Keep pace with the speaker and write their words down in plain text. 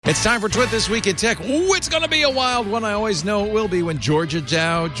It's time for Twit This Week in Tech. Ooh, it's going to be a wild one. I always know it will be when Georgia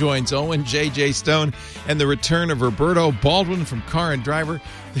Zhao joins Owen J.J. Stone and the return of Roberto Baldwin from Car and Driver.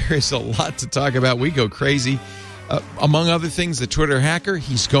 There is a lot to talk about. We go crazy. Among other things, the Twitter hacker,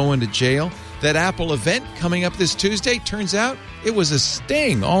 he's going to jail. That Apple event coming up this Tuesday, turns out it was a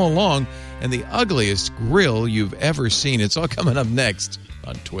sting all along and the ugliest grill you've ever seen. It's all coming up next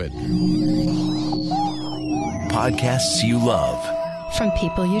on Twit. Podcasts you love. From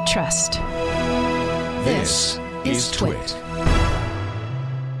people you trust. This is Twit.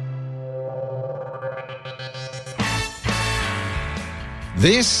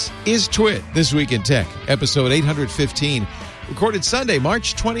 This is Twit, This Week in Tech, episode 815, recorded Sunday,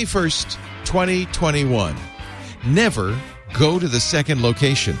 March 21st, 2021. Never go to the second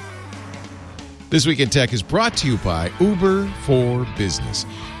location. This Week in Tech is brought to you by Uber for Business.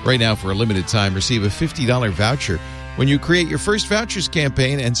 Right now, for a limited time, receive a $50 voucher when you create your first vouchers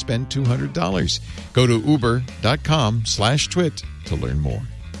campaign and spend $200. Go to uber.com/twit to learn more.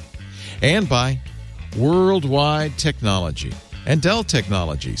 And by Worldwide Technology and Dell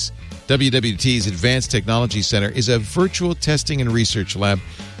Technologies. WWT's Advanced Technology Center is a virtual testing and research lab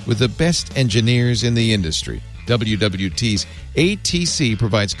with the best engineers in the industry. WWT's ATC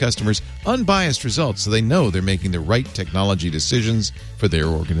provides customers unbiased results so they know they're making the right technology decisions for their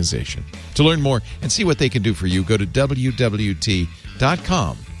organization. To learn more and see what they can do for you, go to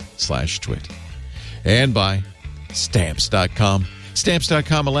wwt.com/twit. And by Stamps.com.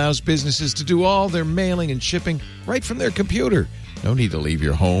 Stamps.com allows businesses to do all their mailing and shipping right from their computer. No need to leave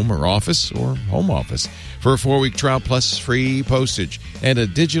your home or office or home office. For a 4-week trial plus free postage and a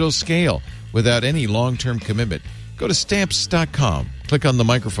digital scale without any long-term commitment, go to Stamps.com. Click on the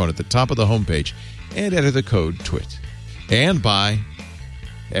microphone at the top of the homepage and enter the code TWIT. And by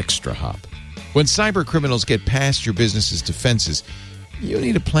ExtraHop. When cyber criminals get past your business's defenses, you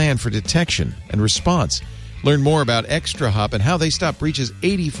need a plan for detection and response. Learn more about ExtraHop and how they stop breaches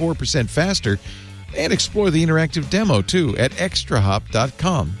 84% faster, and explore the interactive demo, too, at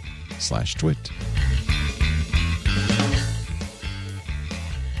extrahop.com/twit.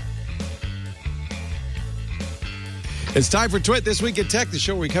 It's time for Twit This Week in Tech, the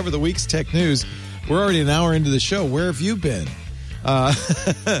show where we cover the week's tech news. We're already an hour into the show. Where have you been?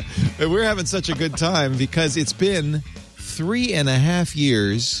 We're having such a good time because it's been 3.5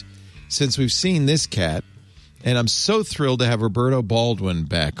 years since we've seen this cat. And I'm so thrilled to have Roberto Baldwin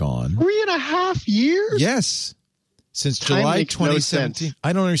back on. 3.5 years? Yes. Since Time July makes 2017. No sense.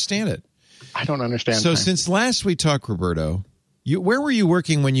 I don't understand it. I don't understand. So time. since last we talked, Roberto, where were you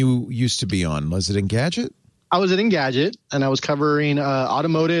working when you used to be on? Was it Engadget? I was at Engadget, and I was covering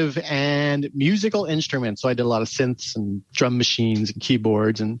automotive and musical instruments. So I did a lot of synths and drum machines and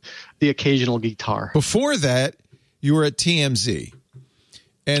keyboards and the occasional guitar. Before that, you were at TMZ.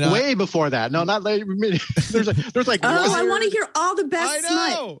 And way before that. No, not like there's like I want to hear all the best I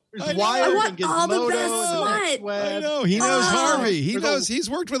know. There's I Wired want and Gizmodo all the best and smut. NextWeb. I know. He knows Harvey. He knows.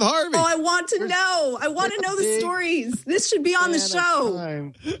 He's worked with Harvey. Oh, I want to know. I want to know the stories. This should be on the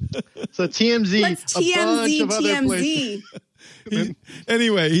show. So TMZ. Let's a bunch TMZ, of other places.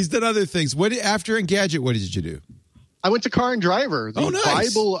 Anyway, he's done other things. After Engadget, what did you do? I went to Car and Driver, the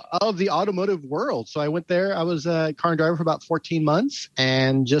nice. Bible of the automotive world. So I went there. I was Car and Driver for about 14 months.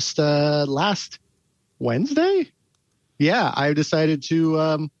 And just last Wednesday, I decided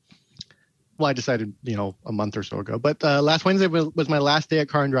to I decided, a month or so ago. But last Wednesday was my last day at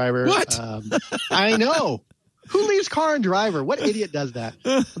Car and Driver. What? I know. Who leaves Car and Driver? What idiot does that?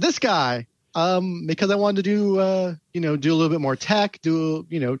 This guy, because I wanted to do a little bit more tech,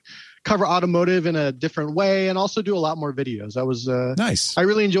 cover automotive in a different way, and also do a lot more videos. I was nice. I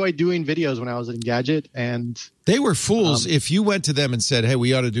really enjoyed doing videos when I was in Engadget, and they were fools. If you went to them and said, "Hey,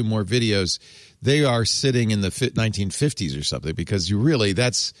 we ought to do more videos," they are sitting in the 1950s or something, because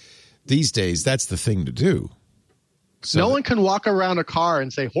these days that's the thing to do. So no one can walk around a car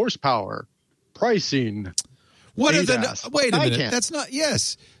and say horsepower, pricing. What are ADAS. wait a I minute? can't. That's not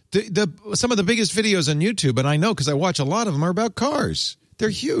yes. Some of the biggest videos on YouTube, and I know because I watch a lot of them, are about cars. They're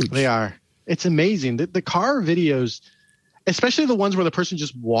huge. They are. It's amazing. The car videos, especially the ones where the person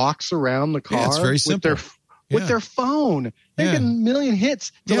just walks around the car it's very simple. with their phone. They get a million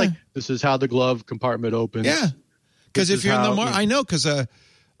hits. To like, this is how the glove compartment opens. Yeah. Because if you're in the I know, because I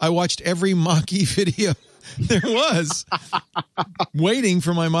watched every Mach-E video there was waiting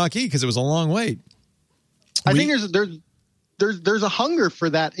for my Mach-E because it was a long wait. I think there's a hunger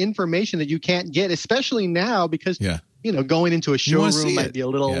for that information that you can't get, especially now because going into a showroom might be a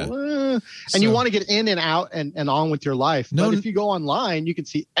little and you want to get in and out and on with your life. But if you go online, you can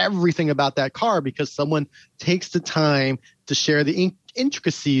see everything about that car because someone takes the time to share the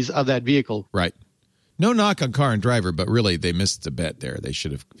intricacies of that vehicle. Right. No knock on Car and Driver, but really they missed a bet there. They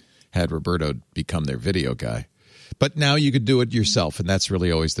should have had Roberto become their video guy. But now you could do it yourself, and that's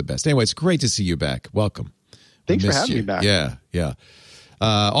really always the best. Anyway, it's great to see you back. Welcome. Thanks for having me back. Yeah.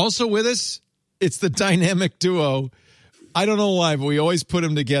 Also with us, it's the dynamic duo. I don't know why, but we always put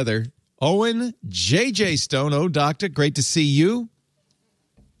them together. Owen, JJ Stone. Oh, Doctor, great to see you.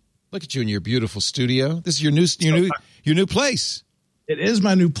 Look at you in your beautiful studio. This is your new place. It is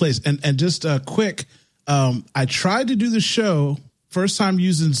my new place. And just quick, I tried to do the show. First time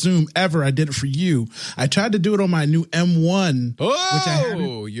using Zoom ever. I did it for you. I tried to do it on my new M1.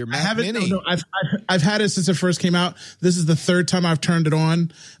 Oh, your Mac Mini. No, I've had it since it first came out. This is the third time I've turned it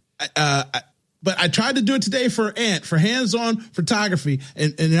on. But I tried to do it today for Ant, for hands-on photography.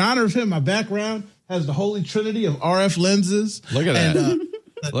 And in honor of him, my background has the holy trinity of RF lenses. Look at that.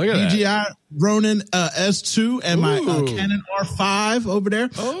 Look at DJI that. Ronin S2 and my Canon R5 over there.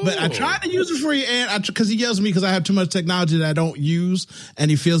 Oh. But I tried to use it for you, Ant, because he yells at me because I have too much technology that I don't use,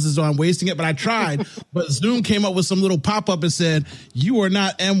 and he feels as though I'm wasting it. But I tried. But Zoom came up with some little pop-up and said, you are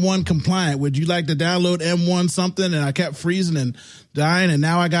not M1 compliant. Would you like to download M1 something? And I kept freezing and dying, and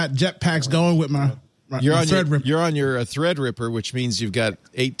now I got jetpacks going with my Threadripper. You're on your Threadripper, which means you've got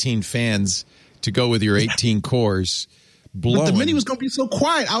 18 fans to go with your 18 cores. Blowing. But the Mini was going to be so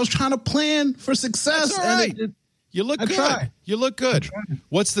quiet. I was trying to plan for success. That's all right. You look good. Tried. You look good.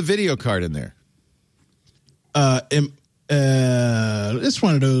 What's the video card in there? It's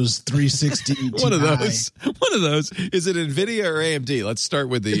one of those 360. One of those. Is it NVIDIA or AMD? Let's start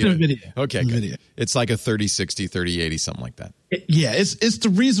with the NVIDIA. Okay, NVIDIA. Good. It's like a 3060, 3080, something like that. It's the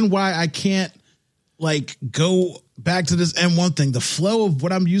reason why I can't go back to this M1 thing. The flow of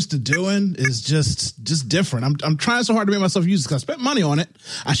what I'm used to doing is just different. I'm trying so hard to make myself use it because I spent money on it.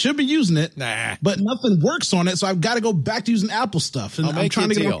 I should be using it, but nothing works on it, so I've got to go back to using Apple stuff. And I'm trying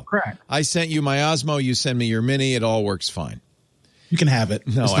to get off crack. I sent you my Osmo. You send me your Mini. It all works fine. You can have it.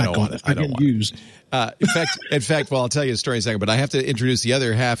 No, I don't want it. I don't want used. In fact, well, I'll tell you a story in a second, but I have to introduce the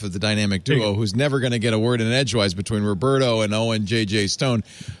other half of the dynamic duo who's never going to get a word in edgewise between Roberto and Owen JJ Stone.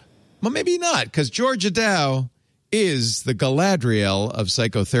 Well, maybe not, because Georgia Dow is the Galadriel of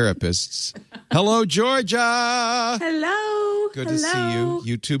psychotherapists. Hello, Georgia. Hello. Good to see you.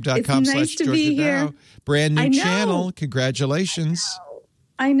 YouTube.com/Georgia Dow. Brand new channel. Congratulations.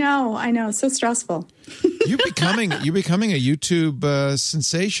 I know. So stressful. You're becoming a YouTube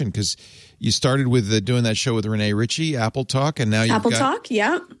sensation because you started with doing that show with Renee Ritchie, Apple Talk, and now you've got Talk,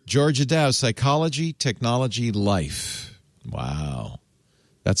 yeah. Georgia Dow, Psychology, Technology, Life. Wow.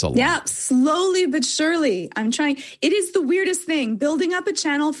 That's a lot. Yeah, slowly but surely. I'm trying. It is the weirdest thing. Building up a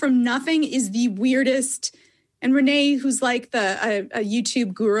channel from nothing is the weirdest. And Renee, who's like a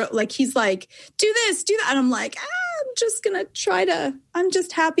YouTube guru, he's like, do this, do that. And I'm like, I'm just going to I'm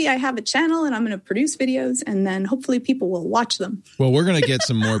just happy I have a channel and I'm going to produce videos and then hopefully people will watch them. Well, we're going to get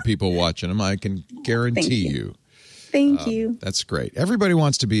some more people watching them. I can guarantee you. Thank you. That's great. Everybody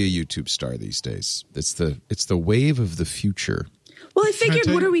wants to be a YouTube star these days. It's the wave of the future. Well, I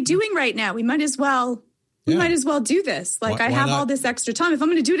figured, what are we doing right now? We might as well do this. I have all this extra time. If I'm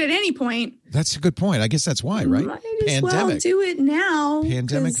going to do it at any point. That's a good point. I guess that's why, right? Might as well do it now.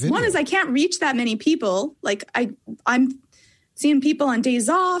 Pandemic video. One is I can't reach that many people. I'm seeing people on days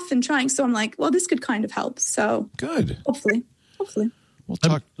off and trying. So I'm like, well, this could kind of help. So good. Hopefully. We'll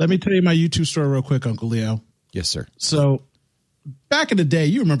talk. Let me tell you my YouTube story real quick, Uncle Leo. Yes, sir. So back in the day,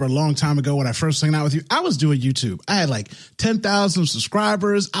 you remember a long time ago when I first hung out with you, I was doing YouTube. I had 10,000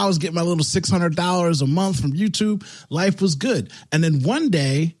 subscribers. I was getting my little $600 a month from YouTube. Life was good. And then one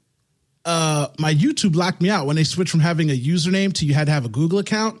day, my YouTube locked me out when they switched from having a username to you had to have a Google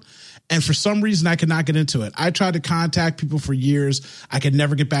account. And for some reason, I could not get into it. I tried to contact people for years. I could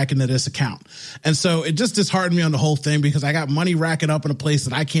never get back into this account. And so it just disheartened me on the whole thing because I got money racking up in a place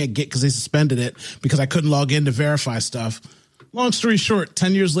that I can't get because they suspended it because I couldn't log in to verify stuff. Long story short,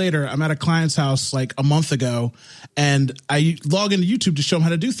 10 years later, I'm at a client's house a month ago, and I log into YouTube to show them how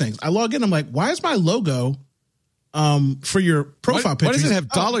to do things. I log in, I'm like, why is my logo for your profile picture? Why does it have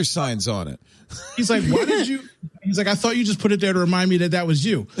dollar signs on it? He's like, why did you? He's like, I thought you just put it there to remind me that was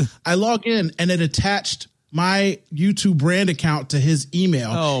you. I log in, and it attached my YouTube brand account to his email.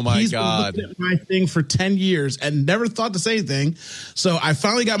 Oh, my God. He's been looking at my thing for 10 years and never thought to say anything. So I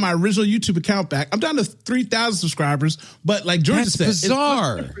finally got my original YouTube account back. I'm down to 3,000 subscribers. But like Georgia said,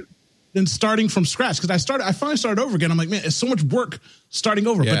 bizarre. It's than starting from scratch. Because I finally started over again. I'm like, man, it's so much work starting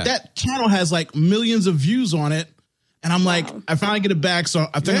over. Yeah. But that channel has millions of views on it. And I'm like, I finally get it back. So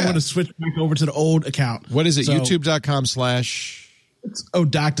I think I'm going to switch back over to the old account. What is it? So, YouTube.com/ It's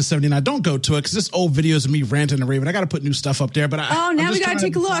Dr. 79. Don't go to it because this old videos of me ranting and raving. I got to put new stuff up there. But now we got to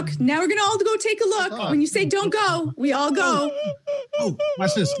take a look. Now we're gonna all go take a look. When you say don't go, we all go. Oh,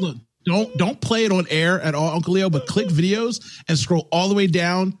 watch this. Look, don't play it on air at all, Uncle Leo. But click videos and scroll all the way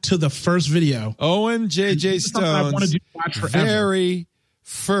down to the first video. Owen J.J. Stone's very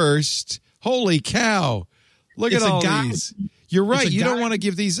first. Holy cow! Look at all these. You're right. You don't want to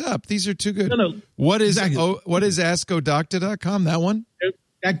give these up. These are too good. No. What is AskGoDoctor.com? That one?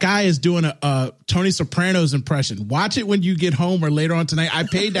 That guy is doing a Tony Soprano's impression. Watch it when you get home or later on tonight. I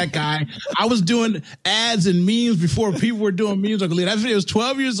paid that guy. I was doing ads and memes before people were doing memes. That video was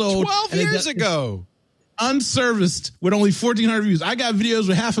 12 years old. 12 years ago. Unserviced with only 1,400 views. I got videos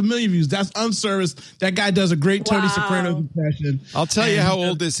with 500,000 views. That's unserviced. That guy does a great Tony Soprano impression. I'll tell you how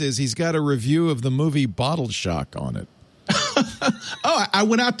old this is. He's got a review of the movie Bottle Shock on it. I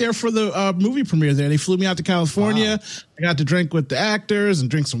went out there for the movie premiere there. They flew me out to California. Wow. I got to drink with the actors and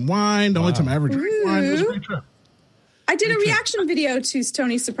drink some wine. The only time I ever drank wine. It was a great trip. I did a reaction video to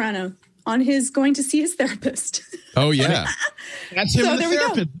Tony Soprano on his going to see his therapist. Oh, yeah. That's him, the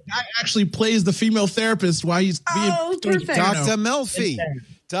therapist. The guy actually plays the female therapist while he's being perfect. Dr. Melfi.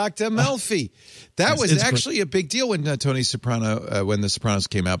 Dr. Melfi. That was actually a big deal when Tony Soprano, when The Sopranos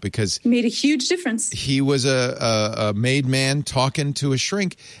came out, because it made a huge difference. He was a made man talking to a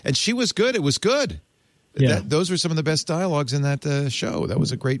shrink, and she was good. It was good. Yeah. Those were some of the best dialogues in that show. That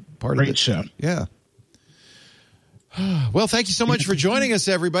was a great part of it. Great show. Yeah. Well, thank you so much for joining us,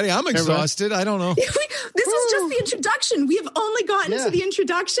 everybody. I'm exhausted. I don't know. This is just the introduction. We have only gotten to the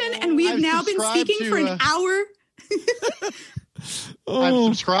introduction, and we have now been speaking for an hour. I've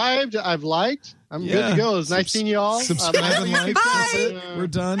subscribed. I've liked. I'm good to go. It's nice seeing you all. Subscribe and like. Bye. We're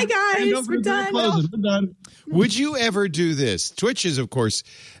done. Hi, guys. We're done. We're done. Would you ever do this? Twitch is, of course,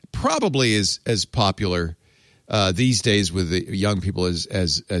 probably as popular these days with the young people as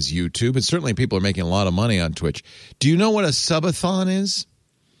YouTube, and certainly people are making a lot of money on Twitch. Do you know what a subathon is?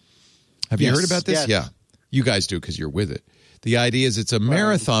 Have you heard about this? Yes. Yeah, you guys do because you're with it. The idea is it's a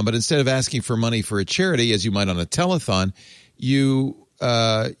marathon, but instead of asking for money for a charity, as you might on a telethon, you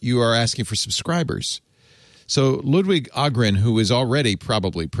are asking for subscribers. So Ludwig Ahgren, who is already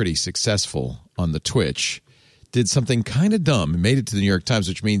probably pretty successful on the Twitch, did something kind of dumb and made it to the New York Times,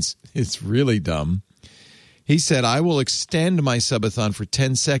 which means it's really dumb. He said, I will extend my subathon for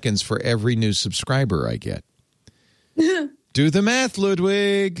 10 seconds for every new subscriber I get. Do the math,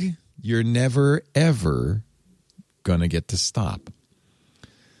 Ludwig. You're never, ever going to get to stop.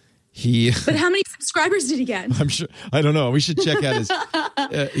 But how many subscribers did he get? I'm sure. I don't know. We should check out his.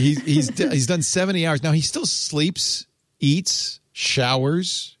 He's done 70 hours now. He still sleeps, eats,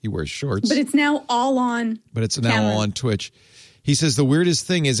 showers. He wears shorts. But it's now all on. But it's now all on Twitch. He says the weirdest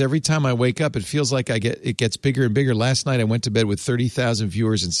thing is every time I wake up, it feels like it gets bigger and bigger. Last night I went to bed with 30,000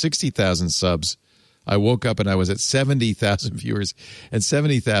 viewers and 60,000 subs. I woke up and I was at 70,000 viewers and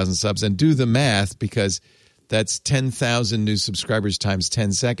 70,000 subs. And do the math, because that's 10,000 new subscribers times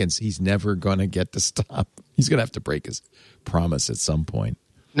 10 seconds. He's never going to get to stop. He's going to have to break his promise at some point.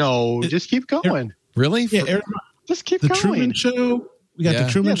 No, just keep going. Really? Yeah, just keep the going. Truman Show. We got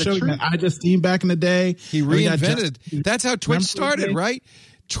the Truman Show. We got I Justine back in the day. He reinvented. That's how Twitch started, right?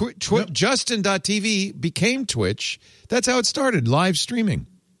 Justin.tv became Twitch. That's how it started, live streaming.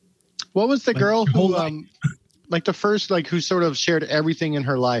 What was the girl who, like the first, like who sort of shared everything in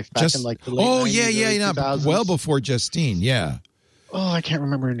her life back in like the late 90s, 2000s? Well before Justine, yeah. Oh, I can't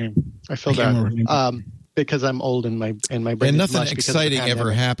remember her name. I feel bad. Because I'm old and my brain. And nothing exciting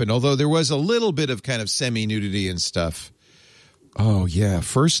ever happened, although there was a little bit of kind of semi-nudity and stuff. Oh, yeah.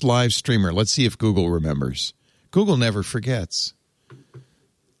 First live streamer. Let's see if Google remembers. Google never forgets.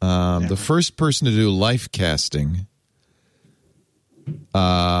 The first person to do life casting.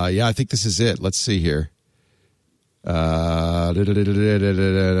 Yeah, I think this is it. Let's see here. There's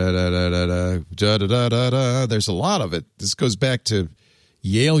a lot of it. This goes back to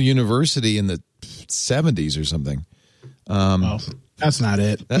Yale University in the 70s or something. That's not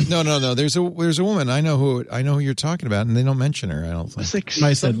it. No. There's a woman. I know who you're talking about, and they don't mention her. I don't think.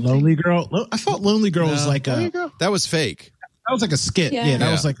 I said Lonely Girl. I thought Lonely Girl was like that was fake. That was like a skit. Yeah,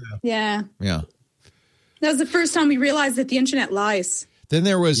 that was like yeah. That was the first time we realized that the internet lies. Then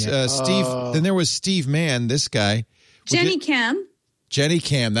there was Steve. Then there was Steve Mann. This guy, Jenny Cam. Jenny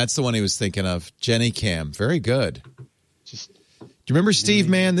Cam. That's the one he was thinking of. Jenny Cam. Very good. Do you remember Steve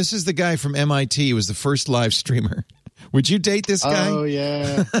Mann? This is the guy from MIT. He was the first live streamer. Would you date this guy? Oh,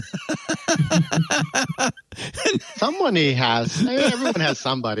 yeah. Someone he has. I mean, everyone has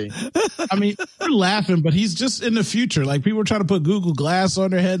somebody. I mean, we're laughing, but he's just in the future. Like, people are trying to put Google Glass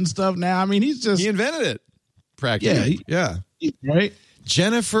on their head and stuff now. I mean, he invented it. practically. Yeah. Right?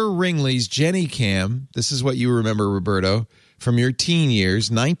 Jennifer Ringley's Jenny Cam. This is what you remember, Roberto, from your teen years,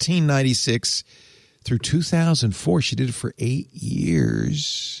 1996 through 2004. She did it for 8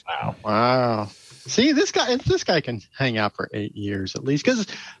 years. Wow. See, this guy can hang out for 8 years at least, because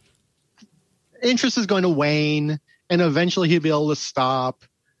interest is going to wane, and eventually he'll be able to stop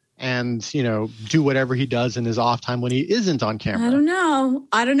and, do whatever he does in his off time when he isn't on camera.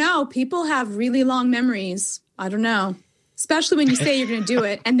 I don't know. People have really long memories. I don't know. Especially when you say you're going to do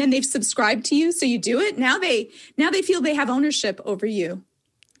it and then they've subscribed to you, so you do it. Now they feel they have ownership over you.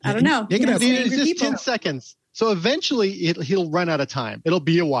 I don't know. It's just 10 seconds. So eventually he'll run out of time. It'll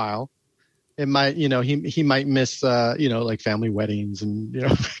be a while. It might, he might miss, like family weddings and,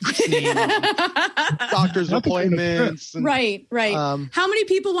 doctor's appointments. And, right. How many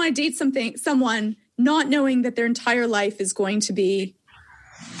people want to date someone not knowing that their entire life is going to be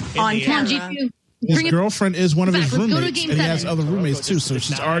on camera? His girlfriend is one of his roommates, and he has other roommates too. So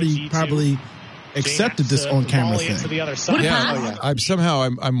she's already probably accepted this on camera thing.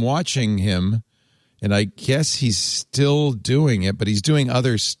 I'm watching him, and I guess he's still doing it, but he's doing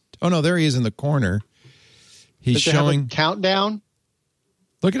others. Oh no, there he is in the corner. He's showing countdown.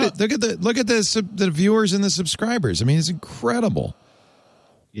 Look at it. Look at the viewers and the subscribers. I mean, it's incredible.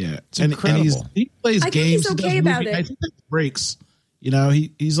 Yeah, it's incredible. He plays games. He's okay about it. I think that breaks.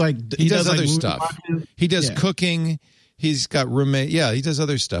 He's like he does other stuff. He does cooking. He's got roommate. Yeah, he does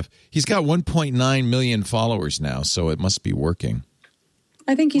other stuff. He's got 1.9 million followers now, so it must be working.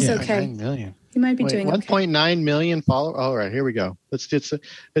 I think he's okay. 9 million. He might be doing okay. 1.9 million followers. All right, here we go. Let's get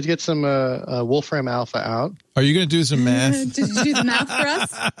some Wolfram Alpha out. Are you going to do some math? Did you do the math for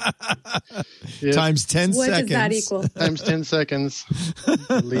us? Yep. Times 10 what seconds. What does that equal? Times 10 seconds.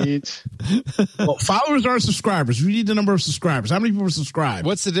 Delete. Well, followers are subscribers. We need the number of subscribers. How many people are subscribed?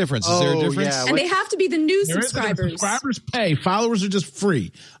 What's the difference? Is there a difference? Yeah. And they have to be the new subscribers. Subscribers pay. Followers are just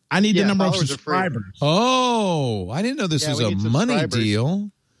free. I need the number of subscribers. Oh, I didn't know this was a money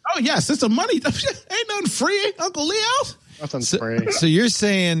deal. Oh, yes, it's a money. Ain't nothing free, ain't Uncle Leo. Nothing's free. So you're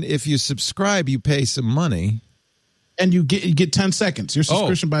saying if you subscribe, you pay some money. And you get 10 seconds. Your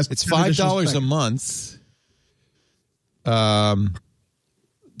subscription buys it's $5 a month. But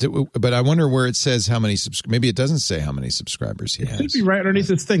I wonder where it says how many maybe it doesn't say how many subscribers he has. It should be right underneath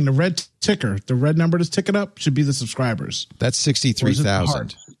this thing. The red ticker, the red number that's ticking up should be the subscribers. That's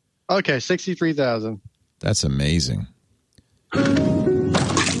 63,000. Okay, 63,000. That's amazing.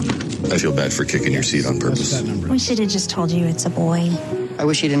 I feel bad for kicking your seat on purpose. We should have just told you it's a boy. I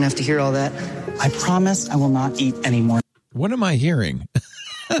wish you didn't have to hear all that. I promise I will not eat anymore. What am I hearing?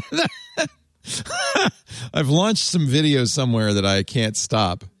 I've launched some videos somewhere that I can't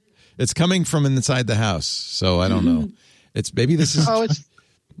stop. It's coming from inside the house, so I don't know. It's maybe this is.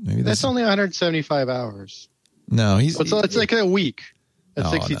 That's only 175 hours. No, it's like a week. At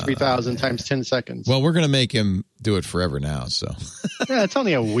 63,000 times 10 seconds. Well, we're going to make him do it forever now. So yeah, it's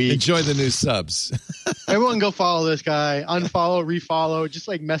only a week. Enjoy the new subs. Everyone go follow this guy. Unfollow, refollow. Just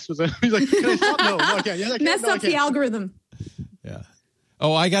like mess with him. He's like, can I stop? No, I can't. Mess up the algorithm. Yeah.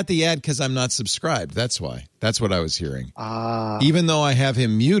 Oh, I got the ad because I'm not subscribed. That's why. That's what I was hearing. Even though I have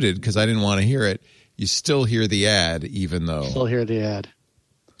him muted because I didn't want to hear it, you still hear the ad, even though. Still hear the ad.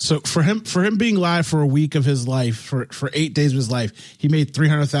 So for him being live for a week of his life, for 8 days of his life, he made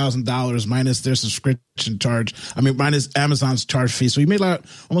 $300,000 minus their subscription charge. I mean, minus Amazon's charge fee. So he made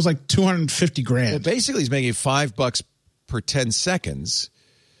almost like $250,000. Well, basically, he's making $5 per 10 seconds.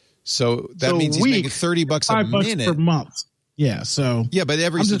 So that means he's making $30 a minute per month. Yeah. So but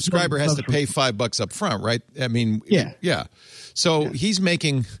every subscriber has to pay $5 up front, right? I mean, yeah. So he's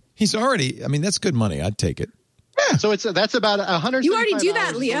already. I mean, that's good money. I'd take it. Yeah. So that's about 100. You already do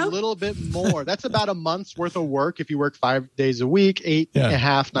that, Leo. A little bit more. That's about a month's worth of work if you work 5 days a week,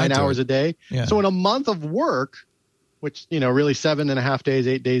 9 hours a day. Yeah. So in a month of work, which really 7.5 days,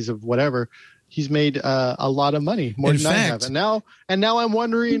 8 days of whatever, he's made a lot of money, more than I have. And now I'm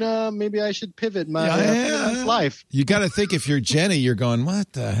wondering maybe I should pivot my life. You got to think if you're Jenny, you're going,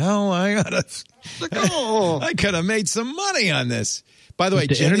 what the hell? I could have made some money on this. By the way,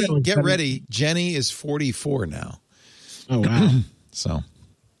 Jenny, get ready. Jenny is 44 now. Oh, wow. So,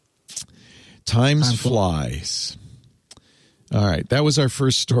 time flies. All right. That was our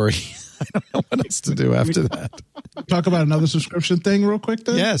first story. I don't know what else to do after that. Talk about another subscription thing real quick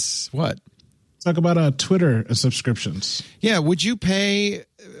then? Yes. What? Talk about Twitter subscriptions. Yeah. Would you pay?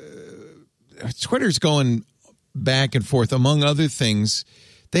 Twitter's going back and forth, among other things.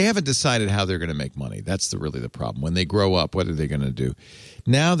 They haven't decided how they're going to make money. That's really the problem. When they grow up, what are they going to do?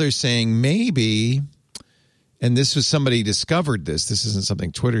 Now they're saying maybe, and this was somebody discovered this. This isn't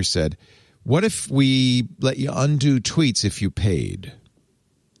something Twitter said. What if we let you undo tweets if you paid?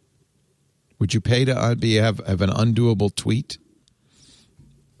 Would you pay to have an undoable tweet?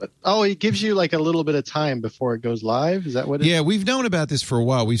 Oh, it gives you like a little bit of time before it goes live? Is that what it is? Yeah, we've known about this for a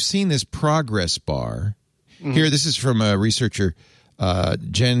while. We've seen this progress bar. Mm-hmm. Here, this is from a researcher,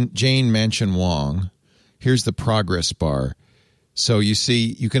 Jane Manchin Wong. Here's the progress bar. So you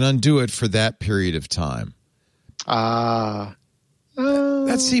see, you can undo it for that period of time. That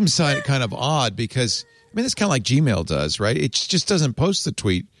seems kind of odd because, I mean, it's kind of like Gmail does, right? It just doesn't post the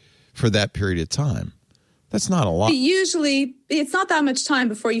tweet for that period of time. That's not a lot. But usually, it's not that much time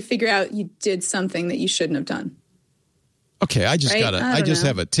before you figure out you did something that you shouldn't have done. Okay, I just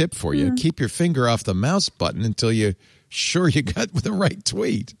have a tip for you. Keep your finger off the mouse button until you're sure you got the right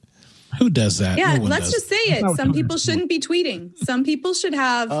tweet. Who does that? Yeah, let's just say it. Some people shouldn't be tweeting. Some people should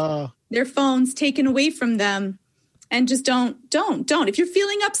have their phones taken away from them. And just don't. If you're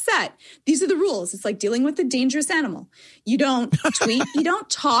feeling upset, these are the rules. It's like dealing with a dangerous animal. You don't tweet, you don't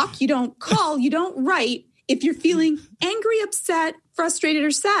talk, you don't call, you don't write. If you're feeling angry, upset, frustrated,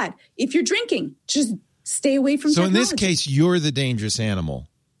 or sad, if you're drinking, just stay away from technology. So in this case, you're the dangerous animal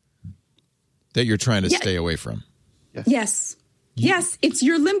that you're trying to stay away from. Yes. Yes, it's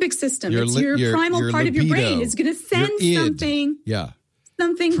your limbic system. It's your primal part of your brain. It's going to send something. Yeah.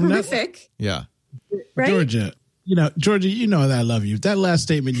 Something horrific. Yeah. Right? Georgia, you know that I love you. That last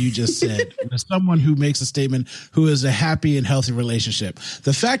statement you just said, as someone who makes a statement who is a happy and healthy relationship,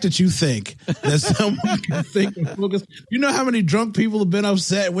 the fact that you think that someone can think and focus, you know how many drunk people have been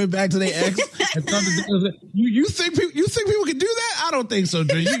upset and went back to their ex and you think people can do that? I don't think so,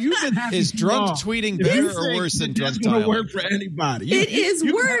 Drew. You've been happy. Is drunk tweeting better or worse than drunk dialing? It's going to work for anybody. It is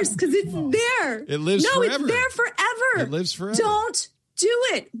worse because it's there. It lives forever. No, it's there forever. It lives forever. Don't do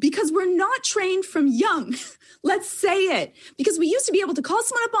it because we're not trained from young. Let's say it. Because we used to be able to call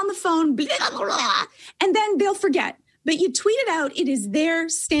someone up on the phone, blah, blah, blah, and then they'll forget. But you tweet it out, it is there,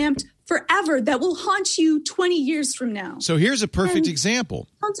 stamped forever. That will haunt you 20 years from now. So here's a perfect example.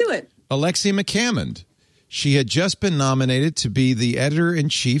 Don't do it. Alexi McCammond. She had just been nominated to be the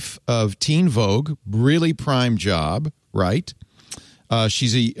editor-in-chief of Teen Vogue. Really prime job, right?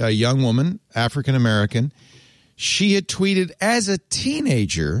 She's a young woman, African-American. She had tweeted as a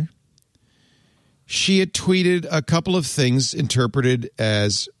teenager, she had tweeted a couple of things interpreted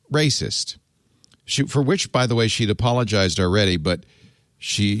as racist, for which, by the way, she'd apologized already. But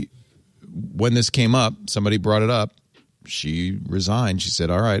when this came up, somebody brought it up. She resigned. She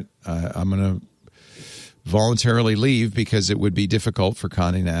said, all right, I'm going to voluntarily leave because it would be difficult for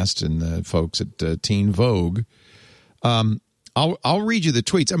Condé Nast and the folks at Teen Vogue. I'll read you the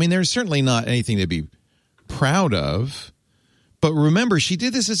tweets. I mean, there's certainly not anything to be proud of, but remember, she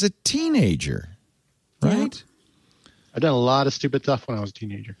did this as a teenager, right? I've done a lot of stupid stuff when I was a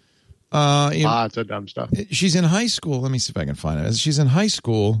teenager. Lots of dumb stuff. She's in high school. Let me see if I can find it. She's in high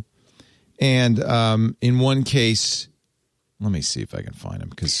school, and in one case, let me see if I can find him.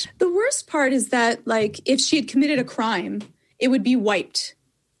 Because the worst part is that, like, if she had committed a crime, it would be wiped,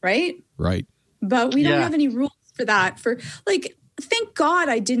 right? Right. But we don't have any rules for that. For like, thank God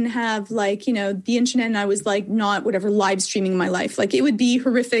I didn't have the internet and I was like not live streaming my life. Like it would be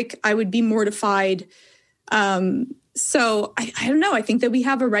horrific. I would be mortified. So I don't know. I think that we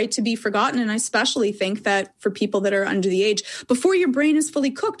have a right to be forgotten. And I especially think that for people that are under the age, before your brain is fully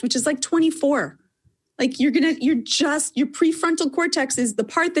cooked, which is like 24, like your prefrontal cortex is the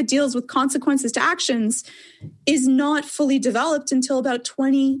part that deals with consequences to actions is not fully developed until about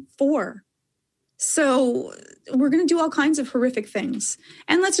 24. So we're going to do all kinds of horrific things.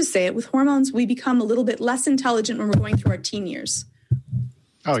 And let's just say it, with hormones, we become a little bit less intelligent when we're going through our teen years.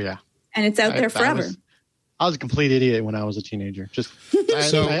 Oh, yeah. And it's out there forever. I was a complete idiot when I was a teenager.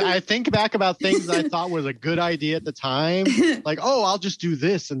 I think back about things I thought was a good idea at the time. Like, oh, I'll just do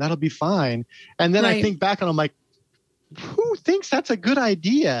this and that'll be fine. And then I think back and I'm like, who thinks that's a good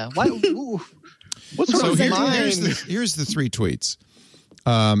idea? Why? What's wrong with mine? Here's the three tweets.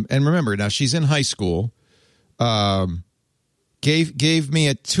 And remember, now she's in high school. Gave me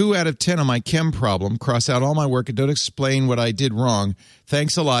a 2 out of 10 on my chem problem. Cross out all my work and don't explain what I did wrong.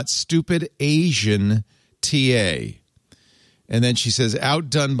 Thanks a lot, stupid Asian TA. And then she says,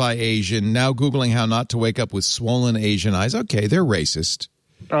 outdone by Asian. Now Googling how not to wake up with swollen Asian eyes. Okay, they're racist.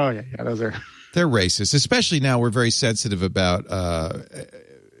 Oh, yeah, those are. They're racist, especially now we're very sensitive about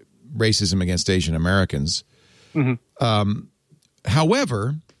racism against Asian Americans. Mm-hmm.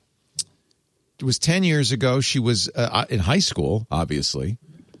 However, it was 10 years ago. She was in high school, obviously.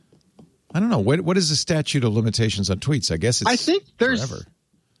 I don't know. What is the statute of limitations on tweets? I guess it's I think forever.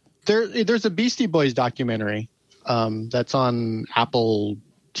 There's a Beastie Boys documentary that's on Apple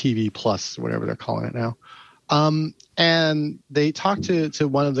TV Plus, whatever they're calling it now. And they talk to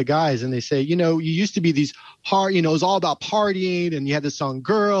one of the guys and they say, you know, you used to be these hard, you know, it was all about partying and you had the song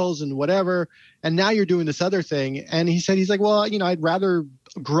Girls and whatever. And now you're doing this other thing. And he said, he's like, well, you know, I'd rather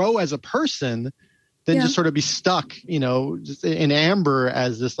grow as a person than just sort of be stuck, you know, just in amber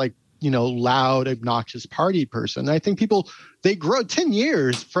as this like, you know, loud, obnoxious party person. And I think people, they grow 10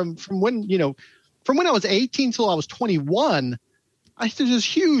 years from when, you know, from when I was 18 till I was 21, I think there's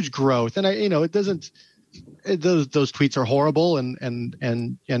huge growth. And you know, it doesn't, those tweets are horrible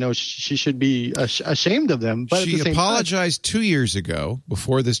and you know, she should be ashamed of them. But she apologized 2 years ago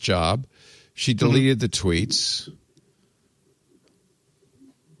before this job. She deleted the tweets.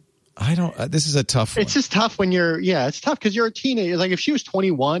 This is a tough one. It's just tough when it's tough because you're a teenager. Like if she was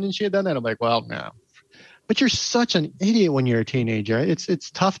 21 and she had done that, I'm like, well, no. But you're such an idiot when you're a teenager.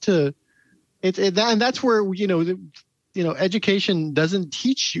 It's tough to, and that's where, you know, education doesn't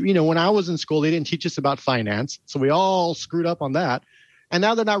teach you. You know, when I was in school, they didn't teach us about finance. So we all screwed up on that. And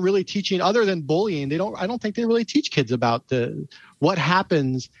now they're not really teaching, other than bullying. I don't think they really teach kids about what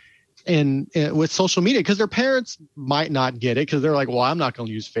happens with social media, because their parents might not get it because they're like, well, I'm not going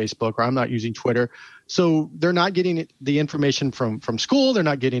to use Facebook or I'm not using Twitter. So they're not getting the information from school. They're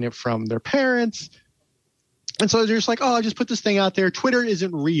not getting it from their parents. And so they're just like, oh, I just put this thing out there. Twitter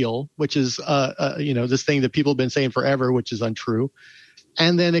isn't real, which is, you know, this thing that people have been saying forever, which is untrue.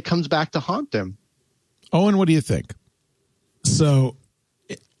 And then it comes back to haunt them. Owen, what do you think? So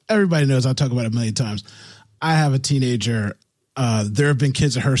everybody knows, I talk about it a million times. I have a teenager. There have been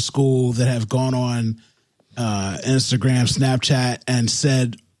kids at her school that have gone on Instagram, Snapchat, and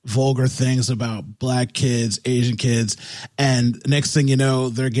said vulgar things about black kids, Asian kids. And next thing you know,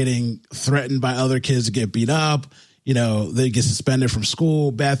 they're getting threatened by other kids to get beat up. You know, they get suspended from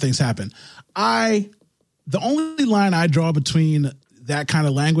school. Bad things happen. The only line I draw between that kind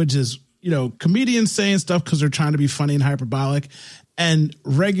of language is, you know, comedians saying stuff because they're trying to be funny and hyperbolic, and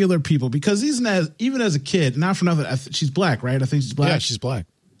regular people, because even as a kid, not for nothing, she's black, right? I think she's black. Yeah, she's black.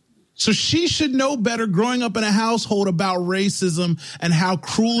 So she should know better growing up in a household about racism and how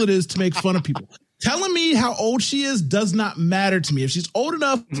cruel it is to make fun of people. Telling me how old she is does not matter to me. If she's old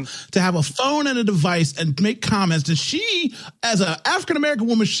enough to have a phone and a device and make comments, then she, as an African-American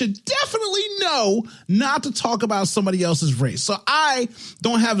woman, should definitely know not to talk about somebody else's race. So I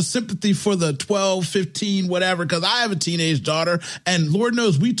don't have a sympathy for the 12, 15, whatever, because I have a teenage daughter, and Lord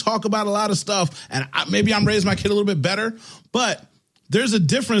knows we talk about a lot of stuff, and maybe I'm raising my kid a little bit better, but there's a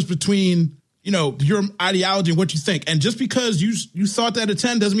difference between, you know, your ideology and what you think. And just because you thought that at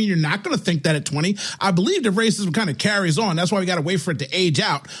 10 doesn't mean you're not going to think that at 20. I believe that racism kind of carries on. That's why we got to wait for it to age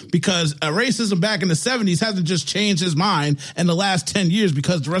out, because racism back in the 70s hasn't just changed his mind in the last 10 years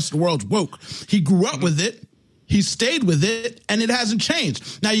because the rest of the world's woke. He grew up with it. He stayed with it, and it hasn't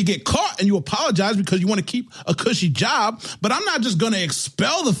changed. Now you get caught and you apologize because you want to keep a cushy job, but I'm not just going to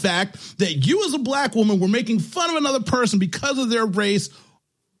expel the fact that you as a black woman were making fun of another person because of their race.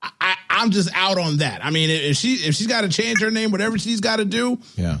 I'm just out on that. I mean, if she's got to change her name, whatever she's got to do,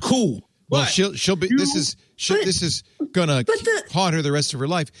 cool. Well, she'll be. This is gonna haunt her the rest of her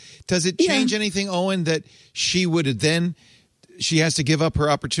life. Does it change anything, Owen, that she has to give up her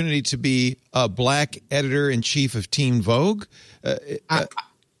opportunity to be a black editor-in-chief of Teen Vogue?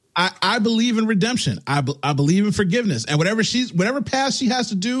 I believe in redemption. I believe in forgiveness, and whatever past she has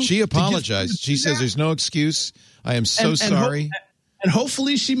to do. She apologized. She says there's no excuse. I am so sorry. And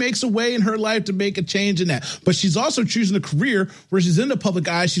hopefully she makes a way in her life to make a change in that. But she's also choosing a career where she's in the public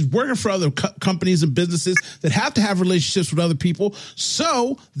eye. She's working for other companies and businesses that have to have relationships with other people.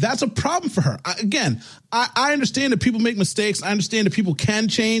 So that's a problem for her. I understand that people make mistakes. I understand that people can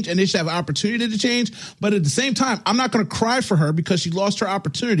change and they should have an opportunity to change. But at the same time, I'm not going to cry for her because she lost her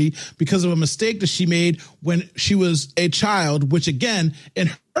opportunity because of a mistake that she made when she was a child, which again,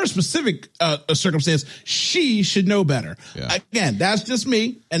 in her specific circumstance, she should know better. Yeah. Again, that's just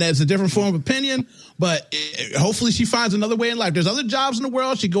me, and that's a different form of opinion, but hopefully she finds another way in life. There's other jobs in the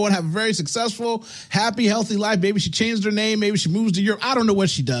world. She go and have a very successful, happy, healthy life. Maybe she changed her name. Maybe she moves to Europe. I don't know what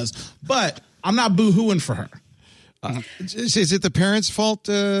she does, but I'm not boo-hooing for her. Is it the parents' fault,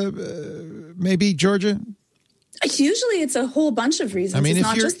 maybe, Georgia? Usually it's a whole bunch of reasons. I mean, it's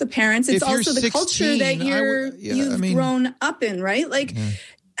not just the parents. It's also the culture that you've grown up in, right? Like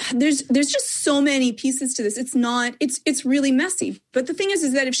there's just so many pieces to this. It's really messy. But the thing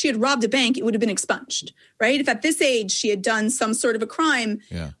is that if she had robbed a bank, it would have been expunged, right? If at this age she had done some sort of a crime,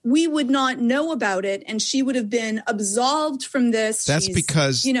 we would not know about it, and she would have been absolved from this. That's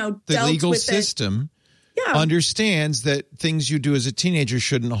because the legal system understands that things you do as a teenager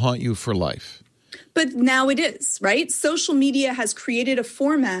shouldn't haunt you for life. But now it is, right? Social media has created a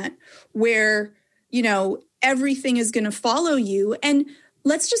format where, you know, everything is going to follow you. And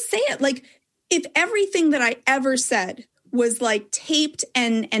let's just say it, like, if everything that I ever said was like taped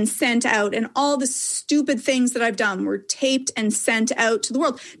and sent out, and all the stupid things that I've done were taped and sent out to the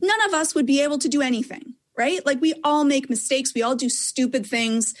world, none of us would be able to do anything, right? Like, we all make mistakes. We all do stupid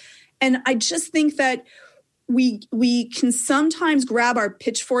things. And I just think that we can sometimes grab our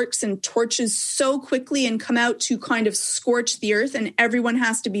pitchforks and torches so quickly and come out to kind of scorch the earth, and everyone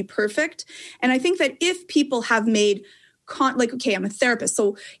has to be perfect. And I think that if people have made okay, I'm a therapist.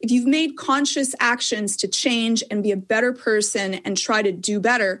 So if you've made conscious actions to change and be a better person and try to do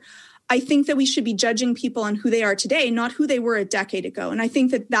better, I think that we should be judging people on who they are today, not who they were a decade ago. And I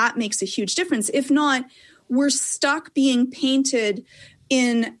think that that makes a huge difference. If not, we're stuck being painted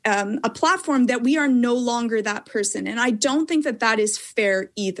in a platform that we are no longer that person. And I don't think that that is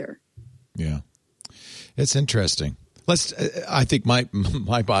fair either. Yeah. It's interesting. I think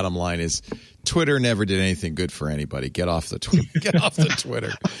my bottom line is Twitter never did anything good for anybody. Get off the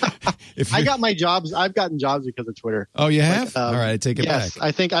Twitter. I got my jobs. I've gotten jobs because of Twitter. Oh, you have? All right, I take it back. Yes,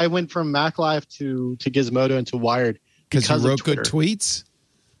 I think I went from MacLive to Gizmodo and to Wired because you wrote good tweets.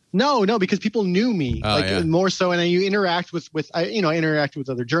 No, because people knew me more so, and you interact with interact with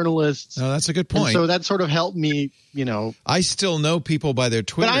other journalists. Oh, that's a good point. And so that sort of helped me, you know. I still know people by their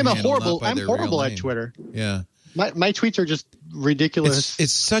Twitter. But I'm handle, horrible at Twitter. Yeah, my tweets are just ridiculous.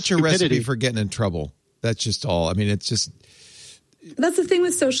 It's such a recipe for getting in trouble. That's just all. I mean, it's just. That's the thing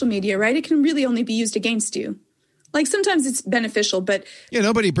with social media, right? It can really only be used against you. Like, sometimes it's beneficial, but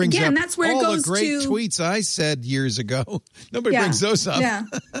nobody brings up that's where all it goes the great tweets I said years ago. Nobody brings those up.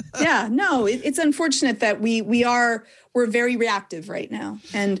 No, it's unfortunate that we're very reactive right now,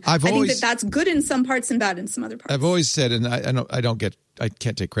 and I think that that's good in some parts and bad in some other parts. I've always said, and I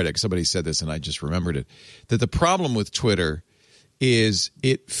can't take credit. Somebody said this, and I just remembered it. That the problem with Twitter is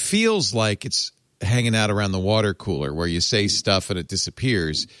it feels like it's hanging out around the water cooler where you say stuff and it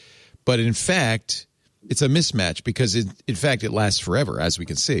disappears, but in fact. It's a mismatch because, in fact, it lasts forever, as we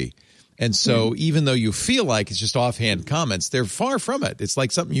can see. And so even though you feel like it's just offhand comments, they're far from it. It's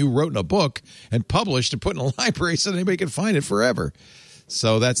like something you wrote in a book and published and put in a library so that anybody can find it forever.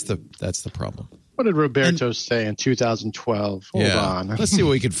 So that's the problem. What did Roberto say in 2012? Hold on. Let's see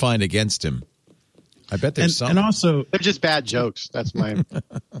what we can find against him. I bet there's something. And also, they're just bad jokes. That's my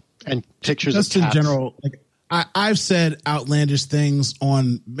and pictures just of cats. In general. Like, I've said outlandish things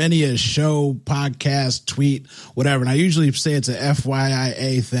on many a show, podcast, tweet, whatever. And I usually say it's a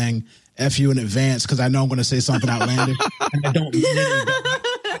FYIA thing, F you in advance, because I know I'm going to say something outlandish. And I don't mean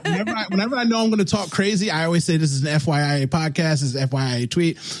it. Whenever I know I'm going to talk crazy, I always say this is an FYIA podcast, this is an FYIA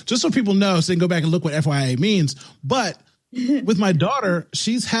tweet, just so people know, so they can go back and look what FYIA means. But with my daughter,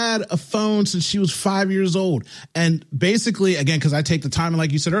 she's had a phone since she was 5 years old. And basically, again, because I take the time, and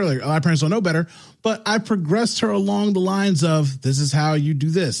like you said earlier, a lot of parents don't know better, but I progressed her along the lines of, this is how you do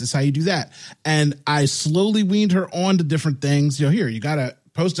this is how you do that. And I slowly weaned her on to different things. Here, you got to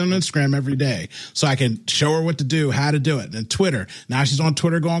post on Instagram every day so I can show her what to do, how to do it. And Twitter. Now she's on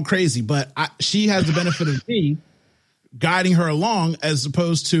Twitter going crazy, but she has the benefit of me guiding her along as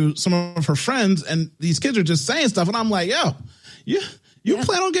opposed to some of her friends, and these kids are just saying stuff, and I'm like, yo, you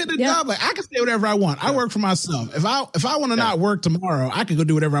plan on getting a job? Like, I can say whatever I want. I work for myself. If I want to not work tomorrow, I can go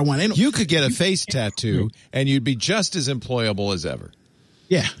do whatever I want. You could get a face tattoo, and you'd be just as employable as ever.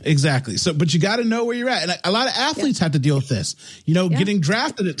 Yeah, exactly. So, but you got to know where you're at, and a lot of athletes have to deal with this. Getting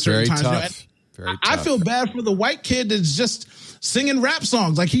drafted at certain times. Tough. Very tough. I feel bad for the white kid that's just singing rap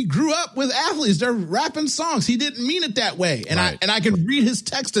songs. Like, he grew up with athletes. They're rapping songs. He didn't mean it that way. And I can read his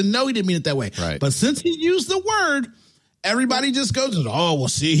text and know he didn't mean it that way. Right. But since he used the word, everybody just goes, oh, well,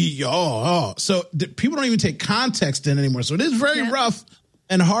 see, So people don't even take context in anymore. So it is very rough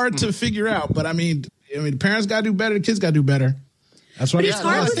and hard to figure out. But I mean, the parents got to do better. The kids got to do better. That's what it's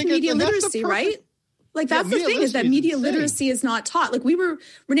hard with media literacy, right? Like, that's the thing, is that media literacy is not taught. Like,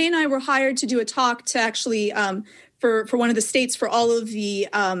 Renee and I were hired to do a talk to actually, for one of the states, for all of the,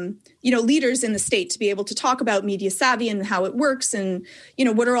 leaders in the state to be able to talk about media savvy and how it works, and,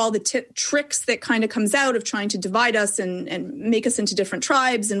 what are all the tricks that kind of comes out of trying to divide us and make us into different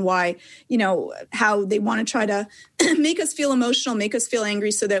tribes, and why, how they want to try to make us feel emotional, make us feel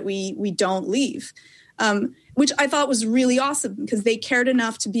angry so that we don't leave. Which I thought was really awesome, because they cared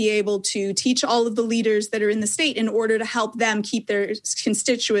enough to be able to teach all of the leaders that are in the state in order to help them keep their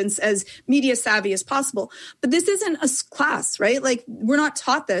constituents as media savvy as possible. But this isn't a class, right? Like, we're not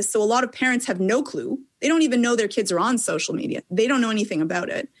taught this. So a lot of parents have no clue. They don't even know their kids are on social media. They don't know anything about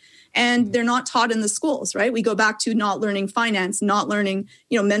it. And they're not taught in the schools, right? We go back to not learning finance, not learning,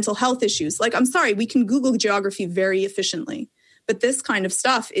 mental health issues. Like, I'm sorry, we can Google geography very efficiently, but this kind of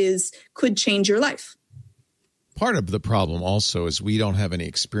stuff could change your life. Part of the problem also is we don't have any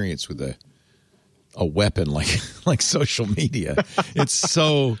experience with a weapon like social media. It's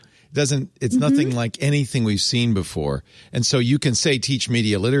nothing like anything we've seen before. And so you can say teach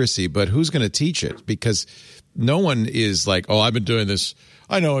media literacy, but who's going to teach it? Because no one is like, oh, I've been doing this.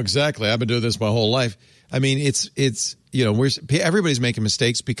 I know exactly. I've been doing this my whole life. I mean, everybody's making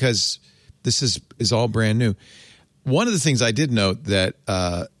mistakes because this is all brand new. One of the things I did note that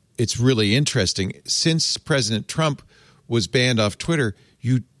it's really interesting, since President Trump was banned off Twitter,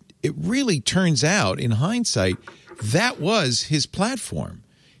 it really turns out, in hindsight, that was his platform.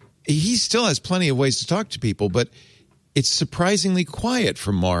 He still has plenty of ways to talk to people, but it's surprisingly quiet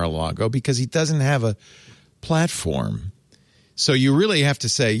from Mar-a-Lago because he doesn't have a platform. So you really have to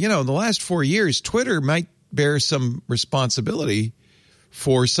say, the last 4 years, Twitter might bear some responsibility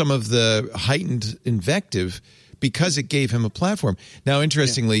for some of the heightened invective because it gave him a platform. Now,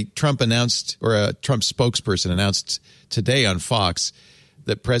 interestingly, Trump announced, or a Trump spokesperson announced today on Fox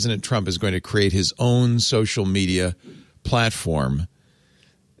that President Trump is going to create his own social media platform.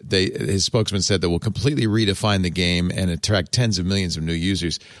 His spokesman said that will completely redefine the game and attract tens of millions of new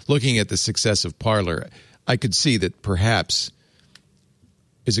users. Looking at the success of Parler, I could see that perhaps,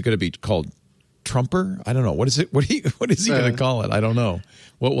 is it going to be called Trumper? I don't know. What is it? What is he going to call it? I don't know.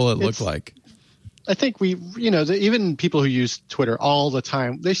 What will it look like? I think even people who use Twitter all the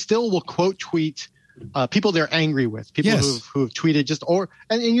time, they still will quote tweet people they're angry with, people who've tweeted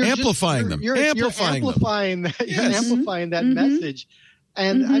and you're amplifying them. You're amplifying that message.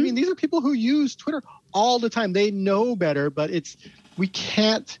 And I mean, these are people who use Twitter all the time. They know better, but we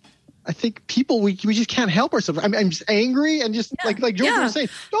can't. I think people we just can't help ourselves. I'm just angry and just like George was saying,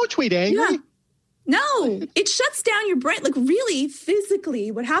 don't tweet angry. Yeah. No, it shuts down your brain. Like, really, physically,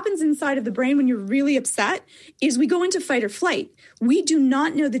 what happens inside of the brain when you're really upset is we go into fight or flight. We do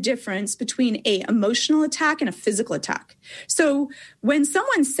not know the difference between an emotional attack and a physical attack. So when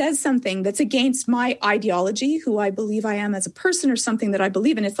someone says something that's against my ideology, who I believe I am as a person, or something that I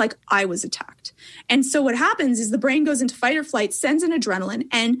believe in, it's like I was attacked. And so what happens is the brain goes into fight or flight, sends an adrenaline,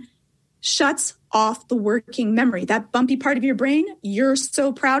 and shuts off the working memory. That bumpy part of your brain you're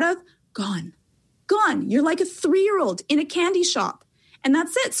so proud of, gone. You're like a 3-year-old in a candy shop. And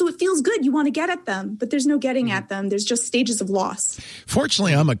that's it. So it feels good. You want to get at them, but there's no getting at them. There's just stages of loss.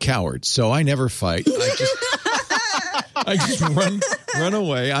 Fortunately, I'm a coward, so I never fight. I just run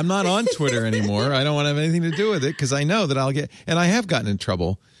away. I'm not on Twitter anymore. I don't want to have anything to do with it because I know that I'll get – and I have gotten in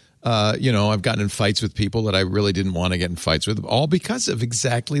trouble. I've gotten in fights with people that I really didn't want to get in fights with, all because of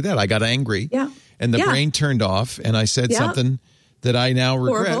exactly that. I got angry, and the brain turned off, and I said something – that I now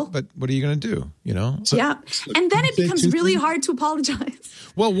regret, horrible. But what are you going to do? And then it becomes really hard to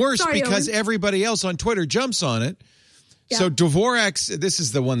apologize. Well, worse, because everybody else on Twitter jumps on it. Yeah. So Dvorak, this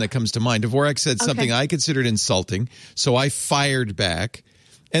is the one that comes to mind. Dvorak said something I considered insulting, so I fired back.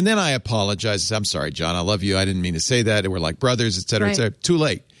 And then I apologized. I'm sorry, John, I love you. I didn't mean to say that. We're like brothers, et cetera, et cetera. Too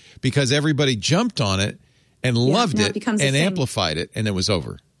late, because everybody jumped on it and loved it and amplified it, and it was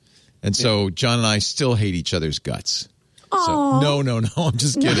over. And so John and I still hate each other's guts. So, no, I'm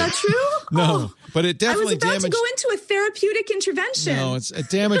just kidding. Is that true? No, but it definitely damaged. I was about to go into a therapeutic intervention. No, it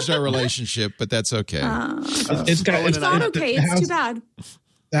damaged our relationship, but that's okay. It's not okay. It's too bad.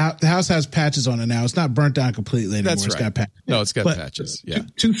 The house has patches on it now. It's not burnt down completely anymore. That's right. It's got patches. No, it's got patches. Yeah.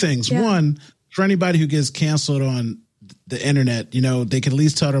 Two things. Yeah. One, for anybody who gets canceled on the internet, they can at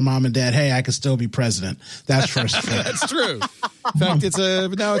least tell their mom and dad, hey, I can still be president. That's first thing. That's true. In fact,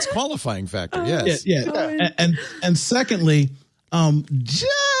 it's qualifying factor. Yes. Yeah. And secondly,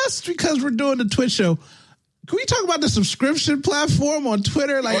 just because we're doing the Twitch show, can we talk about the subscription platform on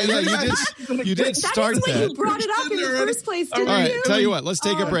Twitter? Like, you did start that. That's why you brought it up in the first place, didn't you? All right, tell you what, let's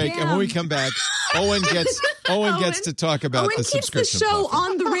take a break, and when we come back, Owen gets to talk about the subscription platform. Owen keeps the show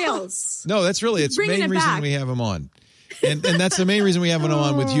on the rails. No, that's really it's the main reason we have him on. And that's the main reason we have him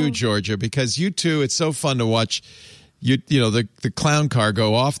on with you, Georgia, because you two, it's so fun to watch. The clown car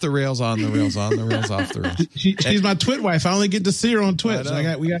go off the rails, on the rails, on the rails, off the rails. She's my Twit wife. I only get to see her on Twitch. We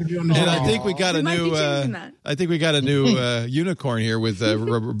got to be on the show. And I think we got a new unicorn here with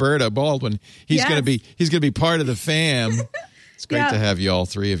Roberta Baldwin. He's going to be part of the fam. It's great to have you, all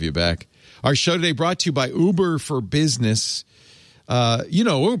three of you, back. Our show today brought to you by Uber for Business.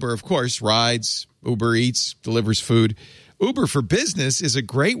 Uber, of course, rides, Uber Eats, delivers food. Uber for Business is a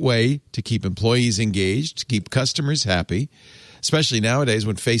great way to keep employees engaged, to keep customers happy. especially nowadays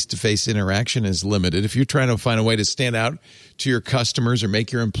when face-to-face interaction is limited. If you're trying to find a way to stand out to your customers or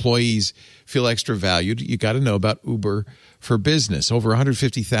make your employees feel extra valued, you got to know about Uber for Business. Over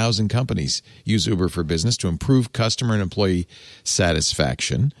 150,000 companies use Uber for Business to improve customer and employee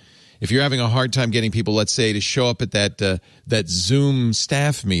satisfaction. If you're having a hard time getting people, let's say, to show up at that Zoom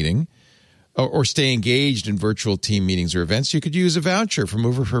staff meeting or stay engaged in virtual team meetings or events, you could use a voucher from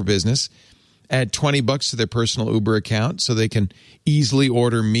Uber for Business. Add $20 to their personal Uber account so they can easily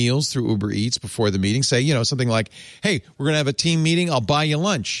order meals through Uber Eats before the meeting. Say, something like, hey, we're going to have a team meeting. I'll buy you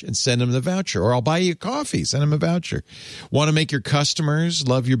lunch, and send them the voucher. Or I'll buy you coffee. Send them a voucher. Want to make your customers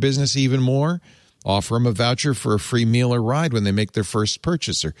love your business even more? Offer them a voucher for a free meal or ride when they make their first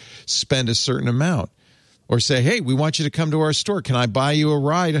purchase or spend a certain amount. Or say, hey, we want you to come to our store. Can I buy you a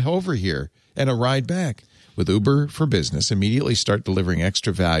ride over here and a ride back? With Uber for Business, immediately start delivering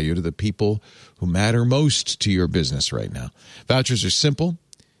extra value to the people who matter most to your business right now. Vouchers are simple.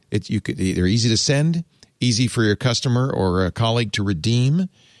 They're easy to send, easy for your customer or a colleague to redeem.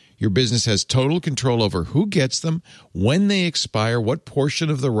 Your business has total control over who gets them, when they expire, what portion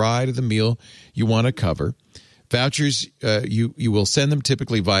of the ride or the meal you want to cover. Vouchers, you will send them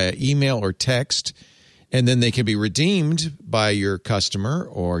typically via email or text, and then they can be redeemed by your customer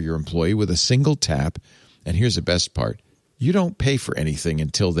or your employee with a single tap. And here's the best part. You don't pay for anything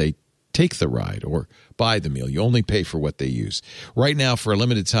until they take the ride or buy the meal. You only pay for what they use. Right now, for a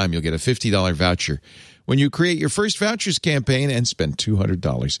limited time, you'll get a $50 voucher when you create your first vouchers campaign and spend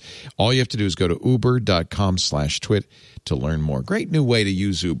 $200. All you have to do is go to uber.com/twit to learn more. Great new way to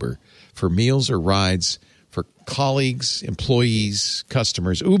use Uber for meals or rides for colleagues, employees,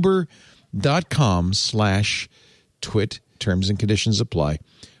 customers. Uber.com/twit. Terms and conditions apply.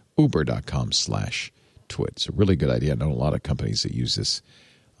 Uber.com/twit. It's a really good idea. I know a lot of companies that use this,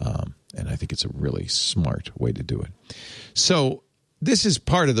 and I think it's a really smart way to do it. So this is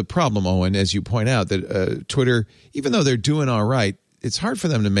part of the problem, Owen, as you point out, that Twitter, even though they're doing all right, it's hard for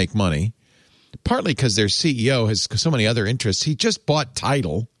them to make money, partly because their CEO has so many other interests. He just bought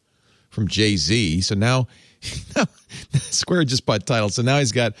Tidal from Jay-Z, so now Square just bought Tidal, so now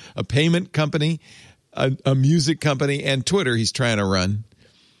he's got a payment company, a music company, and Twitter he's trying to run.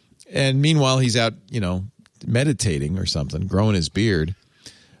 And meanwhile, he's out, meditating or something, growing his beard.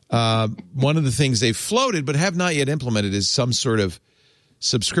 One of the things they've floated but have not yet implemented is some sort of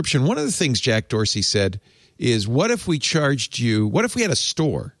subscription. One of the things Jack Dorsey said is, what if we charged you, what if we had a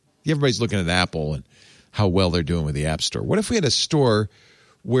store? Everybody's looking at Apple and how well they're doing with the App Store. What if we had a store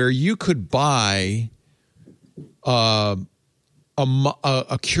where you could buy a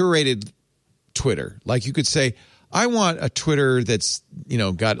curated Twitter? Like you could say, I want a Twitter that's,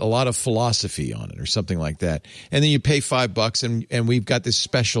 got a lot of philosophy on it or something like that. And then you pay $5 and we've got this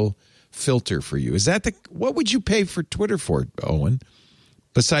special filter for you. Is that what would you pay for Twitter for, Owen?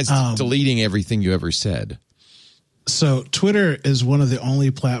 Besides deleting everything you ever said. So Twitter is one of the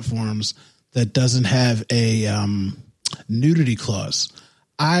only platforms that doesn't have a nudity clause.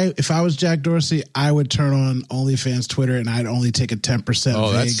 If I was Jack Dorsey, I would turn on OnlyFans Twitter and I'd only take a 10% Oh,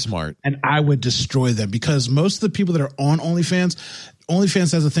 vig, that's smart. And I would destroy them, because most of the people that are on OnlyFans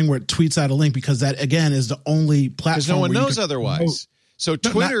has a thing where it tweets out a link, because that, again, is the only platform. Because no one knows otherwise. So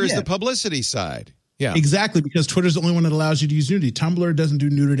Twitter is the publicity side. Yeah, exactly, because Twitter's the only one that allows you to use nudity. Tumblr doesn't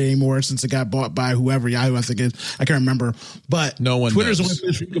do nudity anymore since it got bought by whoever, Yahoo, I think it is. I can't remember. But no one Twitter's knows. the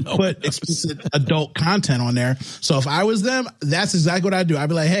only place where you can put explicit adult content on there. So if I was them, that's exactly what I'd do. I'd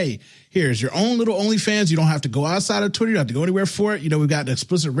be like, hey, here's your own little OnlyFans. You don't have to go outside of Twitter. You don't have to go anywhere for it. We've got an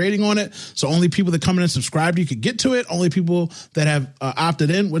explicit rating on it. So only people that come in and subscribe to you could get to it. Only people that have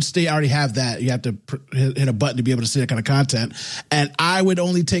opted in, which they already have that. You have to hit a button to be able to see that kind of content. And I would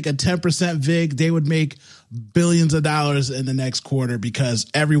only take a 10% vig. They would make billions of dollars in the next quarter, because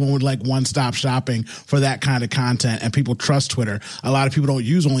everyone would like one-stop shopping for that kind of content, and people trust Twitter. A lot of people don't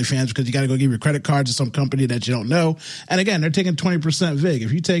use OnlyFans because you got to go give your credit card to some company that you don't know. And again, they're taking 20% vig.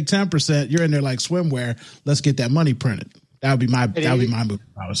 If you take 10%, you're in there like swimwear. Let's get that money printed. That would be my move.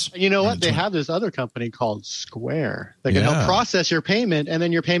 You know what? They have this other company called Square that can help process your payment, and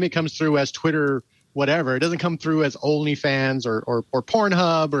then your payment comes through as Twitter, whatever. It doesn't come through as OnlyFans or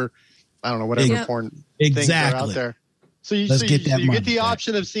Pornhub or I don't know, whatever porn things are out there. So you get the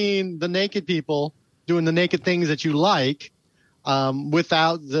option of seeing the naked people doing the naked things that you like,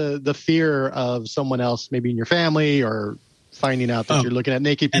 without the fear of someone else, maybe in your family, or finding out that you're looking at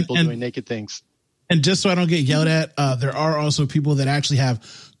naked people doing naked things. And just so I don't get yelled at, there are also people that actually have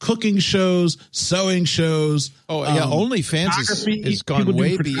cooking shows, sewing shows. Oh, yeah. OnlyFans has gone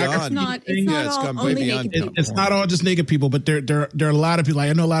way beyond. It's gone way beyond. It's not all just naked people, but there are a lot of people. Like,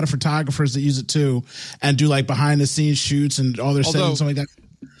 I know a lot of photographers that use it too and do like behind the scenes shoots and all their settings and something like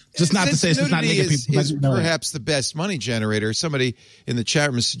that. Just not to say it's not naked people. Is perhaps the best money generator. Somebody in the chat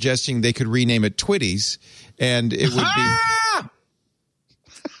room is suggesting they could rename it Twitties, and it would be.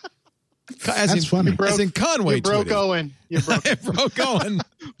 That's funny. As in Conway. You broke Owen. I broke Owen.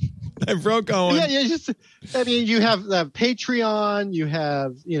 I broke Owen. Yeah, you have Patreon. You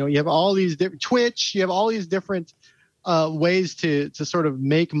have all these different Twitch. You have all these different ways to sort of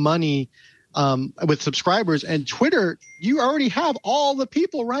make money with subscribers. And Twitter, you already have all the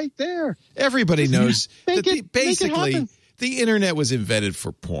people right there. Everybody knows that basically the internet was invented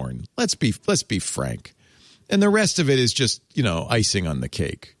for porn. Let's be frank, and the rest of it is just icing on the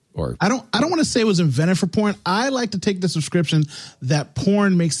cake. Or I don't want to say it was invented for porn. I like to take the subscription that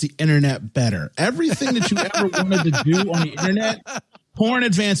porn makes the internet better. Everything that you ever wanted to do on the internet, porn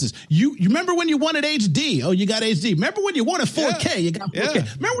advances. You remember when you wanted HD? Oh, you got HD. Remember when you wanted 4K? You got 4K. Yeah.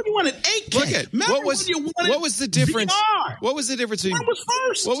 Remember when you wanted 8K? Look at what was the difference? VR? What was the difference between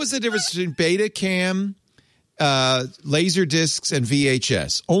first? What was the difference between Betacam, laser discs, and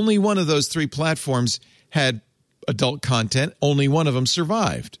VHS? Only one of those three platforms had adult content. Only one of them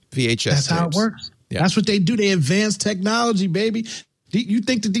survived. VHS. That's how it works. Yeah. That's what they do. They advance technology, baby. You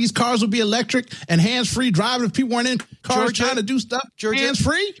think that these cars would be electric and hands-free driving if people weren't in cars trying to do stuff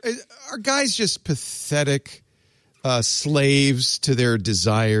hands-free? Are guys just pathetic slaves to their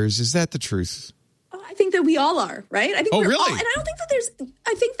desires? Is that the truth? Oh, I think that we all are, right? I think really? All, and I don't think that there's.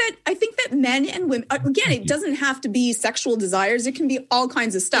 I think that men and women. Again, it doesn't have to be sexual desires. It can be all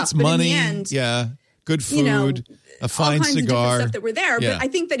kinds of stuff. It's but money. In the end, yeah. Good food, a fine all kinds cigar. Of different stuff that were there. Yeah. But I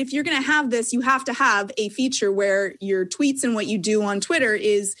think that if you're going to have this, you have to have a feature where your tweets and what you do on Twitter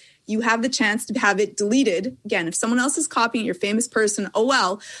is you have the chance to have it deleted. Again, if someone else is copying your famous person, oh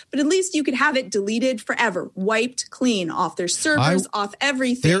well. But at least you could have it deleted forever, wiped clean off their servers, off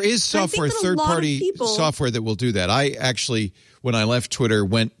everything. There is software, third-party software that will do that. I actually, when I left Twitter,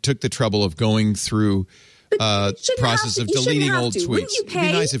 took the trouble of going through process of deleting old tweets. Wouldn't you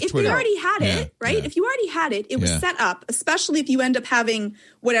pay nice if you already had it, right? Yeah. If you already had it, it was set up, especially if you end up having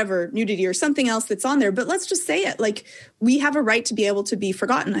whatever nudity or something else that's on there. But let's just say it, like, we have a right to be able to be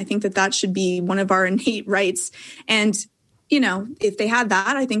forgotten. I think that should be one of our innate rights. And, if they had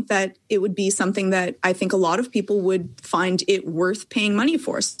that, I think that it would be something that I think a lot of people would find it worth paying money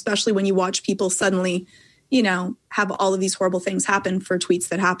for, especially when you watch people suddenly have all of these horrible things happen for tweets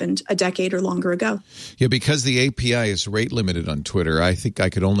that happened a decade or longer ago. Yeah, because the API is rate limited on Twitter, I think I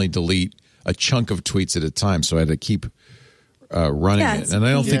could only delete a chunk of tweets at a time, so I had to keep running it. And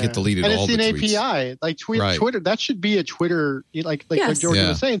I don't think it deleted all the tweets. And it's an API. Like Twitter, that should be a Twitter, like what Jordan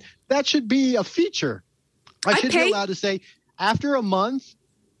was saying, that should be a feature. I should be allowed to say, after a month,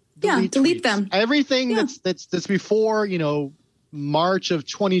 delete them. Everything that's before, March of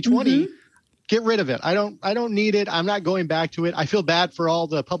 2020, get rid of it. I don't need it. I'm not going back to it. I feel bad for all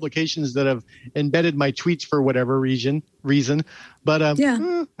the publications that have embedded my tweets for whatever reason. But I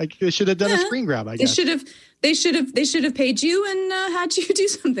should have done a screen grab. I guess they should have paid you and had you do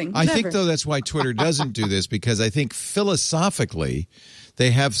something. I think though that's why Twitter doesn't do this, because I think philosophically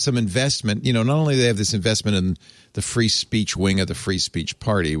they have some investment. Not only do they have this investment in the free speech wing of the free speech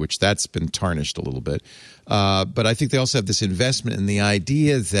party, which that's been tarnished a little bit, but I think they also have this investment in the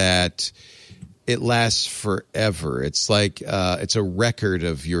idea that it lasts forever. It's like it's a record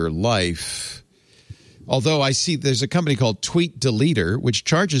of your life. Although I see there's a company called Tweet Deleter, which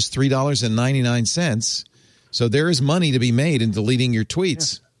charges $3.99. So there is money to be made in deleting your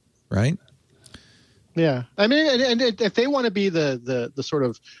tweets, right? Yeah. I mean, and if they want to be the sort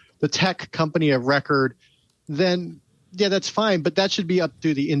of the tech company of record, then that's fine. But that should be up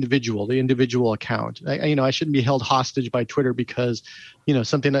to the individual account. I shouldn't be held hostage by Twitter because,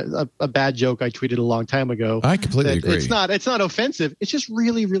 something, a bad joke I tweeted a long time ago. I completely agree. It's not offensive. It's just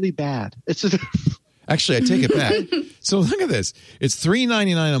really, really bad. It's just Actually, I take it back. So look at this. It's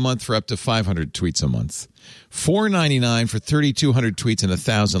 $3.99 a month for up to 500 tweets a month. $4.99 for 3,200 tweets and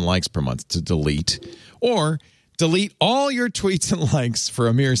 1,000 likes per month to delete. Or delete all your tweets and likes for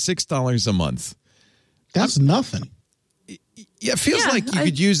a mere $6 a month. That's nothing. Yeah, it feels like you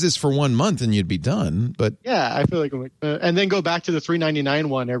could use this for 1 month and you'd be done. But I feel like and then go back to the $3.99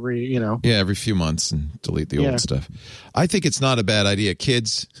 one every every few months and delete the old stuff. I think it's not a bad idea,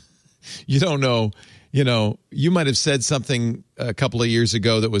 kids. You don't know you know, you might have said something a couple of years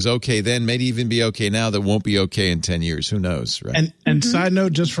ago that was okay then, may even be okay now, that won't be okay in 10 years. Who knows, right? And side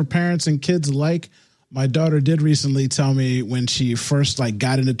note, just for parents and kids alike, my daughter did recently tell me when she first like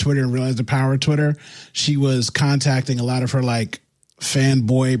got into Twitter and realized the power of Twitter, she was contacting a lot of her like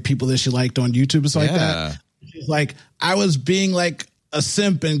fanboy people that she liked on YouTube and stuff like that. She's like, I was being like a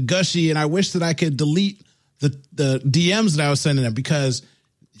simp and gushy, and I wish that I could delete the DMs that I was sending them, because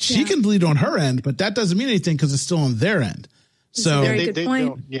she can delete on her end, but that doesn't mean anything because it's still on their end. So very good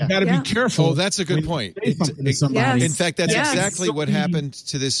point. You got to be careful. Oh, that's a good point. In fact, that's exactly what happened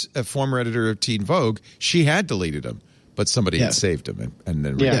to this former editor of Teen Vogue. She had deleted him, but somebody had saved him and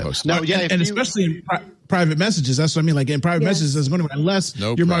then reposted. No, and especially in private messages. That's what I mean. Like in private messages, there's going to, unless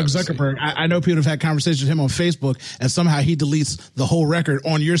you're Mark Zuckerberg. I know people have had conversations with him on Facebook, and somehow he deletes the whole record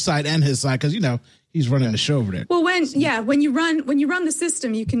on your side and his side because, you know, he's running the show over there. Well, when you run the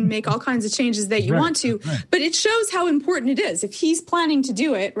system, you can make all kinds of changes that you want to, but it shows how important it is. If he's planning to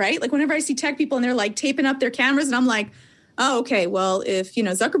do it, right? Like whenever I see tech people and they're like taping up their cameras, and I'm like, oh, okay, well, if, you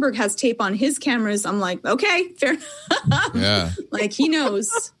know, Zuckerberg has tape on his cameras, I'm like, okay, fair enough. Yeah. Like he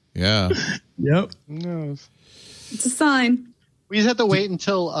knows. Yeah. Yep. He knows. It's a sign. We just have to wait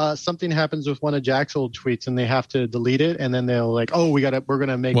until something happens with one of Jack's old tweets and they have to delete it, and then they'll like, oh, we're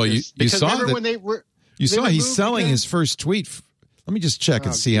gonna make this. You saw remember when you saw he's selling his first tweet. Let me just check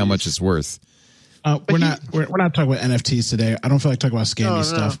and see how much it's worth. We're not talking about NFTs today. I don't feel like talking about scammy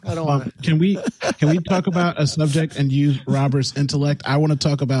stuff. I don't want it. Can we talk about a subject and use Robert's intellect? I want to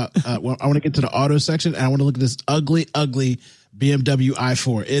talk about. I want to get to the auto section, and I want to look at this ugly BMW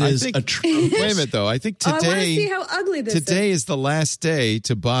i4. It is a wait a minute, though. I think today. I want to see how ugly this today is the last day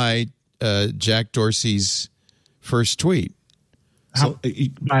to buy Jack Dorsey's first tweet. Buy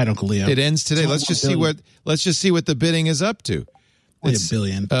it, Uncle Leo. It ends today. Let's just see what the bidding is up to. It's $1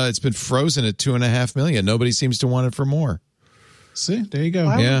 billion. It's been frozen at $2.5 million. Nobody seems to want it for more. See, there you go.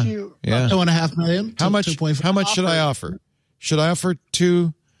 Yeah. $2.5 million. How much should I offer? Should I offer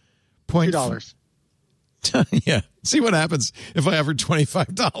 $2? Yeah. See what happens if I offer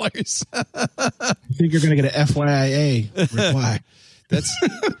 $25. I think you're going to get an FYIA reply.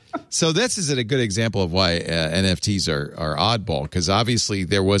 This is a good example of why NFTs are oddball, because obviously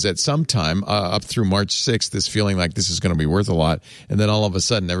there was at some time up through March 6th this feeling like this is going to be worth a lot, and then all of a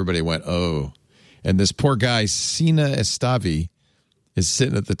sudden everybody went, oh. And this poor guy, Sina Estavi, is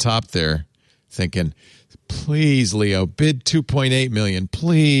sitting at the top there thinking, please, Leo, bid $2.8 million,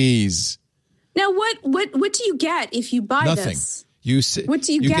 please. Now, what do you get if you buy Nothing. this? What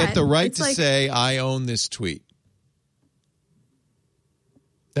do you get the right to say, I own this tweet.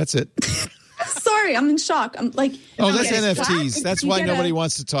 That's it. Sorry, I'm in shock. I'm like, that's NFTs. That's why nobody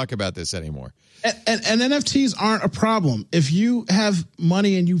wants to talk about this anymore. And NFTs aren't a problem. If you have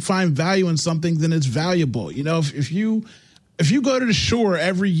money and you find value in something, then it's valuable. You know, if you go to the shore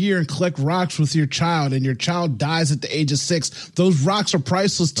every year and collect rocks with your child, and your child dies at the age of 6, those rocks are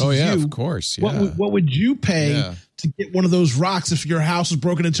priceless to you. Oh yeah, of course. Yeah. What would you pay to get one of those rocks if your house was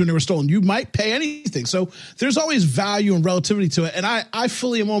broken into and they were stolen? You might pay anything. So there's always value and relativity to it. And I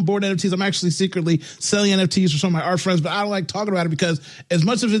fully am on board NFTs. I'm actually secretly selling NFTs for some of my art friends, but I don't like talking about it because as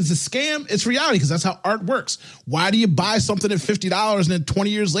much as it's a scam, it's reality, because that's how art works. Why do you buy something at $50 and then 20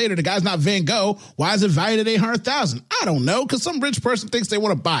 years later, the guy's not Van Gogh? Why is it valued at $800,000? I don't know, because some rich person thinks they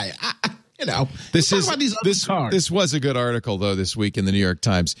want to buy it. This was a good article, though, this week in the New York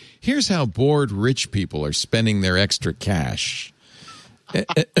Times. Here's how bored rich people are spending their extra cash.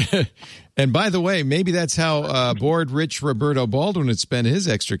 And by the way, maybe that's how bored rich Roberto Baldwin would spend his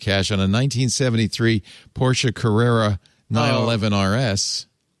extra cash on a 1973 Porsche Carrera 911 RS.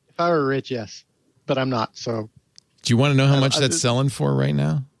 If I were rich, yes. But I'm not, so. Do you want to know how much that's selling for right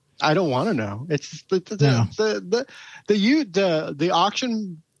now? I don't want to know. It's the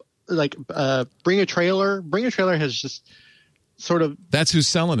auction. Like Bring a Trailer has just sort of, that's who's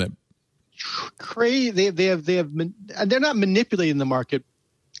selling it. Crazy. They're not manipulating the market,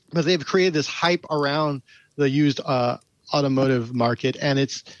 but they've created this hype around the used automotive market, and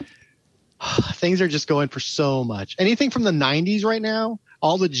it's things are just going for so much. Anything from the 90s right now,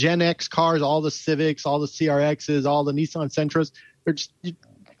 all the Gen X cars, all the Civics, all the CRXs, all the Nissan Sentras, they're just,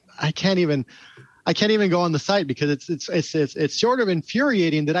 I can't even go on the site because it's sort of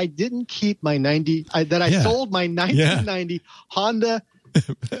infuriating that I didn't keep my sold my 1990 Honda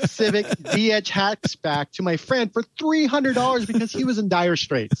Civic DH hatchback to my friend for $300 because he was in dire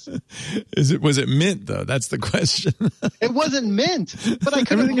straits. Was it mint though? That's the question. It wasn't mint, but I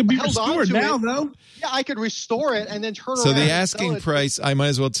could have held on to now, it. Though. Yeah, I could restore it and then turn around. So the asking price, I might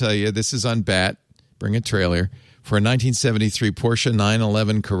as well tell you, this is on Bring a Trailer, for a 1973 Porsche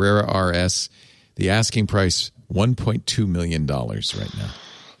 911 Carrera RS. The asking price, $1.2 million right now.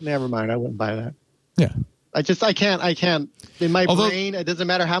 Never mind. I wouldn't buy that. Yeah. I can't. In my brain, it doesn't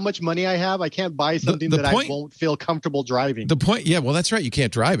matter how much money I have. I can't buy something I won't feel comfortable driving. The point, yeah, well, that's right. You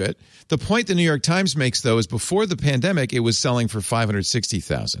can't drive it. The point the New York Times makes, though, is before the pandemic, it was selling for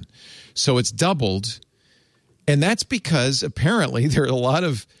 $560,000. So it's doubled. And that's because apparently there are a lot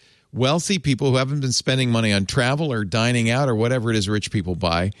of wealthy people who haven't been spending money on travel or dining out or whatever it is rich people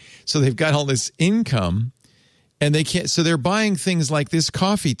buy. So they've got all this income and they can't. So they're buying things like this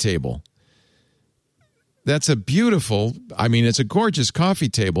coffee table. That's a beautiful, it's a gorgeous coffee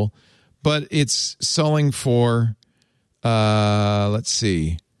table, but it's selling for,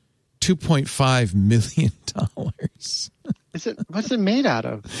 $2.5 million. What's it made out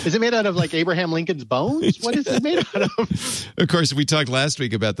of? Is it made out of like Abraham Lincoln's bones? What is it made out of? Of course, we talked last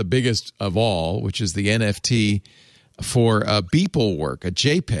week about the biggest of all, which is the NFT for Beeple work, a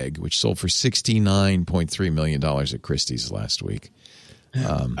JPEG, which sold for $69.3 million at Christie's last week.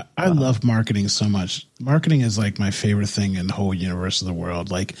 I love marketing so much. Marketing is like my favorite thing in the whole universe of the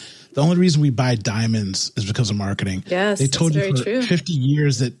world. Like the only reason we buy diamonds is because of marketing. Yes, they told you for 50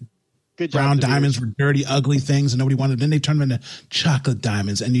 years that brown diamonds were dirty, ugly things, and nobody wanted them. Then they turn them into chocolate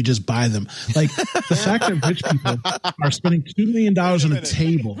diamonds, and you just buy them. Like the fact that rich people are spending $2 million on a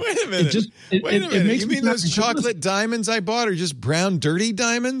table. Wait a minute. It makes you mean those chocolate diamonds I bought are just brown, dirty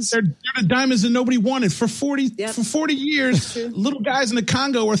diamonds? They're the diamonds that nobody wanted for 40 years. Little guys in the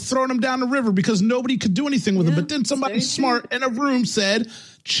Congo were throwing them down the river because nobody could do anything with them. But then somebody smart in a room said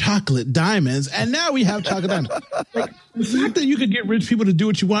chocolate diamonds, and now we have chocolate diamonds. Like, the fact that you could get rich people to do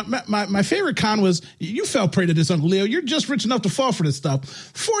what you want. My favorite con was, you fell prey to this, Uncle Leo. You're just rich enough to fall for this stuff.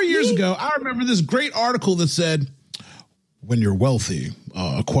 4 years ago, I remember this great article that said, when you're wealthy,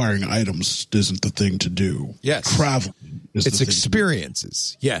 acquiring items isn't the thing to do. Yes. Traveling is it's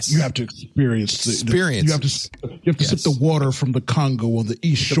experiences. Yes. You have to experience the experience. You have to sip the water from the Congo on the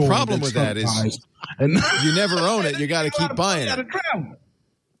east shore. The problem with that is you never own it. You got to keep buying it.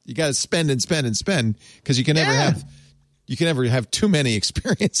 You got to spend and spend and spend because you can never have too many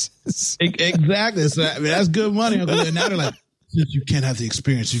experiences. Exactly. So, that's good money, Uncle Leo. Now they're like, since you can't have the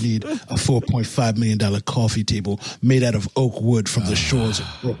experience, you need a $4.5 million coffee table made out of oak wood from the shores of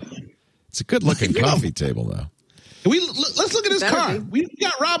Brooklyn. It's a good-looking coffee table, though. Let's look at his car. We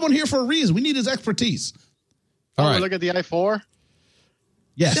got Rob on here for a reason. We need his expertise. All right. Look at the i4.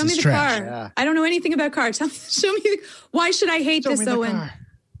 Yes, show me the trash. car. Yeah. I don't know anything about cars. Show me. Why should I hate this, Owen?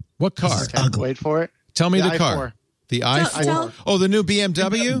 What car? Wait for it. Tell me the i4. car. The i4. Oh, the new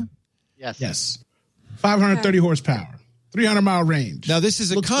BMW? Yes. 530 horsepower. 300-mile range. Now, this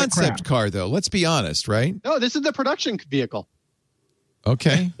is a concept car, though. Let's be honest, right? No, this is the production vehicle.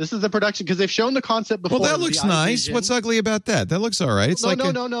 Okay. This is the production because they've shown the concept before. Well, that looks nice. What's ugly about that? That looks all right. It's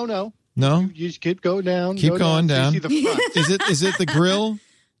No. No? You just keep going down. Keep going down. You see the front. Is it the grill?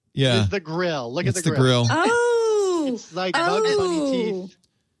 Yeah. It's the grill. Look at It's the grill. Oh. It's like Bugs Bunny teeth.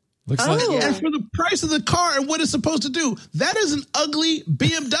 Looks like And for the price of the car and what it's supposed to do, that is an ugly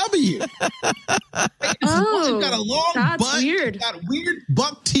BMW. It's got a long butt. Weird. It's got weird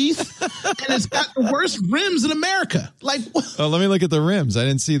buck teeth, and it's got the worst rims in America. Like, Oh, let me look at the rims. I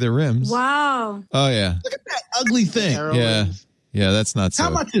didn't see the rims. Wow. Oh, yeah. look at that ugly thing. Yeah, that's not so. How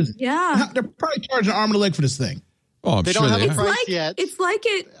much is? Yeah. They're probably charging an arm and a leg for this thing. Oh, I'm They sure don't have they a are. price yet. It's like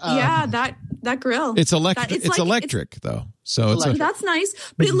it. That grill. It's electric. It's It's like- electric, though. So it's That's nice,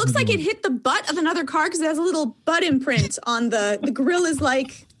 but it looks like it hit the butt of another car because it has a little butt imprint on the grill. Is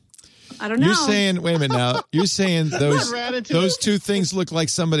like, I don't know. You're saying, wait a minute now. You're saying those ran into those two things look like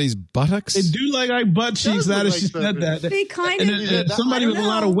somebody's buttocks? They do look like butt cheeks. Now that look she like said that, They kind and of. somebody with a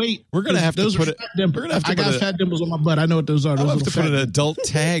lot of weight. We're gonna have to those put are it. fat dimples. We're gonna have to I got put fat dimples on my butt. I know what those are. I'll Those have to little put an fat adult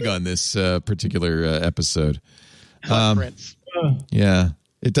tag on this particular episode. Prints. Yeah,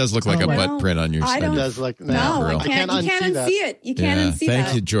 it does look like a Well, butt print on your I side. don't- It does like No, grill. I can't. You can't unsee it. You can't unsee that.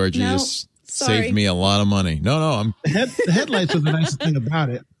 Thank you, George. You No, just sorry. saved me a lot of money. No, The headlights are the nicest thing about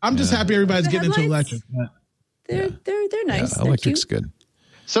it. I'm just happy everybody's The getting into headlights? electric. They're nice. They're electric's cute. good.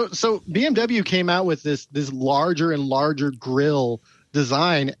 So BMW came out with this larger and larger grill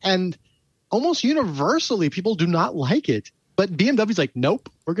design, and almost universally people do not like it. But BMW's like, nope,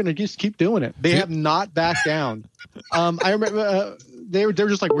 we're going to just keep doing it. They have not backed down. I remember they were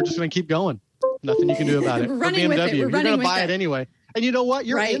just like, we're just going to keep going. Nothing you can do about it. We're For running with it. BMW, We're you're running going to with buy it it. anyway. And you know what?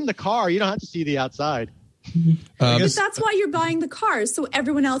 You're Right. in the car. You don't have to see the outside. But that's why you're buying the cars so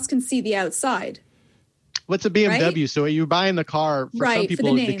everyone else can see the outside. What's a BMW? Right? So you're buying the car for Right, some for the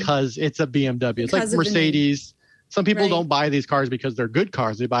people name. because it's a BMW. It's Because like of the Mercedes. Some people Right. don't buy these cars because they're good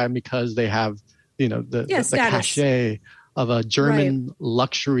cars. They buy them because they have, the status. cachet of a German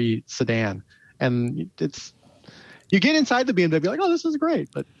luxury sedan. and you get inside the BMW, you're like, oh, this is great,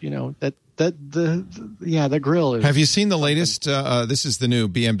 but the grill is. Have you seen the latest? This is the new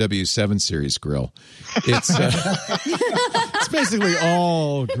BMW 7 Series grill. It's it's basically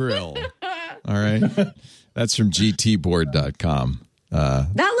all grill. All right, that's from GTboard.com.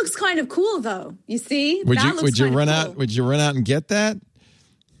 That looks kind of cool, though. You see, would you run out? Would you run out and get that?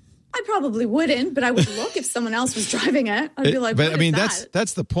 I probably wouldn't, but I would look if someone else was driving it. I'd be like, but what I mean, is that?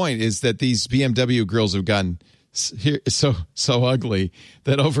 that's the point. Is that these BMW grills have gotten so ugly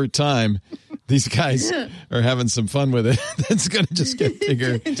that over time these guys are having some fun with it. It's going to just get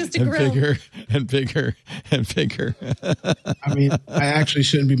bigger just and bigger and bigger and bigger. I mean, I actually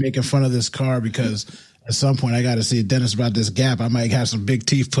shouldn't be making fun of this car because at some point I got to see a dentist about this gap. I might have some big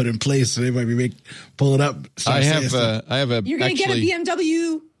teeth put in place, so they might be pull it up. I have a. You're going to get a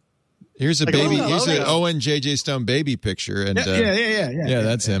BMW. Here's a baby. Here's an Owen J.J. Stone baby picture, and yeah,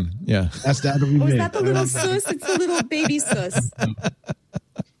 that's him. Yeah, that's that. Oh, is that the little sus? It's the little baby sus.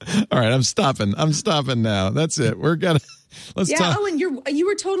 All right, I'm stopping. Now. That's it. Let's talk. Owen, you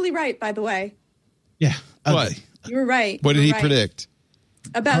were totally right, by the way. Yeah. What? Ugly. You were right. What did he predict?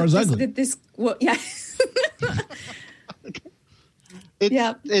 About this. Well, yeah.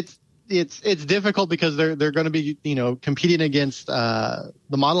 It's difficult because they're going to be competing against the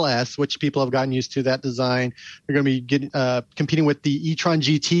Model S, which people have gotten used to that design. They're going to be competing with the e-tron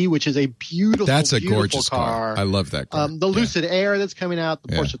GT, which is a beautiful. That's a beautiful gorgeous car. I love that car. The Lucid Air that's coming out, the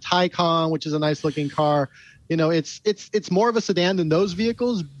Porsche Taycan, which is a nice looking car. It's more of a sedan than those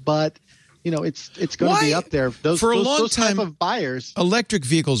vehicles, but it's going to be up there. For a long time, type of buyers, electric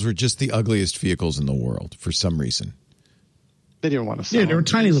vehicles were just the ugliest vehicles in the world for some reason. They didn't want to sell. Yeah, they were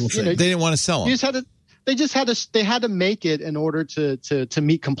tiny little things. They didn't want to sell them. They had to make it in order to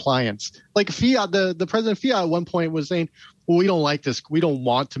meet compliance. Like Fiat, the president of Fiat at one point was saying, well, we don't like this. We don't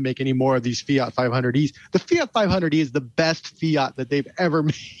want to make any more of these Fiat 500Es. The Fiat 500e is the best Fiat that they've ever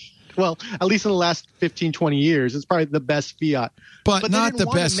made. Well, at least in the last 15, 20 years, it's probably the best Fiat. But not the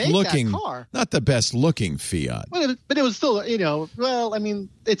best looking. Not the best looking Fiat. But it was still,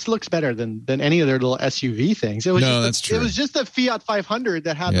 it looks better than any of their little SUV things. That's true. It was just a Fiat 500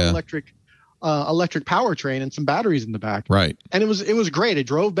 that had the electric powertrain and some batteries in the back. Right. And it was great. It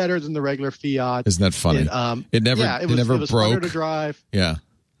drove better than the regular Fiat. Isn't that funny? It never was broke. Funner to drive. Yeah.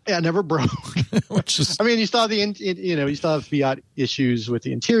 Yeah, it never broke. I mean, you still have Fiat issues with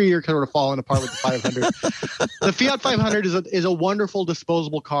the interior kind of falling apart with the 500. The Fiat 500 is a wonderful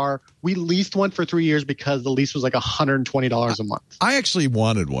disposable car. We leased one for 3 years because the lease was like $120 a month. I actually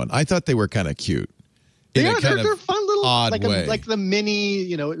wanted one. I thought they were kind of cute. They're fun little odd way. Like the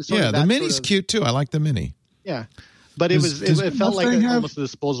Mini, the Mini's cute too. I like the Mini. Yeah, but it felt like almost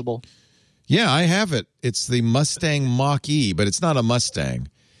disposable. Yeah, I have it. It's the Mustang Mach-E, but it's not a Mustang.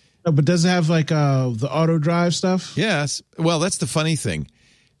 No, but does it have like the auto drive stuff? Yes. Well, that's the funny thing.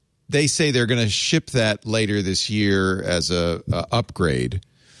 They say they're going to ship that later this year as a upgrade,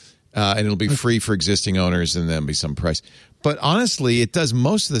 and it'll be free for existing owners, and then be some price. But honestly, it does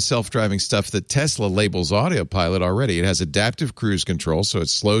most of the self-driving stuff that Tesla labels autopilot already. It has adaptive cruise control, so it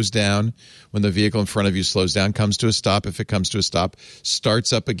slows down when the vehicle in front of you slows down, comes to a stop if it comes to a stop,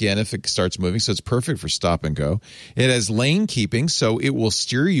 starts up again if it starts moving, so it's perfect for stop and go. It has lane keeping, so it will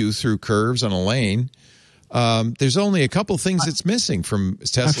steer you through curves on a lane. There's only a couple things it's missing from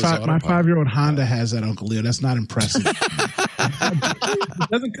Tesla's autopilot. My 5-year-old Honda has that, Uncle Leo. That's not impressive. I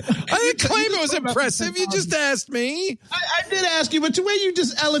didn't claim it was impressive. You just asked me. I did ask you, but the way you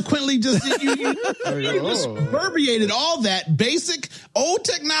just eloquently you just verbiated all that basic old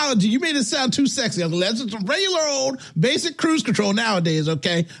technology, you made it sound too sexy, Uncle Leo. That's just regular old basic cruise control nowadays,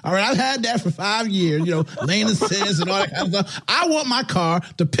 okay? All right, I've had that for 5 years, lane assist and all that kind of stuff. I want my car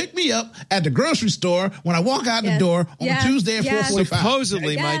to pick me up at the grocery store when I walk out the door on Tuesday at 4:45.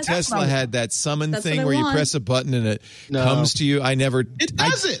 Supposedly, my Tesla had that summon thing where you press a button and it comes to you. It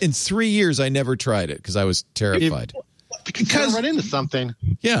does it. In 3 years, I never tried it because I was terrified. Because run into something.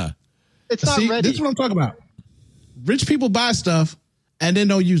 Yeah. It's not ready. This is what I'm talking about. Rich people buy stuff and then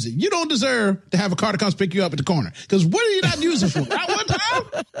don't use it. You don't deserve to have a car that comes pick you up at the corner. Because what are you not using for? Not one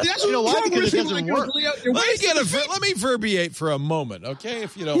time? That's why? Because it doesn't work. Let me verbiate for a moment, okay?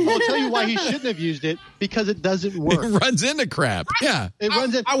 If you don't, I'll tell you why he shouldn't have used it. Because it doesn't work. It runs into crap. Yeah, it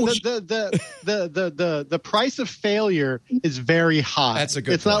runs into the price of failure is very high. That's a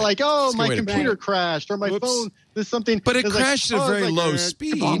good. It's point. not like my computer crashed or my phone. There's something. But it crashed at a very low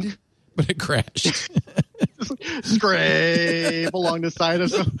speed. But it crashed. Scrape along the side of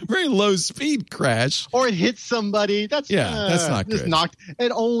some very low speed crash, or it hit somebody. That's not just good.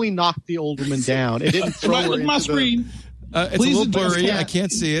 It only knocked the old woman down. It didn't throw her into my screen. It's Please a little address blurry. that. I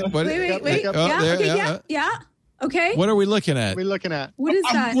can't see it. What, Wait. Oh, Yeah. there, Okay. Yeah. Okay. What are we looking at? What are we looking at? What is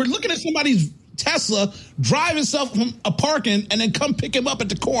that? We're looking at somebody's Tesla drive himself from a parking and then come pick him up at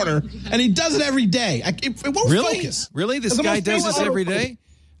the corner, and he does it every day. It won't focus. Really? This It's guy almost does this autofocus. every day?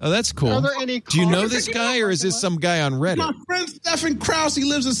 Oh, that's cool. Are there any Do you know cars- this guy, or is this some guy on My Reddit? friend Stephen Krause, he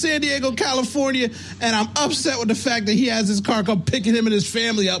lives in San Diego, California, and I'm upset with the fact that he has his car come picking him and his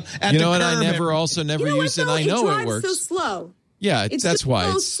family up at You the know what? curb. I never used it. And I know it works. so slow. Yeah, It's that's just why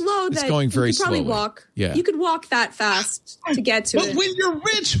so it's slow that it's going very you could probably slowly. walk. Yeah. You could walk that fast to get to But it. when you're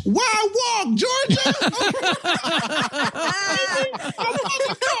rich, why walk, Georgia?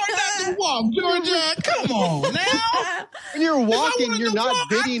 Walk, Georgia. Come on now. When you're walking, wanted you're to not walk,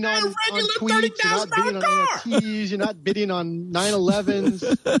 bidding I'd on pay a regular tweets, you're not bidding on $30,000 NFTs, you're not bidding on 911s.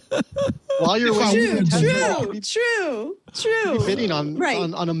 While you're If I waiting, wanted to True. you're bidding on Right.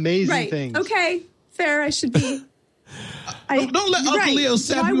 on amazing things. Okay. Fair. I should be. Don't let Uncle Leo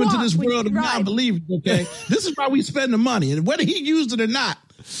sap you into this world of non-believers, okay? This is why we spend the money. And whether he used it or not,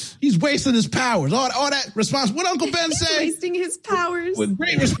 he's wasting his powers. All that response. What Uncle Ben say? Wasting his powers. With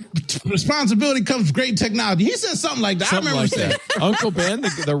great responsibility comes great technology. He said something like that. Something I remember like that. Uncle Ben,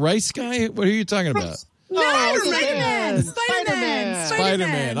 the rice guy? What are you talking about? No, Spider-Man.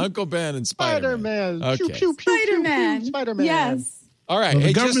 Spider-Man. Uncle Ben and Spider-Man. Spider-Man. Pew, Okay. pew, pew, pew, pew, Spider-Man. Spider-Man. Yes. All right. Well, the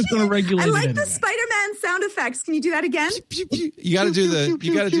Hey, government's going to regulate I like it the anyway. Spider-Man sound effects. Can you do that again? you got to do the.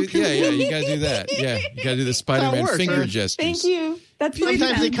 You got to do. pew, Yeah, pew, you got to do that. Yeah, you got to do the Spider-Man works, finger right? gestures. Thank you. That's Sometimes they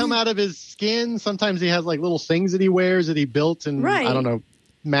Spider-Man. come out of his skin. Sometimes he has like little things that he wears that he built in, Right. I don't know,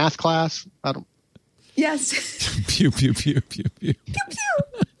 math class. I don't. Yes. Pew pew pew pew pew. Pew,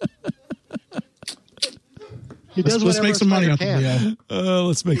 pew. He does Let's whatever make some money a on spider can. the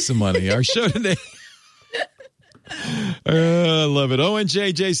Let's make some money. Our show today. I love it.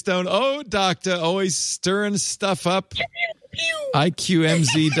 ONJJ Stone. Oh, doctor, always stirring stuff up.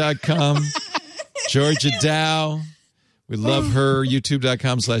 IQMZ.com. Georgia Dow. We love her.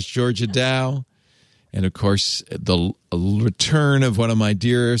 YouTube.com/Georgia Dow. And of course, the return of one of my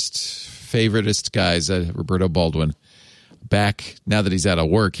dearest, favoritist guys, Roberto Baldwin. Back now that he's out of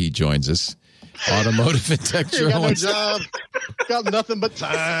work, he joins us. Automotive and tech You got no journalist. job. Got nothing but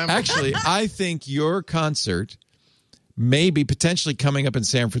time. Actually, I think your concert may be potentially coming up in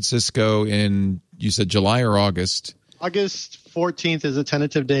San Francisco in, you said July or August. August 14th is a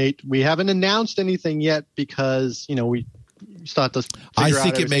tentative date. We haven't announced anything yet because, we still have to figure I out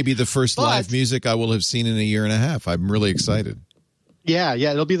think it may be the first But- live music I will have seen in a year and a half. I'm really excited. Yeah.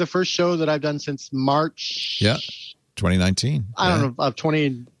 It'll be the first show that I've done since March. Yeah. 2019. I don't know, of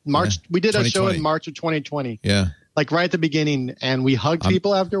March. Yeah. We did a show 2020. in March of 2020. Yeah. Like right at the beginning, and we hugged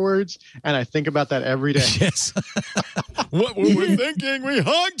people afterwards, and I think about that every day. Yes. What were we thinking? We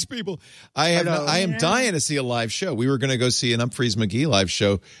hugged people. I am dying to see a live show. We were going to go see an Humphreys McGee live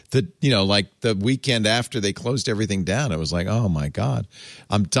show that, like the weekend after they closed everything down. It was like, oh my God,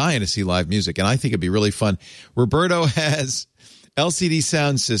 I'm dying to see live music. And I think it'd be really fun. Roberto has LCD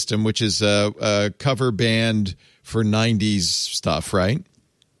Sound System, which is a cover band for 90s stuff, right?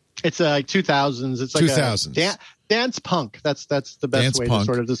 It's like 2000s. It's like 2000s. Dance punk. That's the best Dance way punk.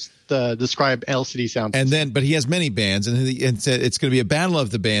 to sort of describe LCD Sound. And but he has many bands, and it's going to be a battle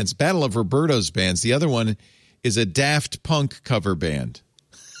of the bands, battle of Roberto's bands. The other one is a Daft Punk cover band.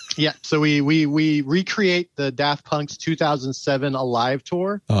 Yeah, so we recreate the Daft Punk's 2007 Alive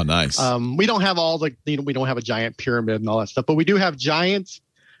tour. Oh, nice. We don't have all the we don't have a giant pyramid and all that stuff, but we do have giant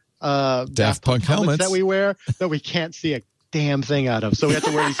Daft Punk helmets that we wear that we can't see a damn thing out of. So we have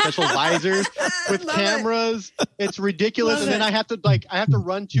to wear these special visors with cameras. It's ridiculous. And then I have to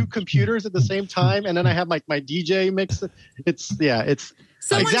run two computers at the same time, and then I have my DJ mix.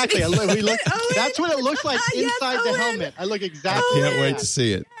 Someone Exactly. should be- We look, Owen. that's what it looks like Yes, inside the Owen. helmet. I look exactly. Can't like wait that. to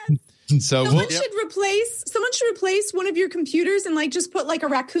see it. So Someone should replace one of your computers and just put a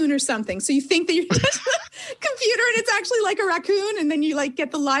raccoon or something. So you think that you're just a computer and it's actually like a raccoon, and then you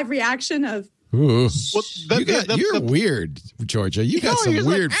get the live reaction of. Ooh. Well, you're weird, Georgia. You got some you're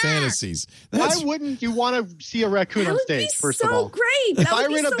like, weird fantasies. Why wouldn't you want to see a raccoon That on would stage? be First so of all, great. If That I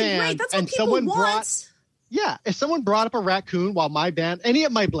would were in be a so band great. That's what and people someone want. if someone brought up a raccoon while my band, any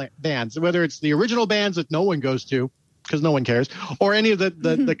of my bands, whether it's the original bands that no one goes to because no one cares, or any of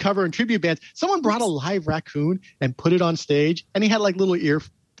the cover and tribute bands, someone brought a live raccoon and put it on stage, and he had little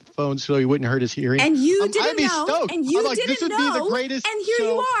earphones so he wouldn't hurt his hearing. And you I'd didn't be know. stoked. And you I'm like, didn't this would know. be the greatest and here you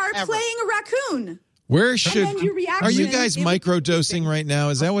show are ever. playing a raccoon. Where should then your reaction, are you guys it would- microdosing right now?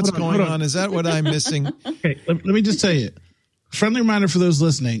 Is that what's going on? Is that what I'm missing? Okay, let me just tell you. Friendly reminder for those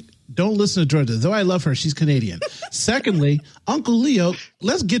listening. don't listen to Georgia. Though I love her, she's Canadian. Secondly, Uncle Leo,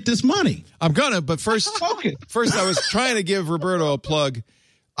 let's get this money. I'm gonna, but first, first I was trying to give Roberto a plug.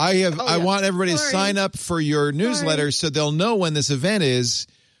 I want everybody to sign up for your newsletter so they'll know when this event is.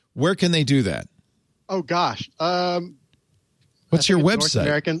 Where can they do that? Oh gosh. What's your website?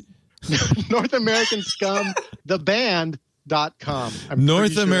 North American Scum, theband.com.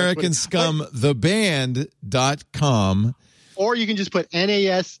 North American Scum, theband.com. Or you can just put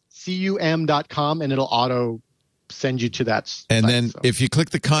nascum.com and it'll auto send you to that. And then if you click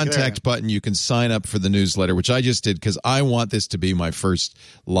the contact button, you can sign up for the newsletter, which I just did because I want this to be my first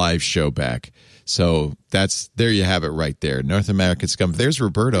live show back. So there you have it right there. North American Scum. There's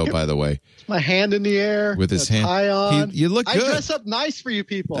Roberto, by the way. My hand in the air. With his hand. Tie on. You look good. I dress up nice for you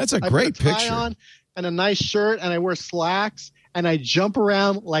people. That's a great picture. I put a picture. tie on and a nice shirt, and I wear slacks, and I jump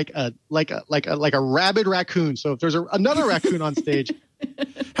around like a rabid raccoon. So if there's another raccoon on stage,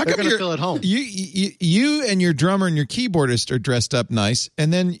 how they're come going to feel at home. You and your drummer and your keyboardist are dressed up nice,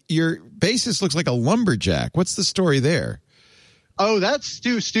 and then your bassist looks like a lumberjack. What's the story there? Oh, that's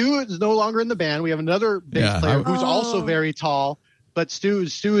Stu. Stu is no longer in the band. We have another bass player who's also very tall. But Stu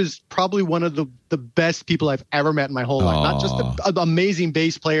is probably one of the best people I've ever met in my whole life. Not just an amazing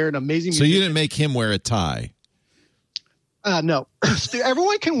bass player, an amazing musician. So you didn't make him wear a tie? No.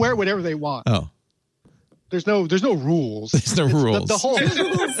 Everyone can wear whatever they want. Oh. There's no rules. There's no rules. The whole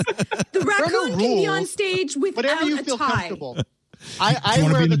the raccoon can be on stage without whatever you a feel tie. Comfortable. I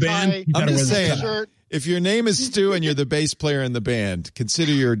wear the tie. I'm just saying, if your name is Stu and you're the bass player in the band,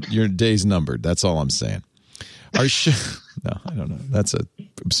 consider your days numbered. That's all I'm saying. Our show, no, I don't know. That's an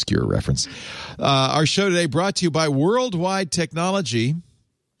obscure reference. Our show today brought to you by Worldwide Technology.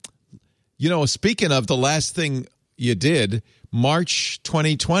 You know, speaking of the last thing you did, March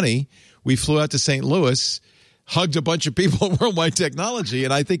 2020, we flew out to St. Louis, hugged a bunch of people at Worldwide Technology,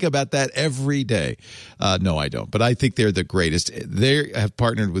 and I think about that every day. No, I don't, but I think they're the greatest. They have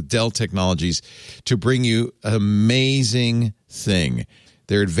partnered with Dell Technologies to bring you an amazing thing.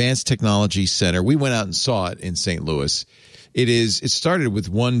 Their Advanced Technology Center. We went out and saw it in St. Louis. It started with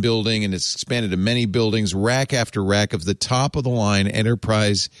one building and it's expanded to many buildings, rack after rack of the top of the line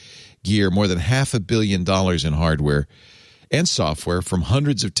enterprise gear, more than $500 million in hardware and software from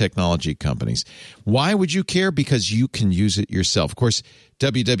hundreds of technology companies. Why would you care? Because you can use it yourself. Of course,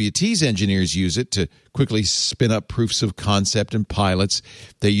 WWT's engineers use it to quickly spin up proofs of concept and pilots.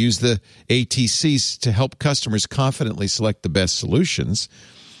 They use the ATCs to help customers confidently select the best solutions.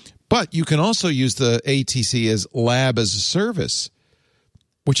 But you can also use the ATC as lab as a service,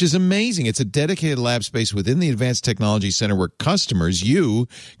 which is amazing. It's a dedicated lab space within the Advanced Technology Center where customers, you,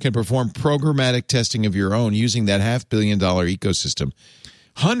 can perform programmatic testing of your own using that $500 million ecosystem.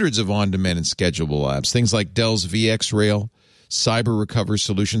 Hundreds of on-demand and schedulable labs, things like Dell's VxRail, Cyber Recover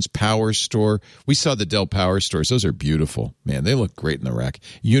Solutions, Power Store. We saw the Dell Power Stores. Those are beautiful. Man, they look great in the rack.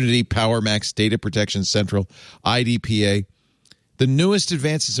 Unity, PowerMax, Data Protection Central, IDPA. The newest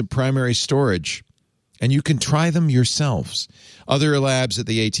advances in primary storage, and you can try them yourselves. Other labs at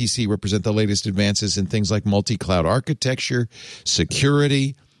the ATC represent the latest advances in things like multi-cloud architecture,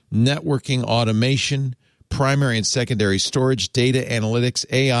 security, networking, automation, primary and secondary storage, data analytics,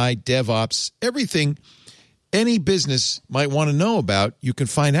 AI, DevOps, everything any business might want to know about, you can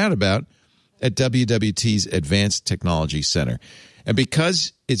find out about at WWT's Advanced Technology Center. And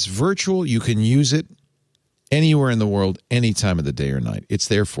because it's virtual, you can use it anywhere in the world, any time of the day or night. It's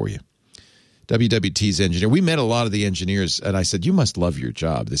there for you. WWT's engineer. We met a lot of the engineers, and I said, you must love your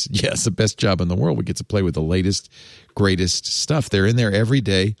job. They said, yeah, it's the best job in the world. We get to play with the latest, greatest stuff. They're in there every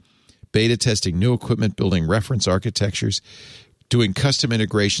day, beta testing new equipment, building reference architectures, doing custom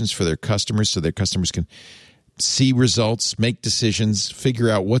integrations for their customers so their customers can see results, make decisions, figure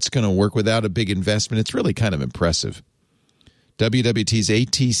out what's going to work without a big investment. It's really kind of impressive. WWT's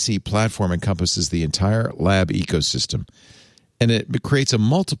ATC platform encompasses the entire lab ecosystem, and it creates a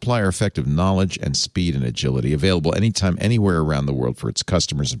multiplier effect of knowledge and speed and agility available anytime, anywhere around the world for its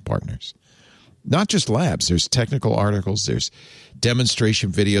customers and partners. Not just labs. There's technical articles, there's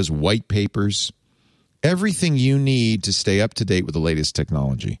demonstration videos, white papers, everything you need to stay up to date with the latest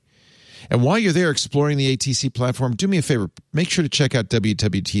technology. And while you're there exploring the ATC platform, do me a favor, make sure to check out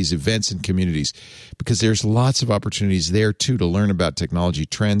WWT's events and communities, because there's lots of opportunities there, too, to learn about technology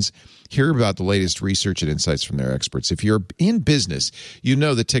trends, hear about the latest research and insights from their experts. If you're in business, you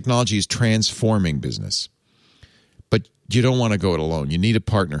know that technology is transforming business. But you don't want to go it alone. You need a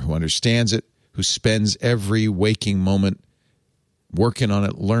partner who understands it, who spends every waking moment working on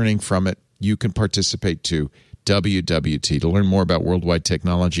it, learning from it. You can participate, too. WWT. To learn more about Worldwide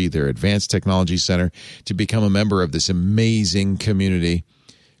Technology, their Advanced Technology Center, to become a member of this amazing community,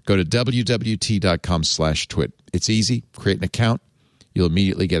 Go to wwt.com/twit. It's easy. Create an account. You'll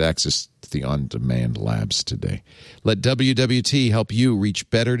immediately get access to the on-demand labs today. Let WWT help you reach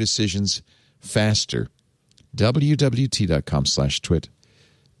better decisions faster. wwt.com/twit.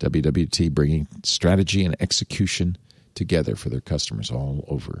 WWT bringing strategy and execution together for their customers all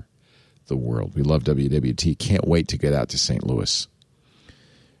over the world. We love WWT. Can't wait to get out to St. Louis.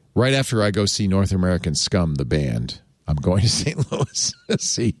 Right after I go see North American Scum, the band, I'm going to St. Louis to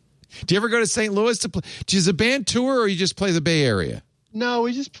see. Do you ever go to St. Louis to play? Does the band tour or you just play the Bay Area? No,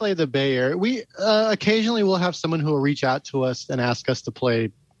 we just play the Bay Area. We occasionally will have someone who will reach out to us and ask us to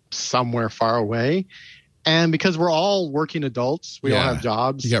play somewhere far away. And because we're all working adults, we all have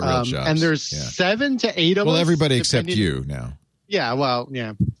jobs. You got real jobs. And there's 7 to 8 of us. Well, everybody except you now. Yeah, well,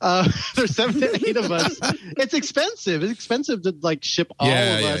 yeah. There's 7 to 8 of us. It's expensive. It's expensive to like ship all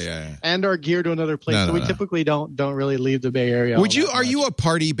of us and our gear to another place. So we typically don't really leave the Bay Area. Are you a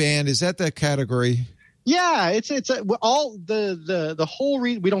party band? Is that the category? Yeah, it's all the whole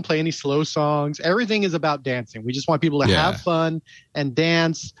we don't play any slow songs. Everything is about dancing. We just want people to have fun and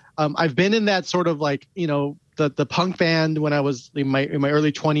dance. I've been in that sort of like, the punk band when I was in my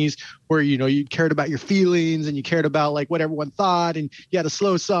early 20s where, you cared about your feelings and you cared about like what everyone thought, and you had a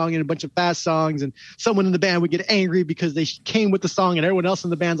slow song and a bunch of fast songs, and someone in the band would get angry because they came with the song and everyone else in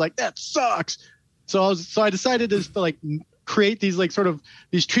the band's like, that sucks. So I decided to like create these like sort of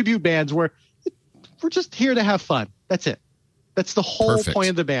these tribute bands where we're just here to have fun. That's it. That's the whole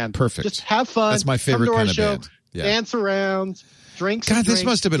point of the band. Perfect. Just have fun. That's my favorite kind of show, band. Yeah. Dance around, drink some God, this drinks,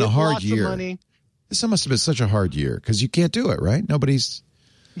 must have been a hard year. Money. This must have been such a hard year because you can't do it, right? Nobody's.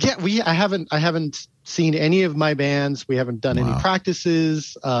 Yeah, I haven't seen any of my bands. We haven't done any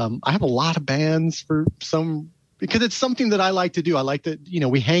practices. I have a lot of bands because it's something that I like to do. I like that,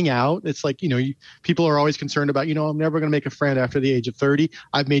 we hang out. It's like, people are always concerned about, I'm never going to make a friend after the age of 30.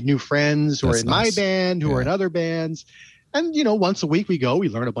 I've made new friends who are in my band, who are in other bands. And, once a week we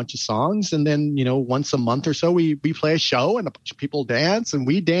learn a bunch of songs. And then, once a month or so we play a show and a bunch of people dance and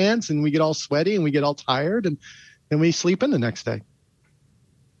we get all sweaty and we get all tired and then we sleep in the next day.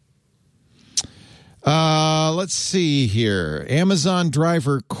 Let's see here. Amazon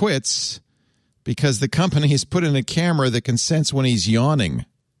driver quits because the company has put in a camera that can sense when he's yawning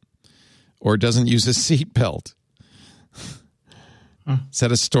or doesn't use a seatbelt. Is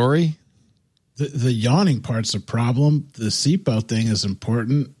that a story? The yawning part's a problem. The seatbelt thing is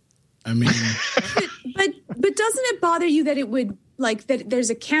important. I mean, but doesn't it bother you that it would like that there's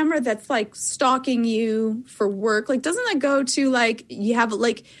a camera that's like stalking you for work? Like, doesn't that go to like you have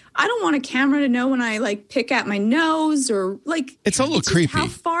like I don't want a camera to know when I like pick at my nose or like it's a little creepy. How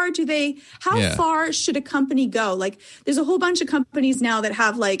far should a company go? Like, there's a whole bunch of companies now that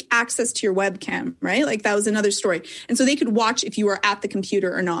have like access to your webcam, right? Like that was another story, and so they could watch if you were at the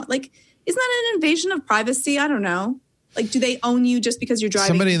computer or not. Like, isn't that an invasion of privacy? I don't know. Like, do they own you just because you're driving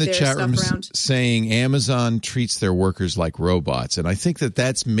Somebody in the chat room around? Saying Amazon treats their workers like robots. And I think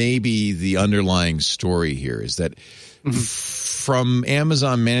that's maybe the underlying story here is that from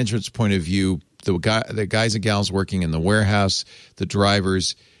Amazon management's point of view, the guys and gals working in the warehouse, the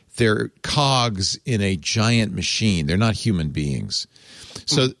drivers, they're cogs in a giant machine. They're not human beings.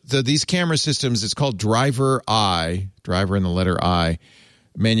 So these camera systems, it's called Driver Eye, driver in the letter I,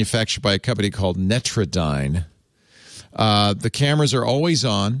 manufactured by a company called Netradyne. The cameras are always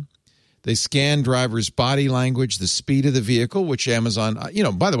on. They scan drivers' body language, the speed of the vehicle, which Amazon,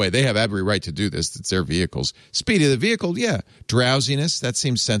 by the way, they have every right to do this. It's their vehicles. Speed of the vehicle, yeah. Drowsiness, that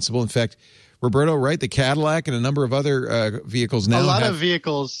seems sensible. In fact, Roberto, right, the Cadillac and a number of other vehicles now. A lot of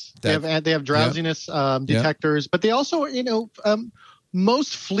vehicles, they have drowsiness detectors, but they also,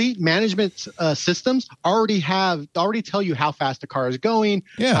 most fleet management systems already tell you how fast the car is going,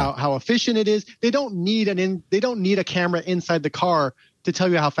 how efficient it is. They don't need a camera inside the car to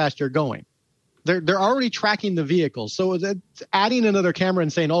tell you how fast you're going. They're already tracking the vehicle. So adding another camera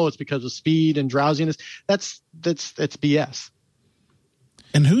and saying, "Oh, it's because of speed and drowsiness," that's BS.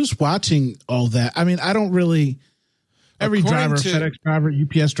 And who's watching all that? I mean, I don't really. Every driver, FedEx driver,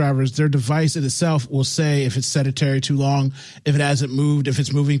 UPS drivers, their device in itself will say if it's sedentary too long, if it hasn't moved, if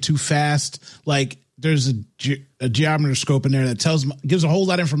it's moving too fast. Like there's a geometer scope in there that gives a whole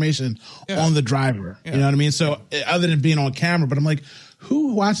lot of information on the driver. Yeah. You know what I mean? So other than being on camera, but I'm like,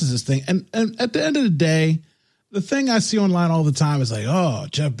 who watches this thing? And at the end of the day, the thing I see online all the time is like, oh,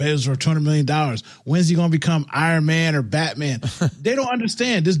 Jeff Bezos for $200 million. When's he going to become Iron Man or Batman? They don't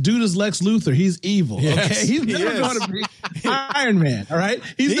understand. This dude is Lex Luthor. He's evil. Yes, okay, he's never going to be Iron Man. All right,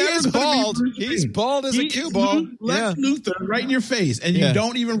 he is bald. He's bald as a cue ball. Lex Luthor right in your face, and you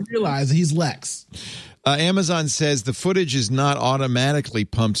don't even realize he's Lex. Amazon says the footage is not automatically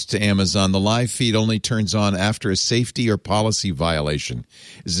pumped to Amazon. The live feed only turns on after a safety or policy violation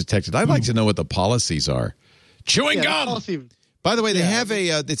is detected. I'd like to know what the policies are. Chewing gum. By the way, they have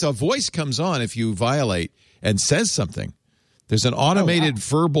it's a voice comes on if you violate and says something. There's an automated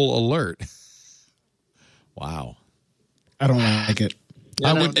verbal alert. Wow. I don't like it.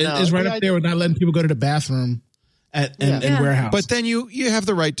 It's right up there with not letting people go to the bathroom in warehouse. But then you have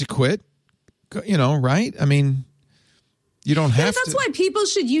the right to quit. Right? I mean, you don't have to. That's why people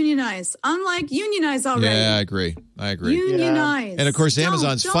should unionize. Unionize already. Yeah, I agree. Unionize. And of course,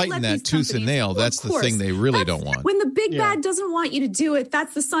 Amazon's fighting that tooth and nail. That's the thing they really don't want. When the big bad doesn't want you to do it,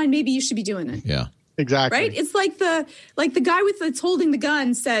 that's the sign maybe you should be doing it. Yeah. Exactly. Right? It's like the guy that's holding the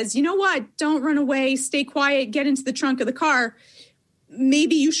gun says, you know what? Don't run away. Stay quiet. Get into the trunk of the car.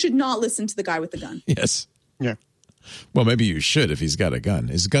 Maybe you should not listen to the guy with the gun. Yes. Yeah. Well, maybe you should if he's got a gun.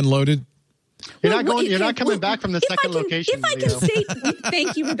 Is the gun loaded? You're not coming back from the second location. If I can say,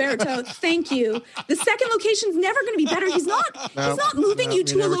 thank you, Roberto. Thank you. The second location's never going to be better. He's not moving you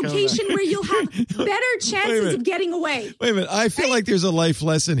to a location where you'll have better chances of getting away. Wait a minute. I feel like there's a life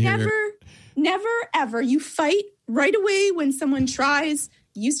lesson here. Never, ever. You fight right away when someone tries.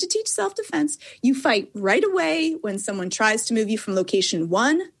 Used to teach self-defense. You fight right away when someone tries to move you from location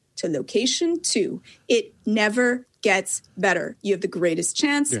 1 to location 2. It never gets better. You have the greatest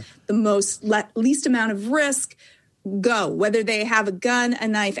chance, the least amount of risk. Go. Whether they have a gun, a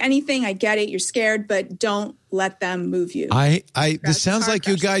knife, anything, I get it. You're scared, but don't let them move you. This sounds like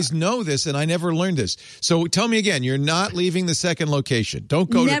you guys know this, and I never learned this. So tell me again, you're not leaving the second location. Don't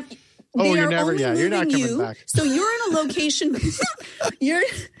go to... you're not coming back. So you're in a location. you're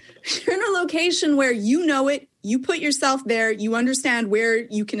in a location where you know it. You put yourself there. You understand where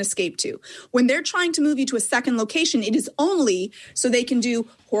you can escape to. When they're trying to move you to a second location, it is only so they can do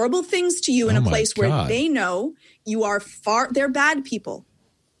horrible things to you in a place where they know you are they're bad people.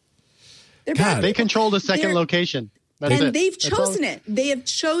 They control the second location. They've chosen it. They have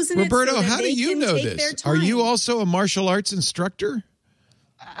chosen it. Roberto, how do you know this? Are you also a martial arts instructor?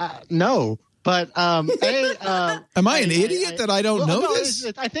 No. But am I an idiot that I don't know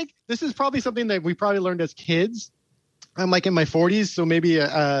this? I think this is probably something that we probably learned as kids. I'm like in my 40s, so maybe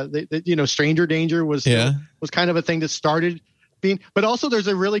stranger danger was kind of a thing that started being. But also, there's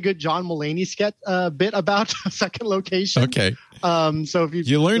a really good John Mulaney sketch bit about second location. Okay. So if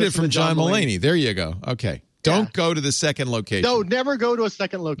you learned it from John Mulaney, there you go. Okay. Don't go to the second location. No, never go to a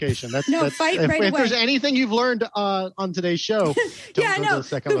second location. That's fight if, right away. If there's anything you've learned on today's show, don't go to the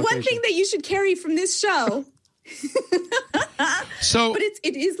second location. One thing that you should carry from this show. But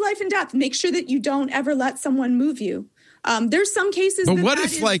it is life and death. Make sure that you don't ever let someone move you. There's some cases. But what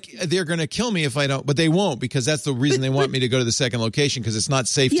if they're going to kill me if I don't? But they won't, because that's the reason they want me to go to the second location, because it's not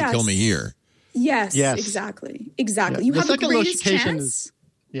safe to kill me here. Yes. Exactly. Yeah. You have the greatest chance.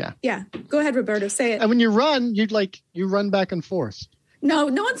 Yeah. Go ahead, Roberto. Say it. And when you run, you run back and forth. No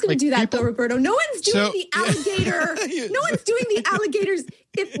one's going to do that, though, Roberto. No one's doing the alligator. No one's doing the alligators.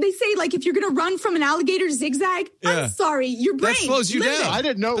 If they say, if you're going to run from an alligator zigzag, I'm sorry, your brain. That slows you down. I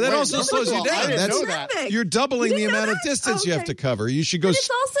didn't know. But that also slows you down. I didn't know that. You're doubling the amount of distance you have to cover. You should go. But it's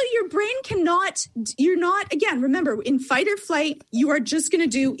also your brain cannot. You're not. Again, remember, in fight or flight, you are just going to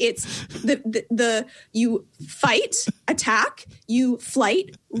do. It's the you fight, attack, you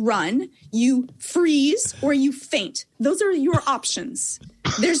flight, run, you freeze, or you faint. Those are your options.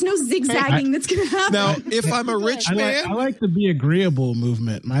 There's no zigzagging that's going to happen. Now, if I'm a rich man, I like to be agreeable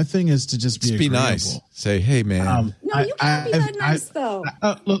movement. My thing is to just be agreeable. Nice. Say, hey, man. No, you can't be that nice, though.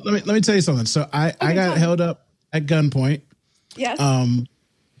 Let me tell you something. So I got held up at gunpoint. Yes.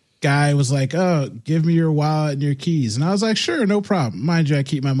 Guy was like, "Oh, give me your wallet and your keys," and I was like, "Sure, no problem." Mind you, I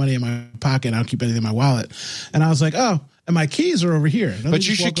keep my money in my pocket. I don't keep anything in my wallet. And I was like, "Oh." And my keys are over here. But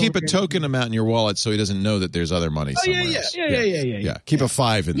you should keep a token amount in your wallet so he doesn't know that there's other money somewhere else. Yeah. Keep a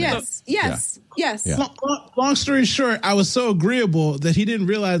 5 in there. Yes. Long story short, I was so agreeable that he didn't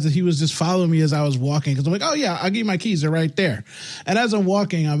realize that he was just following me as I was walking. Because I'm like, oh, yeah, I'll give you my keys. They're right there. And as I'm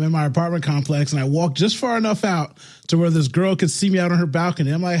walking, I'm in my apartment complex, and I walk just far enough out to where this girl could see me out on her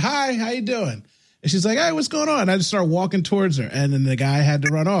balcony. I'm like, hi, how you doing? And she's like, hey, what's going on? I just started walking towards her. And then the guy had to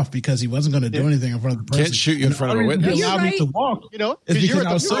run off because he wasn't going to do anything in front of the person. Can't shoot you in front of a witness. He allowed me to walk. Because you're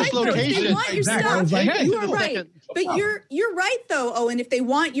at the first location. They want your stuff. You are right. But you're right, though, Owen. If they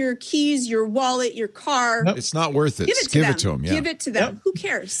want your keys, your wallet, your car. It's not worth it. Give it to them. Give it to them. Who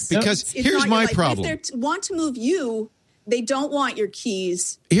cares? Because here's my problem. If they want to move you, they don't want your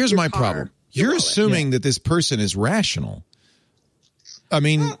keys. Here's my problem. You're assuming that this person is rational. I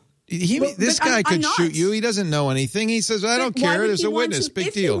mean... This guy could shoot you. He doesn't know anything. He says, I don't care. There's a witness.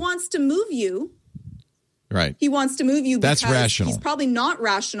 Big deal. If he wants to move you, Right. He wants to move you. That's because rational. He's probably not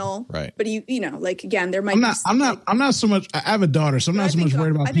rational. Right. But like again, there might. I'm not so much. I have a daughter, so I'm not so much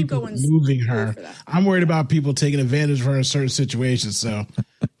worried about people moving her. I'm worried about people taking advantage of her in certain situations. So,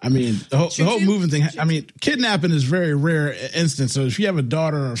 I mean, the whole moving thing. I mean, kidnapping is very rare instance. So if you have a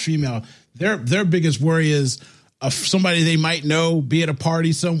daughter or a female, their biggest worry is of somebody they might know be at a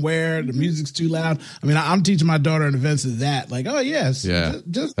party somewhere. The music's too loud. I mean, I'm teaching my daughter in events of that. Like, oh yes,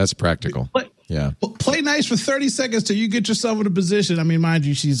 just that's practical. Play nice for 30 seconds till you get yourself in a position. I mean, mind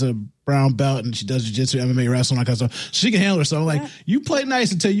you, she's a brown belt and she does jiu-jitsu, MMA, wrestling, all that kind of stuff. She can handle herself. Like, you play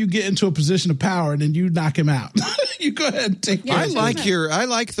nice until you get into a position of power and then you knock him out. You go ahead and take I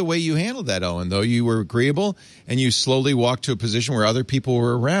like the way you handled that, Owen, though. You were agreeable and you slowly walked to a position where other people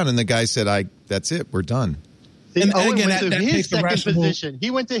were around and the guy said, that's it, we're done. See, and Owen went to his second position.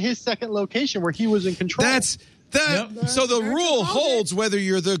 He went to his second location where he was in control. So the rule holds whether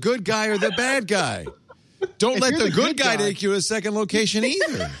you're the good guy or the bad guy. Don't let the good guy take you to a second location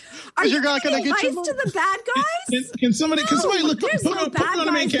either. Are you not going to get advice to the bad guys? Can somebody look? There's no bad on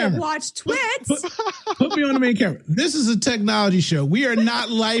the main guys camera. that watch Twits. Put me on the main camera. This is a technology show. We are not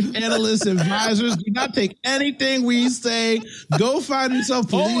life analysts, advisors. Do not take anything we say. Go find yourself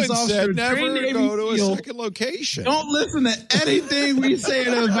police officer. Never go to a second location. Don't listen to anything we say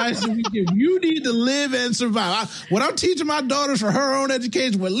and the advice that we give. You need to live and survive. What I'm teaching my daughters for her own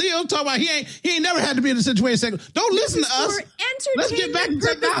education. What Leo talking about, he ain't never had to be in a situation. Don't listen to us. Let's get back to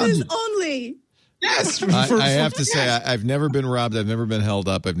technology. Only. Yes. I have to say, I've never been robbed. I've never been held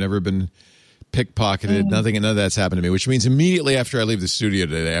up. I've never been pickpocketed. None of that's happened to me, which means immediately after I leave the studio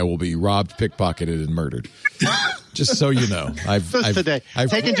today, I will be robbed, pickpocketed, and murdered. Just so you know. I've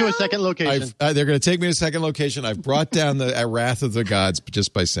taken to a second location. They're going to take me to a second location. I've brought down the wrath of the gods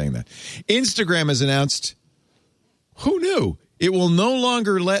just by saying that. Instagram has announced, who knew? It will no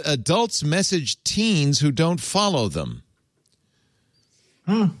longer let adults message teens who don't follow them.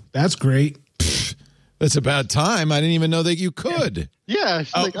 Huh, that's great. It's about time. I didn't even know that you could. Yeah.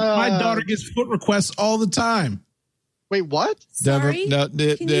 My daughter gets foot requests all the time. Wait, what? Sorry? Can you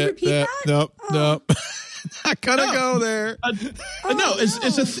repeat that? No. Not gonna go there.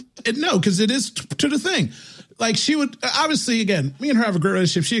 No, because it is to the thing. Like, she would, obviously, again, me and her have a great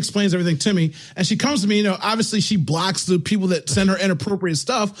relationship. She explains everything to me. And she comes to me, obviously she blocks the people that send her inappropriate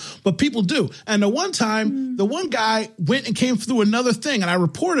stuff, but people do. And the one time, the one guy went and came through another thing, and I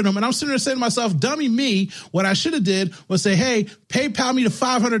reported him. And I'm sitting there saying to myself, dummy me, what I should have did was say, hey, PayPal me the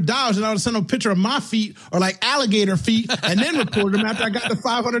 $500, and I would have sent him a picture of my feet or like alligator feet, and then reported him after I got the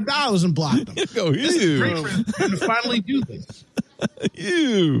 $500 and blocked him. This is great for him to finally do this.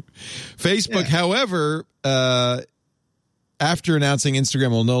 Facebook, however, after announcing Instagram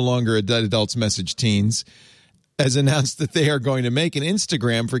will no longer adults message teens, has announced that they are going to make an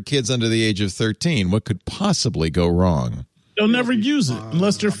Instagram for kids under the age of 13. What could possibly go wrong? They'll never use it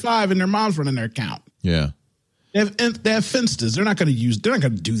unless they're 5 and their mom's running their account. Yeah. They have Finstas. They're not going to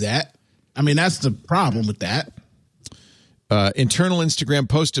do that. I mean, that's the problem with that. Internal Instagram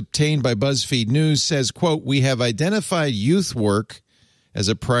post obtained by BuzzFeed News says, quote, we have identified youth work as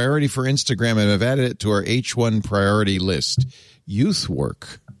a priority for Instagram and have added it to our H1 priority list. Youth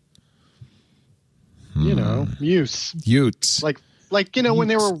work. Youths. Like when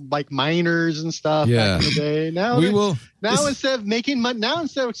they were like minors and stuff back in the day. Instead of making money,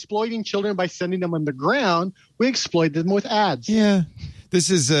 instead of exploiting children by sending them underground, we exploit them with ads. Yeah. This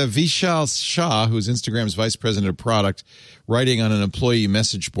is Vishal Shah, who's Instagram's vice president of product, writing on an employee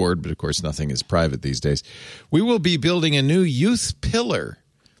message board, but of course nothing is private these days. We will be building a new youth pillar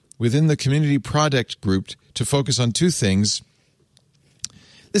within the community product group to focus on two things.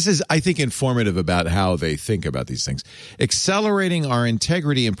 This is, I think, informative about how they think about these things. Accelerating our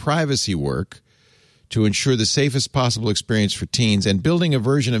integrity and privacy work to ensure the safest possible experience for teens, and building a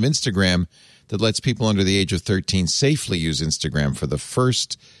version of Instagram that lets people under the age of 13 safely use Instagram for the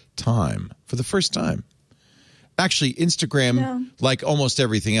first time. Actually, Instagram, like almost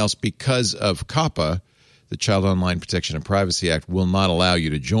everything else, because of COPPA, the Child Online Protection and Privacy Act, will not allow you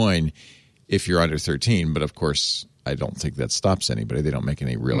to join if you're under 13. But, of course, I don't think that stops anybody. They don't make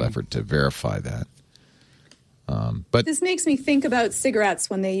any real effort to verify that. But this makes me think about cigarettes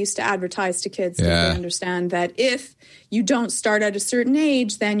when they used to advertise to kids. They understand that if you don't start at a certain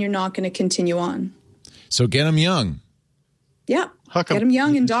age, then you're not going to continue on. So get them young. Yeah. Get them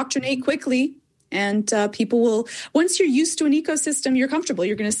young, indoctrinate quickly. And people will, once you're used to an ecosystem, you're comfortable.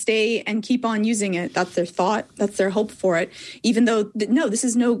 You're going to stay and keep on using it. That's their thought. That's their hope for it. Even though, this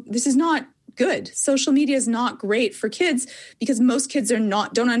is not good. Social media is not great for kids because most kids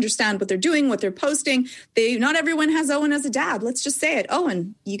don't understand what they're doing, what they're posting. Not everyone has Owen as a dad. Let's just say it.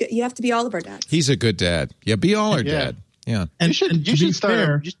 Owen, you have to be all of our dads. He's a good dad. Yeah, be all our dad. Yeah. And you should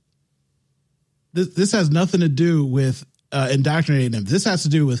start. This has nothing to do with indoctrinating them. This has to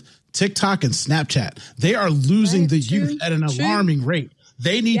do with TikTok and Snapchat. They are losing the youth at an alarming rate.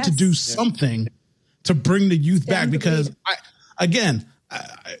 They need to do something to bring the youth back because, sending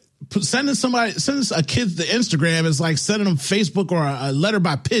a kid to Instagram is like sending them Facebook or a letter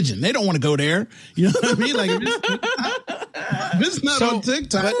by pigeon. They don't want to go there. You know what I mean? Like, if it's not on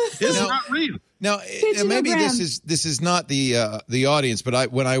TikTok, it's not real. Now, maybe this is not the audience,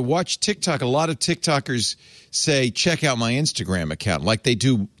 but when I watch TikTok, a lot of TikTokers say, check out my Instagram account. Like they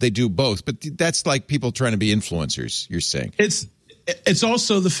do both. But that's like people trying to be influencers, you're saying. It's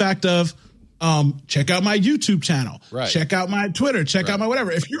also the fact of, check out my YouTube channel. Right. Check out my Twitter. Check out my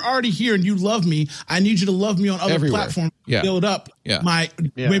whatever. If you're already here and you love me, I need you to love me on other platforms. Yeah. Build up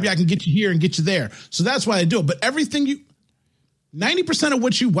maybe I can get you here and get you there. So that's why I do it. But 90% of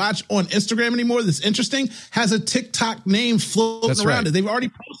what you watch on Instagram anymore that's interesting has a TikTok name floating around it. They've already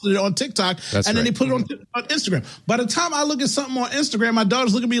posted it on TikTok then they put it on Instagram. By the time I look at something on Instagram, my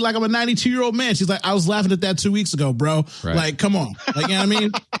daughter's looking at me like I'm a 92-year-old man. She's like, I was laughing at that 2 weeks ago, bro. Right. Like, come on. Like, you know what I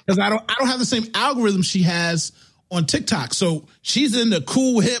mean? Because I don't have the same algorithm she has on TikTok. So she's in the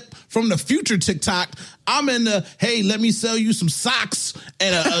cool hip from the future TikTok. I'm in the, hey, let me sell you some socks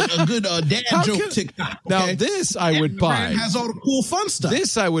and a good dad joke TikTok. Okay? Now this I would buy. It has all the cool fun stuff.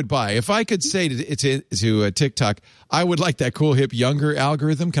 This I would buy. If I could say to TikTok, I would like that cool hip younger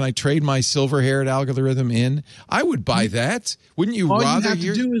algorithm. Can I trade my silver-haired algorithm in? I would buy that. Wouldn't you rather? All you have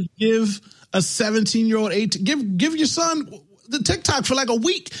to do is give a 17-year-old, give your son the TikTok for like a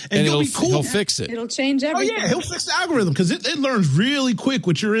week and you'll be cool. He'll fix it. It'll change everything. Oh yeah, he'll fix the algorithm because it learns really quick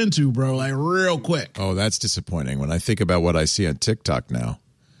what you're into, bro. Like real quick. Oh, that's disappointing. When I think about what I see on TikTok now,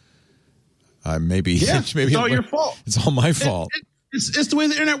 maybe it's all your fault. It's all my fault. It's the way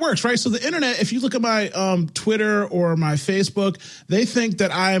the internet works, right? So the internet, if you look at my Twitter or my Facebook, they think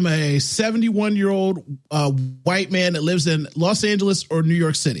that I am a 71-year-old white man that lives in Los Angeles or New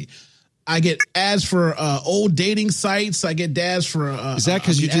York City. I get ads for old dating sites. I get ads for. Is that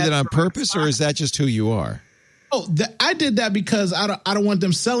because you do that on purpose, or is that just who you are? Oh, I did that because I don't want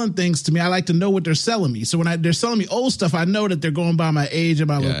them selling things to me. I like to know what they're selling me. So when they're selling me old stuff, I know that they're going by my age and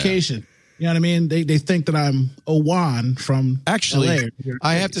my location. You know what I mean? They think that I'm Owan from Actually, LA.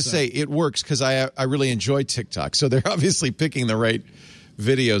 I have to say it works because I really enjoy TikTok. So they're obviously picking the right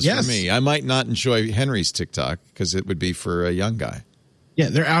videos for me. I might not enjoy Henry's TikTok because it would be for a young guy. Yeah,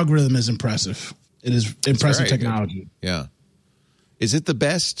 their algorithm is impressive. It is impressive technology. Good. Yeah. Is it the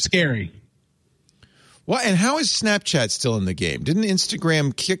best? Scary. Well, and how is Snapchat still in the game? Didn't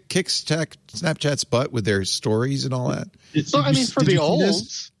Instagram kick Snapchat's butt with their stories and all that? For the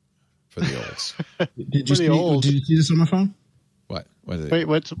olds. For the olds. Did you see this on my phone? What? Wait,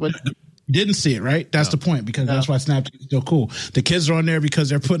 what? Didn't see it, right? That's the point, because that's why Snapchat is still cool. The kids are on there because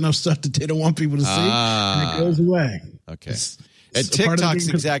they're putting up stuff that they don't want people to see, and it goes away. Okay. And TikTok's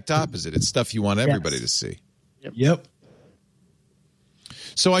the exact opposite. It's stuff you want everybody to see. Yep.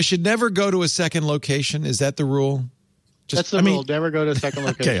 So I should never go to a second location? Is that the rule? That's the rule. Never go to a second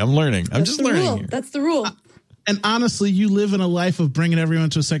location. Okay, I'm learning. I'm just learning here. That's the rule. And honestly, you live in a life of bringing everyone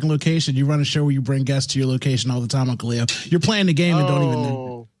to a second location. You run a show where you bring guests to your location all the time, Uncle Leo. You're playing the game and don't even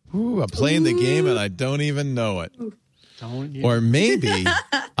know. Ooh, I'm playing the game and I don't even know it. Or maybe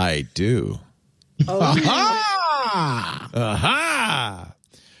I do. Aha!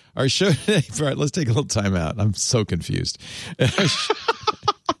 Our show today, let's take a little time out. I'm so confused.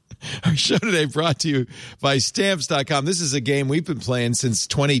 Our show today brought to you by Stamps.com. This is a game we've been playing since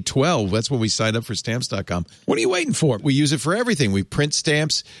 2012. That's when we signed up for Stamps.com. What are you waiting for? We use it for everything. We print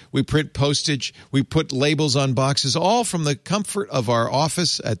stamps. We print postage. We put labels on boxes, all from the comfort of our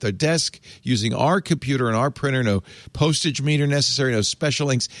office at the desk using our computer and our printer. No postage meter necessary, no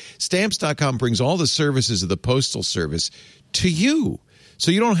special inks. Stamps.com brings all the services of the Postal Service to you. So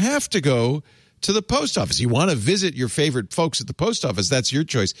you don't have to go to the post office. You want to visit your favorite folks at the post office, that's your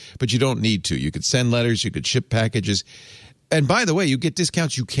choice, but you don't need to. You could send letters, you could ship packages. And by the way, you get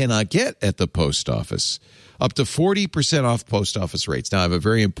discounts you cannot get at the post office. Up to 40% off post office rates. Now, I have a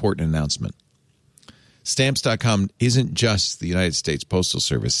very important announcement. Stamps.com isn't just the United States Postal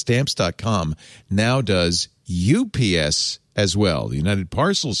Service. Stamps.com now does UPS as well, the United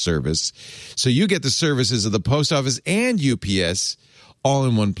Parcel Service. So you get the services of the post office and UPS all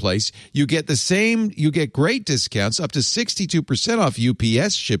in one place. You get great discounts, up to 62% off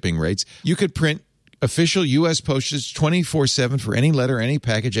UPS shipping rates. You could print Official U.S. postage 24/7 for any letter, any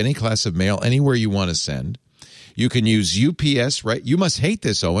package, any class of mail, anywhere you want to send. You can use UPS, right? You must hate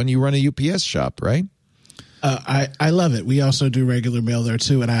this, Owen. You run a UPS shop, right? I love it. We also do regular mail there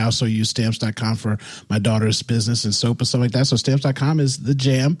too, and I also use Stamps.com for my daughter's business and soap and stuff like that. So Stamps.com is the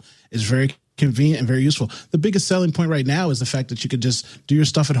jam. It's very convenient and very useful. The biggest selling point right now is the fact that you could just do your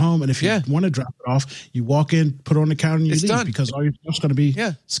stuff at home, and if you want to drop it off, you walk in, put it on the counter, and you leave done. Because all your stuff's going to be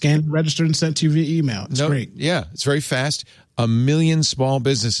scanned, registered, and sent to you via email. It's great. Yeah, it's very fast. 1 million small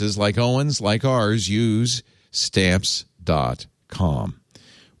businesses like Owen's, like ours, use Stamps.com.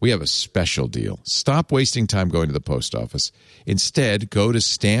 We have a special deal. Stop wasting time going to the post office. Instead, go to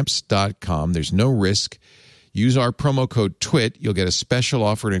Stamps.com. There's no risk. Use our promo code TWIT. You'll get a special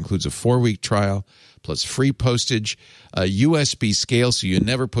offer. It includes a 4-week trial plus free postage, a USB scale so you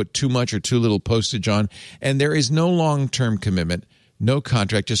never put too much or too little postage on, and there is no long-term commitment, no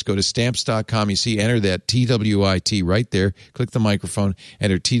contract. Just go to Stamps.com. You see, enter that TWIT right there. Click the microphone,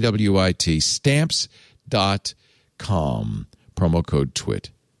 enter TWIT, Stamps.com, promo code TWIT.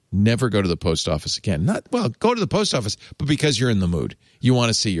 Never go to the post office again. Go to the post office, but because you're in the mood. You want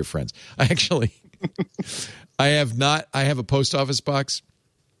to see your friends. I have a post office box.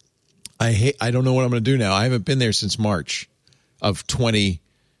 I don't know what I'm going to do now. I haven't been there since March of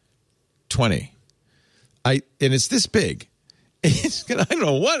 2020. And it's this big. I don't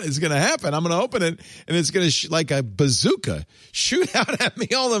know what is going to happen. I'm going to open it, and it's going to, like a bazooka, shoot out at me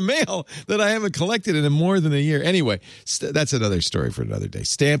all the mail that I haven't collected in more than a year. Anyway, that's another story for another day.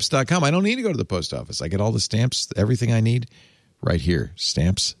 Stamps.com. I don't need to go to the post office. I get all the stamps, everything I need, right here.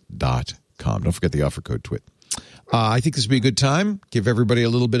 Stamps.com. Don't forget the offer code TWIT. I think this would be a good time. Give everybody a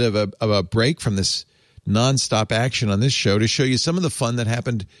little bit of a break from this nonstop action on this show to show you some of the fun that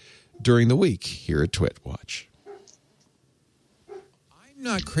happened during the week here at TWIT. Watch. I'm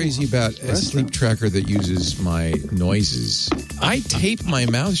not crazy about a sleep tracker that uses my noises. I tape my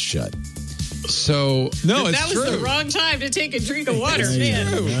mouth shut. So, no, it's true. That was the wrong time to take a drink of water,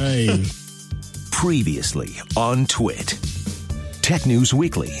 man. Right. Previously on TWIT. Tech News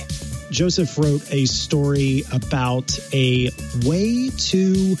Weekly. Joseph wrote a story about a way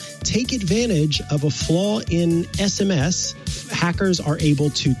to take advantage of a flaw in SMS. Hackers are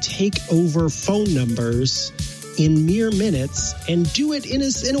able to take over phone numbers in mere minutes and do it in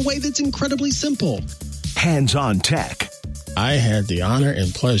a way that's incredibly simple. Hands-on tech. I had the honor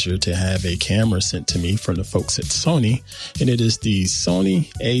and pleasure to have a camera sent to me from the folks at Sony, and it is the Sony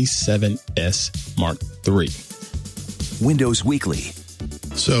A7S Mark III. Windows Weekly.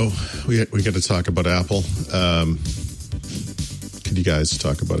 So we got to talk about Apple. Could you guys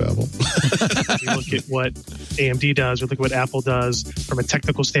talk about Apple? We look at what AMD does. We look at what Apple does from a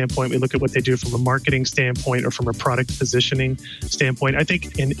technical standpoint. We look at what they do from a marketing standpoint or from a product positioning standpoint. I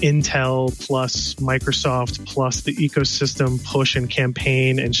think in Intel plus Microsoft plus the ecosystem push and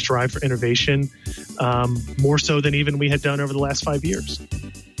campaign and strive for innovation, more so than even we had done over the last 5 years.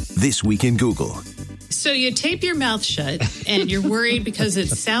 This Week in Google. So you tape your mouth shut, and you're worried because it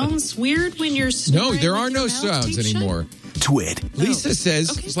sounds weird when you're snoring. No, there are no sounds anymore. TWIT. Lisa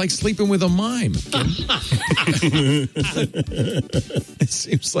says it's like sleeping with a mime. It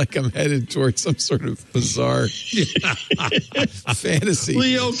seems like I'm headed towards some sort of bizarre fantasy.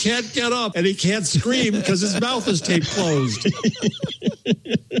 Leo can't get up, and he can't scream because his mouth is taped closed.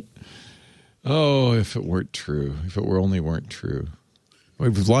 Oh, if it weren't true. If it weren't true.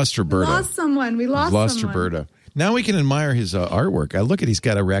 We've lost Roberto. We lost someone. We've lost Roberto. Now we can admire his artwork. He's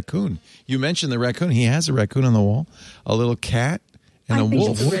got a raccoon. You mentioned the raccoon. He has a raccoon on the wall, a little cat, and a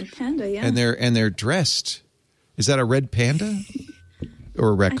wolf. It's a red panda, yeah. And they're dressed. Is that a red panda or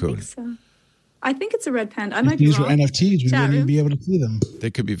a raccoon? I think so. I think it's a red panda. I might be These wrong. were NFTs. We wouldn't even be able to see them. They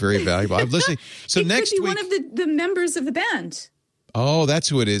could be very valuable. I'm listening. So next could be week, one of the members of the band. Oh, that's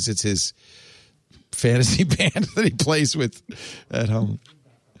who it is. It's his fantasy band that he plays with at home.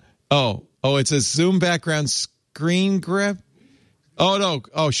 Oh, it's a Zoom background screen grab. Oh, no.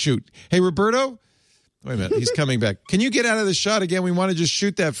 Oh, shoot. Hey, Roberto. Wait a minute. He's coming back. Can you get out of the shot again? We want to just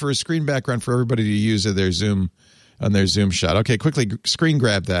shoot that for a screen background for everybody to use on their Zoom shot. Okay, quickly screen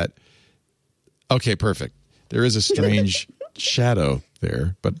grab that. Okay, perfect. There is a strange shadow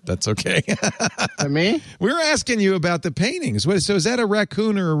there, but that's okay. Me? We were asking you about the paintings. So is that a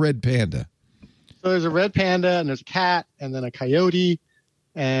raccoon or a red panda? So there's a red panda, and there's a cat, and then a coyote.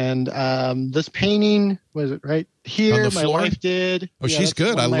 And this painting, was it right here? My wife did. Oh, yeah, she's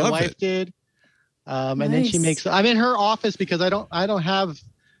good. I love it. My wife did. And then she makes. I'm in her office because I don't have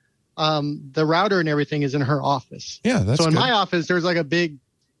the router and everything is in her office. Yeah, that's so in good. my office there's like a big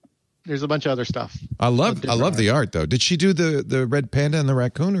There's a bunch of other stuff. I love the art though. Did she do the red panda and the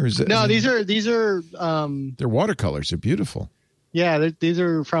raccoon, or is it? No, these are they're watercolors. They're beautiful. Yeah, these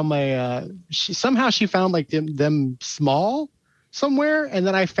are from somehow she found like them small somewhere, and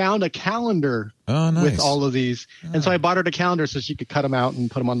then I found a calendar with all of these, and so I bought her the calendar so she could cut them out and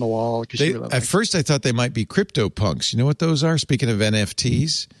put them on the wall. At first, I thought they might be CryptoPunks. You know what those are? Speaking of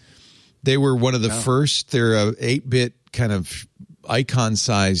NFTs, they were one of the first. They're a 8-bit kind of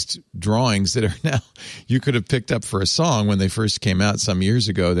icon-sized drawings that are now you could have picked up for a song when they first came out some years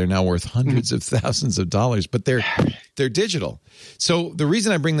ago. They're now worth hundreds of thousands of dollars, but they're digital. So the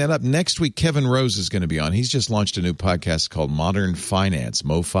reason I bring that up, next week Kevin Rose is going to be on. He's just launched a new podcast called Modern Finance,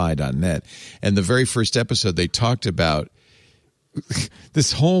 MoFi.net, and the very first episode they talked about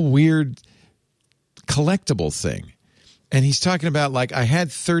this whole weird collectible thing, and he's talking about like I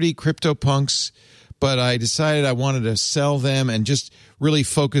had 30 CryptoPunks, but I decided I wanted to sell them and just really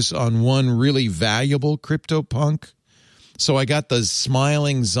focus on one really valuable CryptoPunk. So I got the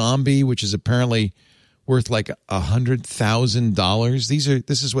smiling zombie, which is apparently worth like $100,000.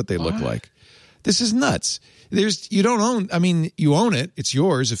 This is what they look like. This is nuts. You own it. It's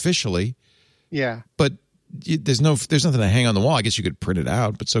yours officially. Yeah. But there's nothing to hang on the wall. I guess you could print it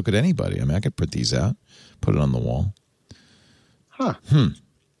out, but so could anybody. I mean, I could print these out, put it on the wall. Huh.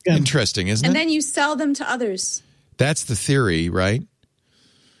 Interesting, isn't it? And then you sell them to others. That's the theory, right?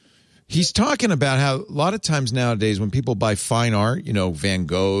 He's talking about how a lot of times nowadays when people buy fine art, Van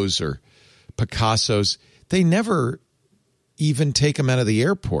Goghs or Picassos, they never even take them out of the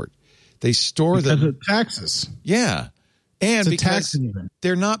airport. They store them. Because of taxes. Yeah. And because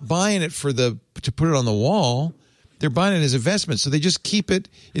they're not buying it to put it on the wall. They're buying it as investment. So they just keep it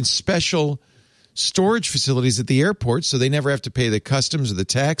in special storage facilities at the airport, so they never have to pay the customs or the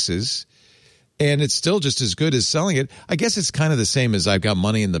taxes, and it's still just as good as selling it. I guess it's kind of the same as I've got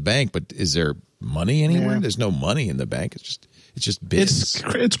money in the bank, but is there money anywhere? There's no money in the bank. It's just bits.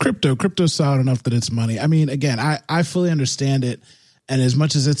 It's crypto. Crypto's solid enough that it's money. I mean, again, I fully understand it, and as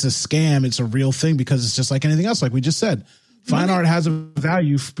much as it's a scam, it's a real thing because it's just like anything else. Like we just said, fine art has a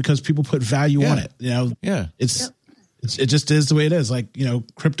value because people put value on it. It just is the way it is. Like,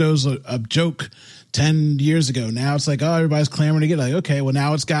 crypto's a joke 10 years ago. Now it's like, everybody's clamoring to get it. Like, okay, well,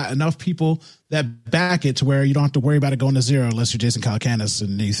 now it's got enough people that back it to where you don't have to worry about it going to zero unless you're Jason Calacanis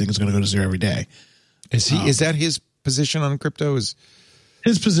and you think it's going to go to zero every day. Is that his position on crypto? His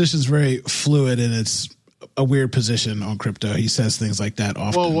position is very fluid, and it's a weird position on crypto. He says things like that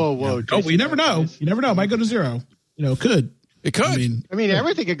often. Whoa. Well, you never know. You never know. It might go to zero. Could. It could. I mean,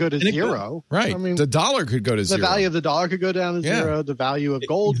 everything could go to zero. Right. I mean, the dollar could go to zero. The value of the dollar could go down to zero. The value of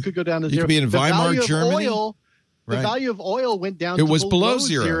gold could go down to zero. You could be in Weimar, Germany. The value of oil went down it to was below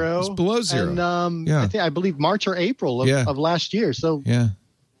zero. It was below zero. And I believe March or April of last year. So Yeah.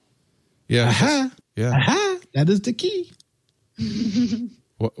 That is the key.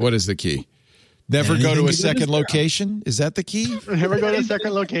 What is the key? Never go to a second location? Is that the key? Never go to a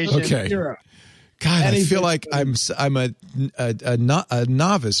second location. Okay. God, I feel like I'm a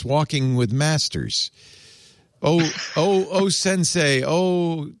novice walking with masters. Oh, sensei.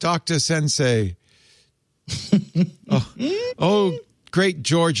 Oh, Dr. Sensei. Oh, great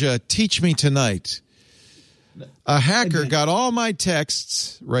Georgia, teach me tonight. A hacker got all my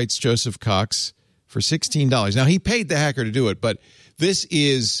texts, writes Joseph Cox, for $16. Now, he paid the hacker to do it, but this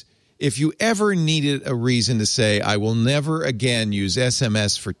is, if you ever needed a reason to say, I will never again use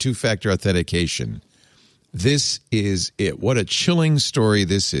SMS for two-factor authentication, this is it. What a chilling story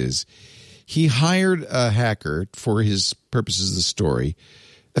this is. He hired a hacker for his purposes of the story,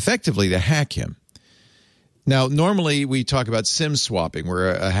 effectively to hack him. Now, normally we talk about SIM swapping, where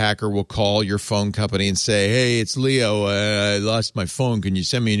a hacker will call your phone company and say, hey, it's Leo. I lost my phone. Can you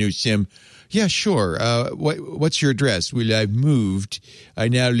send me a new SIM? Yeah, sure. What's your address? Well, I've moved. I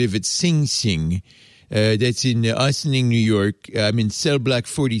now live at Sing Sing. That's in Ossining, New York. I'm in cell block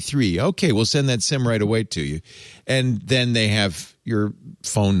 43. Okay, we'll send that SIM right away to you. And then they have your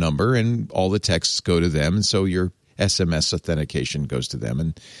phone number, and all the texts go to them. And so your SMS authentication goes to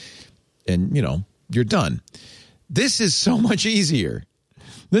them. And you're done. This is so much easier.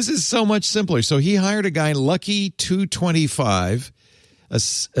 This is so much simpler. So he hired a guy, Lucky225,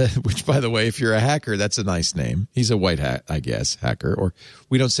 which, by the way, if you're a hacker, that's a nice name. He's a white hat, I guess, hacker. Or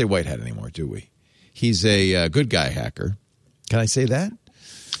we don't say white hat anymore, do we? He's a good guy hacker. Can I say that?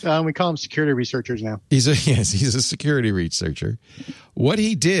 We call them security researchers now. He's a security researcher. What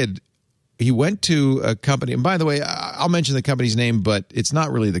he did, he went to a company, and by the way, I'll mention the company's name, but it's not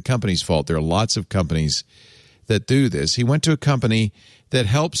really the company's fault. There are lots of companies that do this. He went to a company that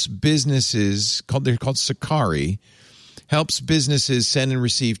helps businesses, they're called Sakari, helps businesses send and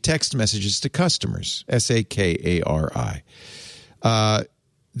receive text messages to customers, Sakari.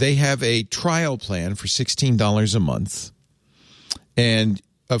 They have a trial plan for $16 a month. And,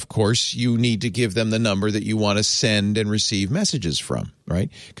 of course, you need to give them the number that you want to send and receive messages from,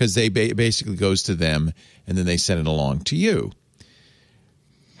 right? Because they basically goes to them, and then they send it along to you.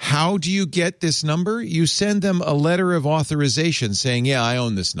 How do you get this number? You send them a letter of authorization saying, yeah, I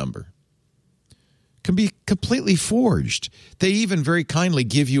own this number. Can be completely forged. They even very kindly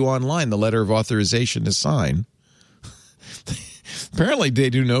give you online the letter of authorization to sign. Apparently, they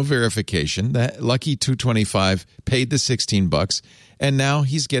do no verification. That Lucky 225 paid the $16, and now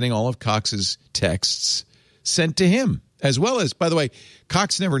he's getting all of Cox's texts sent to him, as well as, by the way,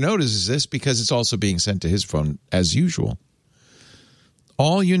 Cox never notices this because it's also being sent to his phone as usual.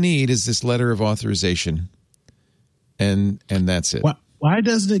 All you need is this letter of authorization, and that's it. Why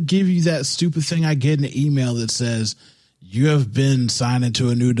doesn't it give you that stupid thing I get in the email that says you have been signed into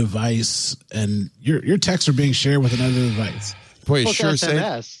a new device and your texts are being shared with another device? Boy, Well, sure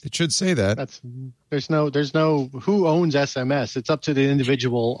SMS. It should say that. There's no who owns SMS. It's up to the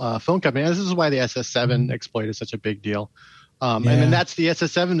individual phone company. This is why the SS7 exploit is such a big deal. And then that's the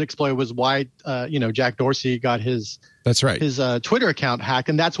SS7 exploit was why Jack Dorsey got his Twitter account hacked,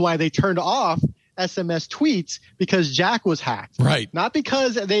 and that's why they turned off SMS tweets because Jack was hacked. Right. Not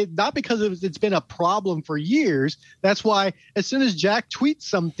because it's been a problem for years. That's why as soon as Jack tweets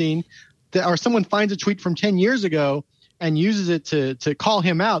something or someone finds a tweet from 10 years ago and uses it to call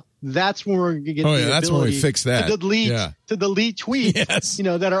him out, that's when we're going to get the that's when we ability fix that. to delete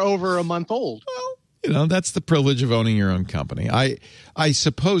tweets that are over a month old. Well, that's the privilege of owning your own company. I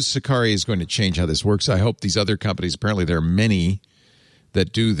suppose Sakari is going to change how this works. I hope these other companies, apparently there are many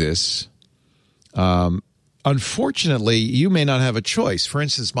that do this. Unfortunately, you may not have a choice. For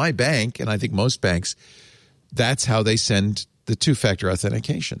instance, my bank, and I think most banks, that's how they send the two-factor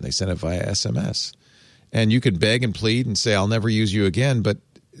authentication. They send it via SMS. And you can beg and plead and say, I'll never use you again, but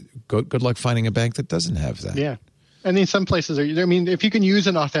good luck finding a bank that doesn't have that. Yeah. And in some places, if you can use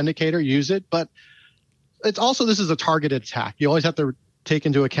an authenticator, use it. But it's also, this is a targeted attack. You always have to take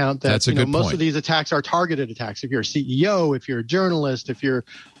into account that That's a good most point. of these attacks are targeted attacks. If you're a CEO, if you're a journalist, if you're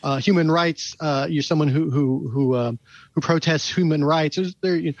human rights, you're someone who protests human rights,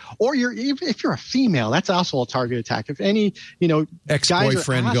 if you're a female, that's also a targeted attack. If any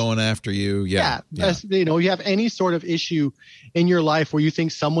ex-boyfriend going after you, you have any sort of issue in your life where you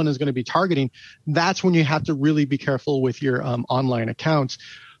think someone is going to be targeting, that's when you have to really be careful with your online accounts.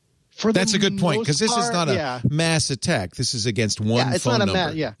 That's a good point, because this is not a mass attack. This is against one it's phone not a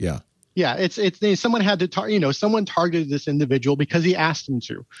number. It's someone had to someone targeted this individual because he asked them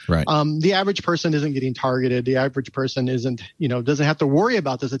to. Right. The average person isn't getting targeted. The average person doesn't have to worry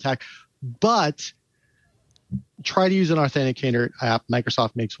about this attack. But try to use an authenticator app.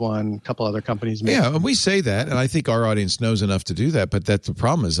 Microsoft makes one. A couple other companies make one. And we say that, and I think our audience knows enough to do that. But that's the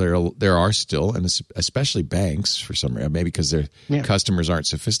problem is there are still, and especially banks for some reason, maybe because their customers aren't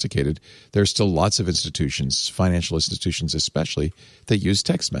sophisticated, there's still lots of institutions, financial institutions especially, that use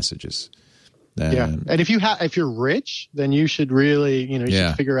text messages. And if you're rich, then you should really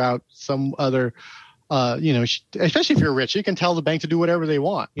should figure out some other. Especially if you're rich, you can tell the bank to do whatever they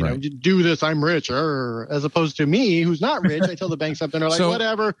want. Do this, I'm rich. As opposed to me, who's not rich, I tell the bank something. They're like,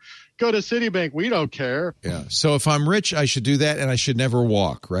 whatever, go to Citibank. We don't care. Yeah. So if I'm rich, I should do that, and I should never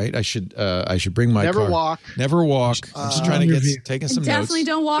walk. Right? I should bring my car. Never walk. I'm just trying to taking some notes. Definitely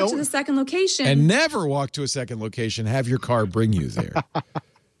don't walk to the second location. And never walk to a second location. Have your car bring you there.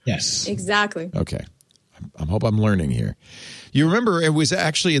 Yes. Exactly. Okay. I hope I'm learning here. You remember it was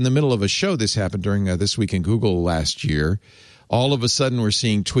actually in the middle of a show. This happened during This Week in Google last year. All of a sudden, we're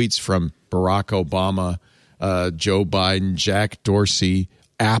seeing tweets from Barack Obama, Joe Biden, Jack Dorsey,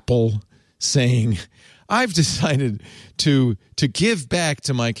 Apple saying, I've decided to give back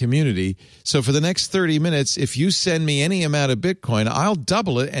to my community. So for the next 30 minutes, if you send me any amount of Bitcoin, I'll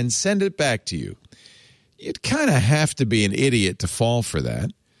double it and send it back to you. You'd kind of have to be an idiot to fall for that.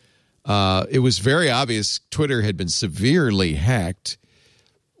 It was very obvious Twitter had been severely hacked.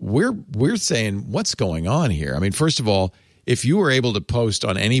 We're saying, what's going on here? I mean, first of all, if you were able to post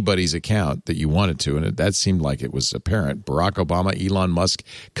on anybody's account that you wanted to, and that seemed like it was apparent, Barack Obama, Elon Musk,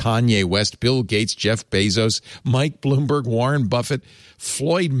 Kanye West, Bill Gates, Jeff Bezos, Mike Bloomberg, Warren Buffett,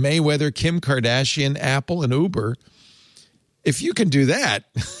 Floyd Mayweather, Kim Kardashian, Apple, and Uber. If you can do that,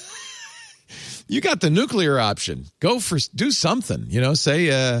 you got the nuclear option. Do something,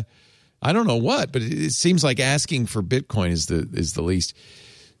 say, I don't know what, but it seems like asking for Bitcoin is the least.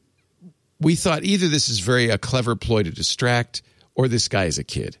 We thought either this is a clever ploy to distract, or this guy is a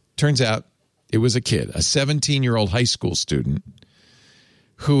kid. Turns out It was a kid, a 17-year-old high school student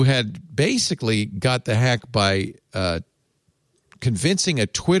who had basically got the hack by convincing a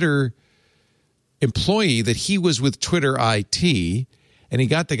Twitter employee that he was with Twitter IT, and he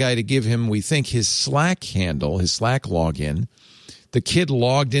got the guy to give him, we think, his Slack handle, his Slack login. The kid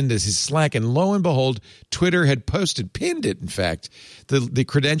logged into his Slack, and lo and behold, Twitter had pinned it, in fact, the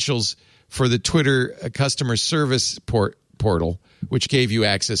credentials for the Twitter customer service portal, which gave you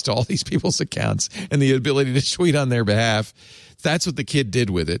access to all these people's accounts and the ability to tweet on their behalf. That's what the kid did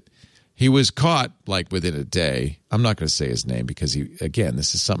with it. He was caught like within a day. I'm not going to say his name because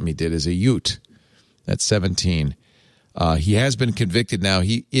this is something he did as a Ute at 17. He has been convicted now.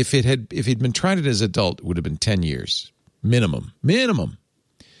 If he'd been tried as an adult, it would have been 10 years minimum.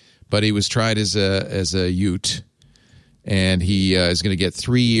 But he was tried as a Ute, and he is going to get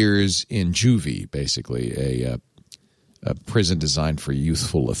 3 years in juvie, basically a prison designed for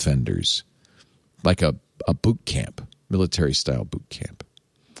youthful offenders, like a boot camp, military-style boot camp.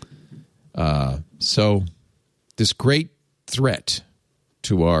 So this great threat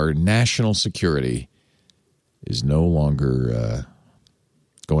to our national security is no longer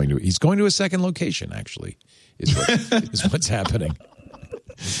he's going to a second location, actually, is what's happening.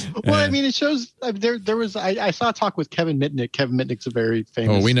 Well, I mean, it shows there was I saw a talk with Kevin Mitnick. Kevin Mitnick's a very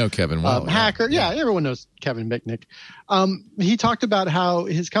famous we know Kevin well. Hacker. Yeah, everyone knows Kevin Mitnick. He talked about how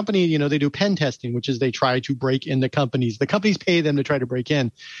his company, they do pen testing, which is they try to break into companies. The companies pay them to try to break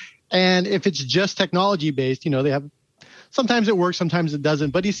in. And if it's just technology based, they have sometimes it works, sometimes it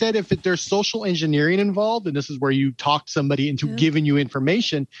doesn't. But he said if there's social engineering involved, and this is where you talk somebody into giving you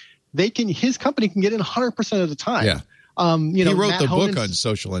information, his company can get in 100% of the time. Yeah. He wrote Matt the Honen's book on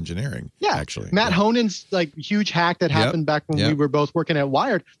social engineering. Yeah, actually, Matt Honen's huge hack that happened back when we were both working at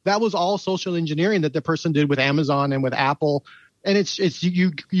Wired. That was all social engineering that the person did with Amazon and with Apple. And it's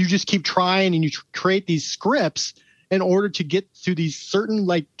you just keep trying and you create these scripts in order to get to these certain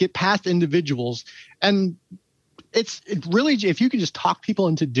get past individuals. And it really, if you can just talk people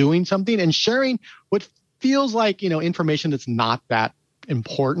into doing something and sharing what feels like information that's not that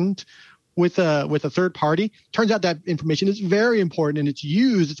important with a third party, turns out that information is very important and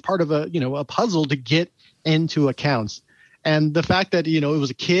it's part of a puzzle to get into accounts. And the fact that it was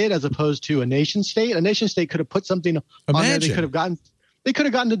a kid as opposed to a nation state could have put something on there. They could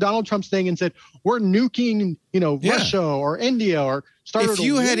have gotten to Donald Trump's thing and said, we're nuking Russia or India or started. If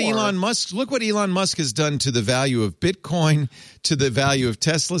you had Elon Musk, look what Elon Musk has done to the value of Bitcoin, to the value of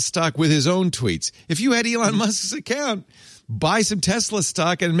Tesla stock with his own tweets. If you had Elon Musk's account, buy some Tesla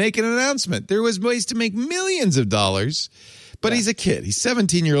stock and make an announcement. There was ways to make millions of dollars, but he's a kid. He's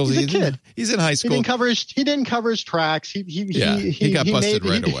 17-year-old. He's a kid. He's in high school. He didn't cover his tracks. He got busted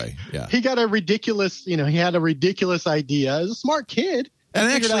right away. Yeah. He got a ridiculous, he had a ridiculous idea. As a smart kid. And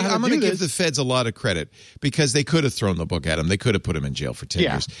actually, I'm going to give the feds a lot of credit because they could have thrown the book at him. They could have put him in jail for 10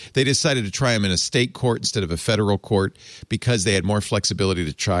 years. They decided to try him in a state court instead of a federal court because they had more flexibility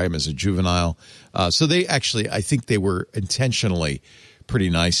to try him as a juvenile. So they actually, I think they were intentionally pretty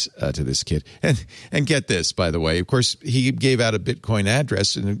nice to this kid. And get this, by the way, of course, he gave out a Bitcoin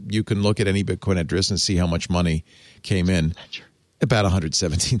address, and you can look at any Bitcoin address and see how much money came in. About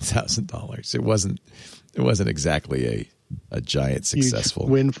 $117,000. It wasn't exactly a giant successful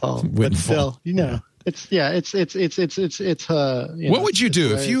windfall. But still, it's what would you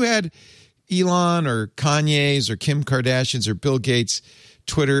do if you had Elon or Kanye's or Kim Kardashian's or Bill Gates'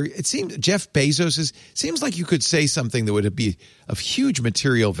 Twitter? It seems Jeff Bezos's seems like you could say something that would be of huge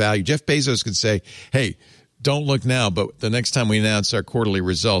material value. Jeff Bezos could say, "Hey, don't look now, but the next time we announce our quarterly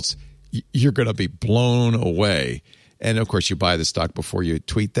results, you're going to be blown away." And of course, you buy the stock before you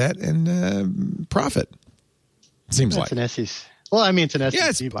tweet that and profit. Seems like an SEC. Well, I mean, it's an SEC.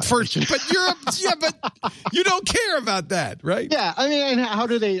 Yes, but you don't care about that, right? Yeah, I mean, and how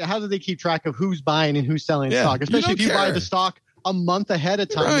do they keep track of who's buying and who's selling stock? Especially if you buy the stock a month ahead of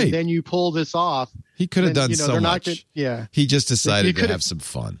time and then you pull this off. He could have done so much. He just decided to have some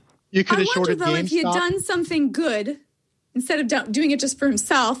fun. You could have shorted GameStop. If he had done something good, instead of doing it just for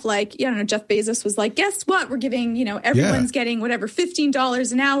himself, Jeff Bezos was like, guess what? We're giving, everyone's getting whatever,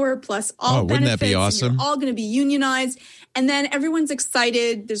 $15 an hour plus all benefits. Wouldn't that be awesome? You're all going to be unionized. And then everyone's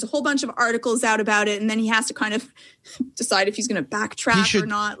excited. There's a whole bunch of articles out about it. And then he has to kind of decide if he's going to backtrack or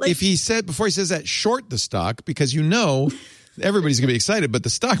not. If he said, before he says that, short the stock, because everybody's going to be excited, but the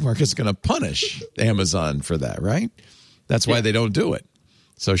stock market's going to punish Amazon for that, right? That's why they don't do it.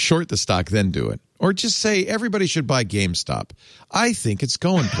 So short the stock, then do it. Or just say everybody should buy GameStop. I think it's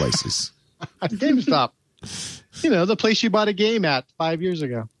going places. GameStop. The place you bought a game at 5 years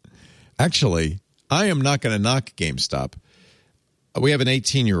ago. Actually, I am not going to knock GameStop. we have an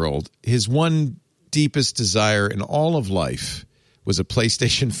 18-year-old. His one deepest desire in all of life was a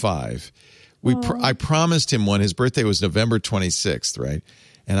PlayStation 5. I promised him one. His birthday was November 26th, right?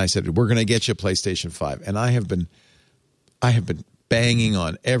 And I said, we're going to get you a PlayStation 5. And I have been banging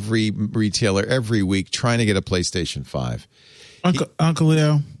on every retailer every week trying to get a PlayStation 5. Uncle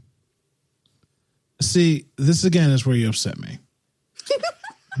Leo, see, this again is where you upset me.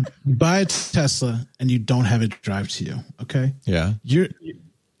 You buy a Tesla and you don't have it drive to you, okay? Yeah.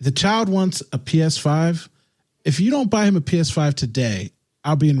 The child wants a PS5. If you don't buy him a PS5 today,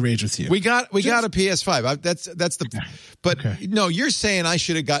 I'll be enraged with you. We got a PS5. That's the. But no, you're saying I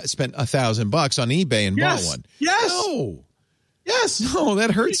should have spent $1,000 on eBay and bought one. Yes. No. Yes. No, that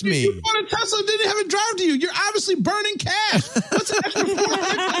hurts me. You bought a Tesla and didn't have it drive to you. You're obviously burning cash. What's an extra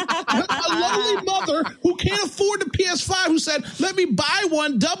 $450? A lonely mother who can't afford the PS5 who said, let me buy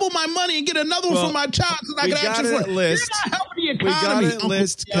one, double my money, and get another one for my child so I can actually afford it. You're not helping the economy. We got it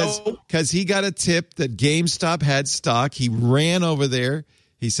list because he got a tip that GameStop had stock. He ran over there.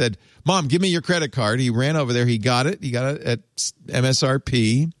 He said, Mom, give me your credit card. He ran over there. He got it. He got it at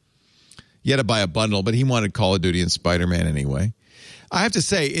MSRP. You had to buy a bundle, but he wanted Call of Duty and Spider-Man anyway. I have to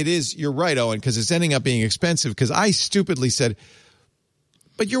say, you're right, Owen, because it's ending up being expensive because I stupidly said,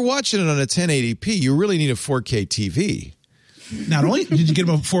 but you're watching it on a 1080p. You really need a 4K TV. Not only did you get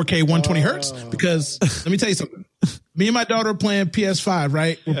him a 4K 120 hertz, because let me tell you something. Me and my daughter are playing PS5,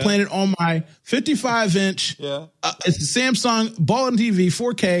 right? We're playing it on my 55-inch. Yeah. It's a Samsung Ballin' TV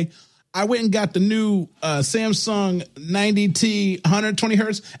 4K. I went and got the new Samsung 90T 120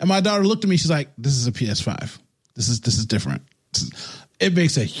 hertz, and my daughter looked at me. She's like, "This is a PS5. This is different." It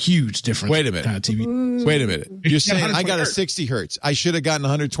makes a huge difference. Wait a minute. Kind of TV. Wait a minute. You're saying I got a 60 hertz. I should have gotten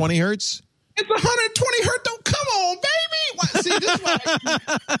 120 hertz? It's 120 hertz. Don't come on, baby. What? See, this is why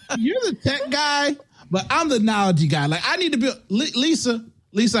you're the tech guy, but I'm the knowledge guy. Like I need to be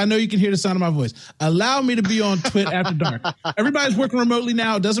Lisa, I know you can hear the sound of my voice. Allow me to be on Twit After Dark. Everybody's working remotely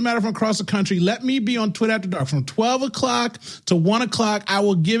now. It doesn't matter if I'm across the country. Let me be on Twit After Dark. From 12 o'clock to 1 o'clock, I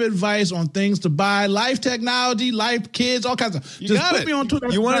will give advice on things to buy, life technology, life kids, all kinds of stuff. Just put me on Twit After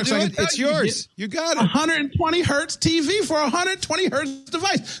Dark. You want to do it? It's yours. You got it. 120 hertz TV for a 120 hertz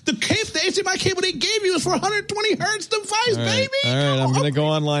device. The HDMI cable they gave you is for a 120 hertz device, baby. All right, I'm going to go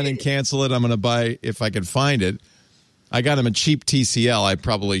online and cancel it. I'm going to buy, if I can find it. I got him a cheap TCL. I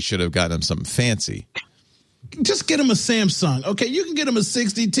probably should have gotten him something fancy. Just get him a Samsung. Okay, you can get him a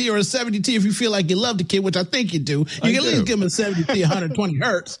 60T or a 70T if you feel like you love the kid, which I think you do. You can at least give him a 70T, 120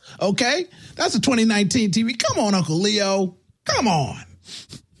 hertz. Okay, that's a 2019 TV. Come on, Uncle Leo. Come on,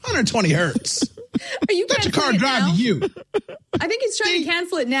 120 hertz. Are you let your car drive to you? I think he's trying to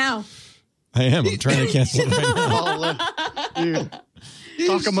cancel it now. I am. I'm trying to cancel it right now. Dude.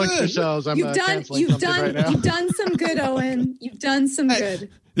 Talk amongst yourselves. You've done some good, Owen. You've done some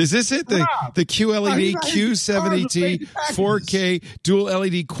good. Is this it? The QLED Q70T 4K dual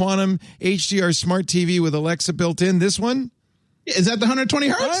LED quantum HDR smart TV with Alexa built in. This one? Is that the 120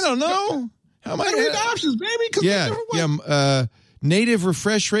 hertz? I don't know. How am I read the options, baby? Yeah. Native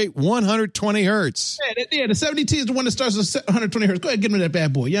refresh rate 120 hertz. Yeah, the 70T is the one that starts at 120 hertz. Go ahead, give him that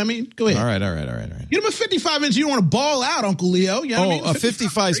bad boy. You know what I mean? Go ahead. All right. Get him a 55 inch. You don't want to ball out, Uncle Leo. You know what I mean? A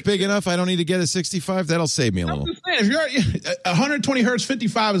 55 is big enough. I don't need to get a 65. That'll save me a little. I'm just saying, if you're 120 hertz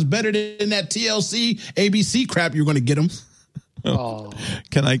 55 is better than that TLC ABC crap you're going to get him. Oh.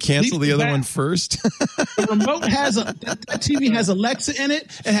 Can I cancel the other one first? The remote has that TV has Alexa in it.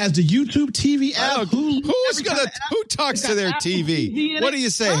 It has the YouTube TV app. Who talks to their TV? What do you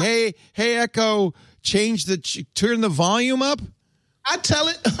say? Hey, Echo, turn the volume up. I tell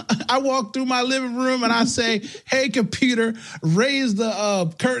it. I walk through my living room and I say, "Hey, computer, raise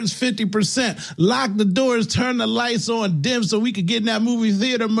the curtains 50%, lock the doors, turn the lights on dim so we could get in that movie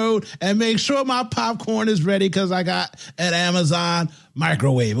theater mode, and make sure my popcorn is ready because I got an Amazon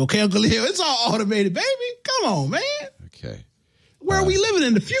microwave." Okay, Uncle Leo, it's all automated, baby. Come on, man. Okay. Where are we living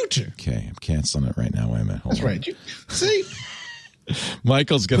in the future? Okay, I'm canceling it right now. Wait a minute. That's right. See.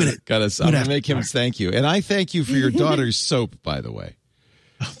 Michael's I'm gonna make him thank you, and I thank you for your daughter's soap, by the way.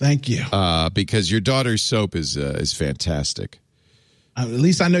 Oh, thank you, because your daughter's soap is fantastic. At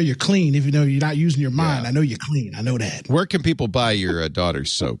least I know you're clean. If you know you're not using your mind, I know you're clean. I know that. Where can people buy your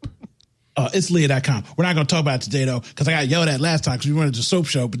daughter's soap? It's Leah.com. We're not going to talk about it today, though, because I got yelled at last time because we wanted a soap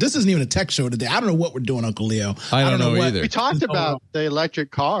show. But this isn't even a tech show today. I don't know what we're doing, Uncle Leo. I don't know either. We talked about the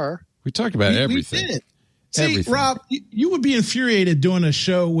electric car. We talked about everything. We did. See, Everything. Rob, you would be infuriated doing a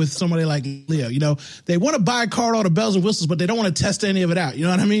show with somebody like Leo. You know, they want to buy a car, all the bells and whistles, but they don't want to test any of it out. You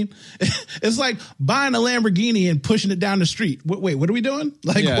know what I mean? It's like buying a Lamborghini and pushing it down the street. Wait, what are we doing?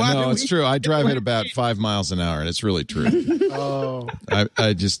 Like, it's true. I drive at about 5 miles an hour, and it's really true. Oh,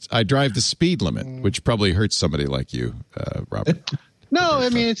 I drive the speed limit, which probably hurts somebody like you, Robert. no, I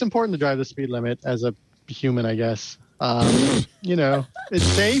mean, it's important to drive the speed limit as a human, I guess. You know, it's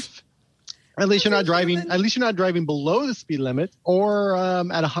safe. At least you're not driving. At least you're not driving below the speed limit or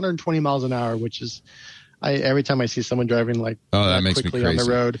at 120 miles an hour, which is. Every time I see someone driving like that makes me quickly crazy on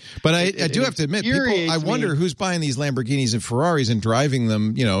the road, but I do have to admit, people. I wonder who's buying these Lamborghinis and Ferraris and driving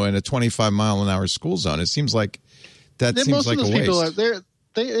them, you know, in a 25 mile an hour school zone. It seems like seems like a waste.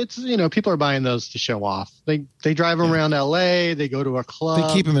 It's you know, people are buying those to show off. They drive them around L.A. They go to a club.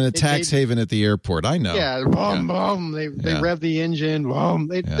 They keep them in a tax haven at the airport. I know. Yeah, boom. They rev the engine. Boom.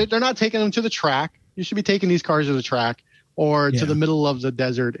 They're not taking them to the track. You should be taking these cars to the track or to the middle of the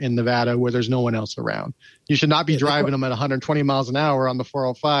desert in Nevada where there's no one else around. You should not be driving them at 120 miles an hour on the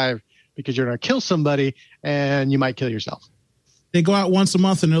 405 because you're going to kill somebody and you might kill yourself. They go out once a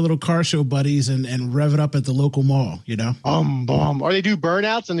month in their little car show buddies and rev it up at the local mall, you know? Boom. Or they do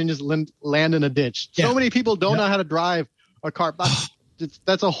burnouts and then just land in a ditch. Yeah. So many people don't know how to drive a car.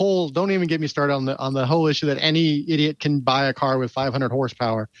 That's a whole, don't even get me started on the whole issue that any idiot can buy a car with 500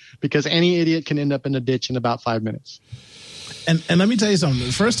 horsepower because any idiot can end up in a ditch in about 5 minutes. And let me tell you something.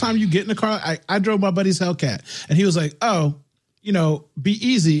 The first time you get in a car, I drove my buddy's Hellcat and he was like, oh, you know, be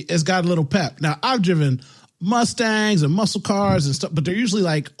easy. It's got a little pep. Now I've driven Mustangs and muscle cars and stuff, but they're usually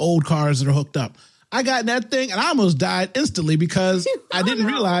like old cars that are hooked up. I got in that thing and I almost died instantly because I didn't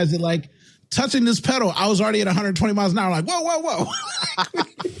realize that like touching this pedal, I was already at 120 miles an hour. Like, whoa.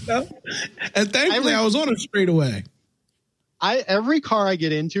 You know? And thankfully I was on it straight away. Every car I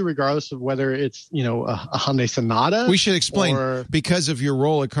get into, regardless of whether it's, you know, a Hyundai Sonata. We should explain, because of your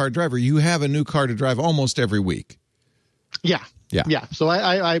role as car driver, you have a new car to drive almost every week. Yeah. So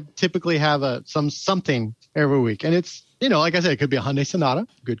I typically have something every week. And it's, you know, like I said, it could be a Hyundai Sonata,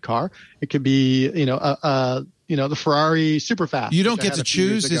 good car. It could be, you know, the Ferrari Superfast. You don't get to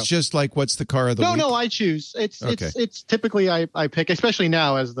choose. It's just like, what's the car of the week? No, I choose. It's typically I pick, especially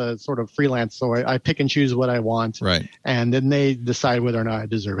now as the sort of freelance. So I pick and choose what I want. Right. And then they decide whether or not I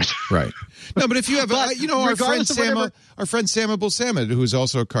deserve it. Right. No, but if you have, our friend Sama Bulsama, who's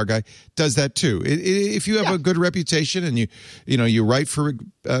also a car guy, does that too. If you have a good reputation and you write for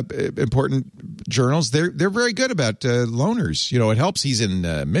important journals, they're very good about loaners. You know, it helps. He's in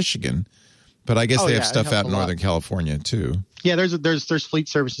Michigan. But I guess they have stuff out in Northern California too. Yeah, there's fleet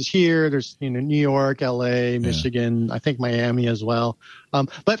services here. There's New York, LA, Michigan, I think Miami as well.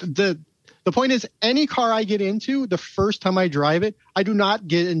 But the point is, any car I get into, the first time I drive it, I do not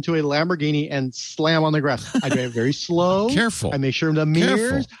get into a Lamborghini and slam on the grass. I drive very slow. Careful. I make sure the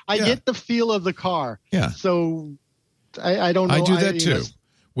mirrors. I get the feel of the car. Yeah. So I don't know. I do that too.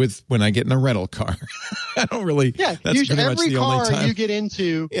 When I get in a rental car. I don't really. Yeah, that's pretty much the only time. Every car you get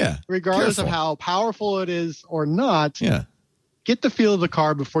into, regardless of how powerful it is or not, get the feel of the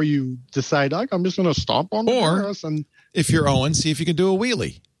car before you decide, like, I'm just going to stomp on the grass. And if you're Owen, see if you can do a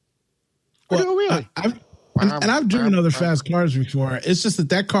wheelie. Do a wheelie. I've driven other fast cars before. It's just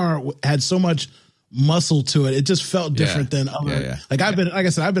that car had so much muscle to it. It just felt different than other. Like I've been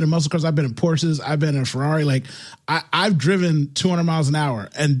in muscle cars. I've been in Porsches. I've been in Ferrari. Like I've driven 200 miles an hour,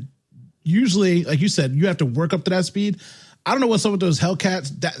 and usually, like you said, you have to work up to that speed. I don't know what's up with those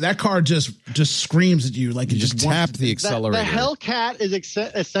Hellcats. That car just screams at you like you just tapped the accelerator. The Hellcat is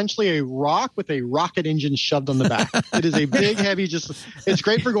essentially a rock with a rocket engine shoved on the back. It is a big, heavy. It's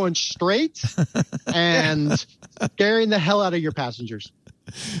great for going straight and scaring the hell out of your passengers.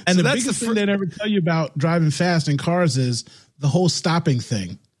 And so the biggest thing they never tell you about driving fast in cars is the whole stopping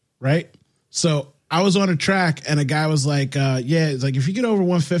thing, right? So I was on a track and a guy was like, it's like if you get over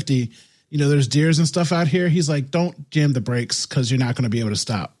 150, you know, there's deers and stuff out here. He's like, don't jam the brakes because you're not going to be able to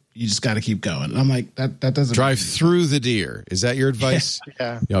stop. You just got to keep going. And I'm like, that doesn't drive through the deer. Is that your advice?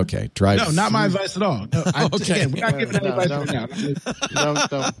 Yeah. Okay. Drive. No, not my advice at all. No, okay. Again, we're not giving any advice right now.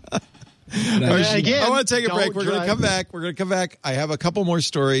 Don't. Again, I want to take a break. We're going to come back. I have a couple more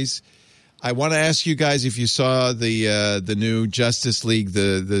stories. I want to ask you guys if you saw the new Justice League,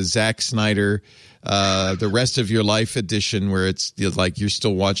 the Zack Snyder, the Rest of Your Life edition, where it's like you're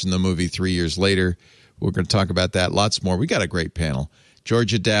still watching the movie 3 years later. We're going to talk about that. Lots more. We got a great panel.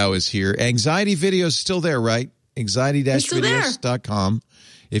 Georgia Dow is here. Anxiety Video's still there, right? Anxiety-videos.com.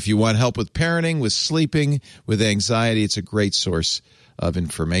 If you want help with parenting, with sleeping, with anxiety, it's a great source of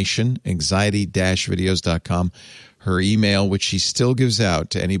information, anxiety-videos.com. Her email, which she still gives out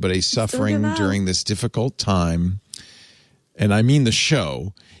to anybody suffering during this difficult time, and I mean the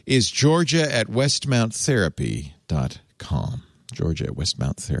show, is Georgia@westmounttherapy.com.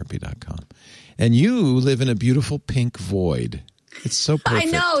 Georgia@westmounttherapy.com. And you live in a beautiful pink void. It's so perfect.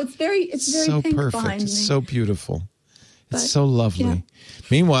 I know. It's very so pink perfect. behind It's me. so beautiful. But, it's so lovely. yeah.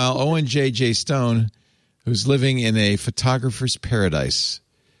 Meanwhile, Owen J.J. Stone, who's living in a photographer's paradise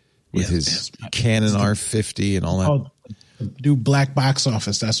with his Canon R50 and all that. Oh, do black box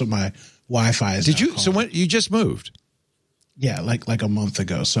office. That's what my Wi-Fi is. Did you? called. So when you just moved? Yeah, like a month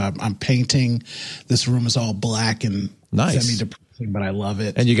ago. So I'm painting. This room is all black and Nice. semi-depressing, but I love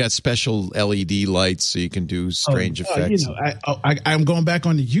it. And you got special LED lights so you can do strange effects. I'm going back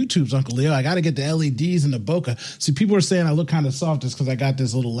on the YouTube's, Uncle Leo. I got to get the LEDs and the bokeh. See, people are saying I look kind of soft just because I got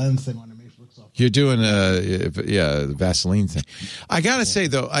this little lens thing on it. Makes me look soft. You're doing the Vaseline thing. I gotta say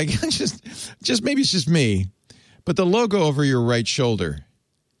though, I just maybe it's just me, but the logo over your right shoulder,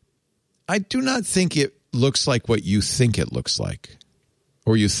 I do not think it looks like what you think it looks like,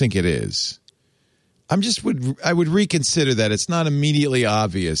 or you think it is. I would reconsider that. It's not immediately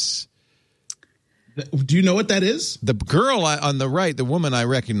obvious. Do you know what that is? The girl on the right, the woman I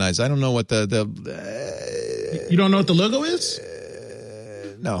recognize. I don't know what You don't know what the logo is?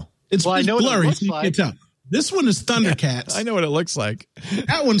 No. It's I know blurry, what it looks so you like. can't tell. This one is Thundercats. I know what it looks like.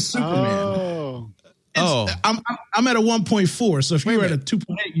 That one's Superman. I'm at a 1.4, so if you were at a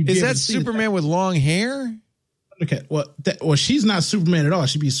 2.8, you'd be is able that to see Superman with long hair? Okay, well, she's not Superman at all.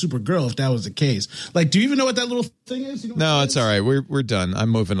 She'd be Supergirl if that was the case. Like, do you even know what that little thing is? You know No, it's all right. We're done. I'm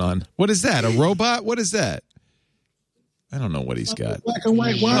moving on. What is that? A robot? What is that? I don't know what he's got. Black and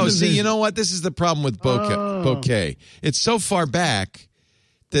white. Oh, see, you know what? This is the problem with bokeh. It's so far back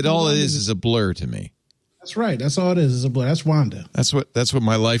that all it is a blur to me. That's right. That's all it is. It's a blur. That's Wanda. That's what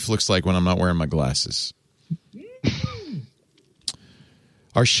my life looks like when I'm not wearing my glasses.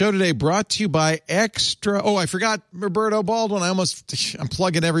 Our show today brought to you by Extra. Oh, I forgot Roberto Baldwin. I'm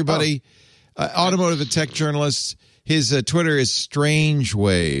plugging everybody. Automotive and tech journalist. His Twitter is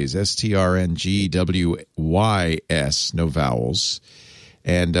Strangeways, STRNGWYS, no vowels.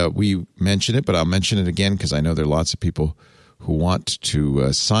 And we mentioned it, but I'll mention it again because I know there are lots of people who want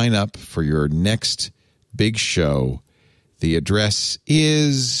to sign up for your next big show. The address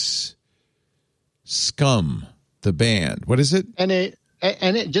is Scum, the band. What is it?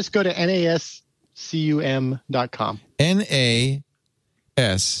 Just go to nascum.com.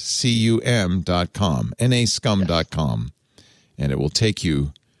 NASCUM.com. NASCUM.com. And it will take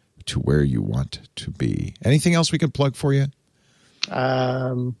you to where you want to be. Anything else we could plug for you?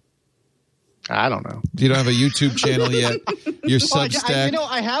 I don't know. You don't have a YouTube channel yet? Your Substack?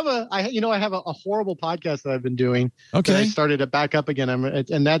 I have a horrible podcast that I've been doing. Okay. That I started it back up again.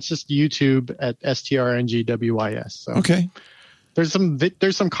 And that's just YouTube at STRNGWYS. So. Okay. There's some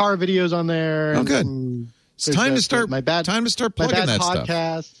car videos on there. Oh, good. It's time to start plugging that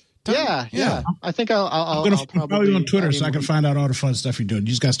podcast. stuff. Yeah. I think I'll probably on Twitter so I can find out all the fun stuff you're doing. You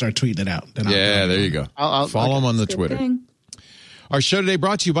just got to start tweeting it out. Then there you go. Follow him on the Twitter. Our show today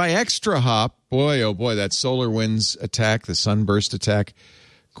brought to you by Extra Hop. Boy, oh boy, that SolarWinds attack, the sunburst attack,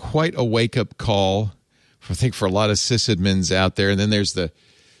 quite a wake-up call, I think, for a lot of sysadmins out there. And then there's the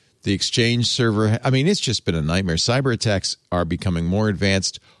Exchange server. I mean, it's just been a nightmare. Cyber attacks are becoming more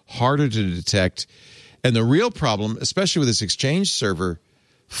advanced, harder to detect. And the real problem, especially with this Exchange server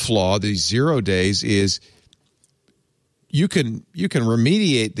flaw, these 0 days, is you can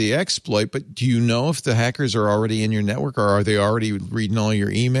remediate the exploit, but do you know if the hackers are already in your network, or are they already reading all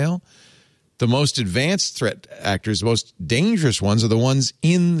your email? The most advanced threat actors, the most dangerous ones, are the ones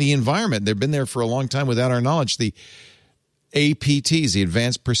in the environment. They've been there for a long time without our knowledge. The APTs, the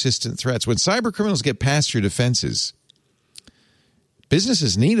advanced persistent threats. When cyber criminals get past your defenses,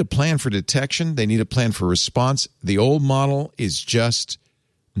 businesses need a plan for detection. They need a plan for response. The old model is just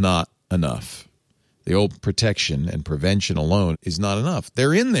not enough. The old protection and prevention alone is not enough.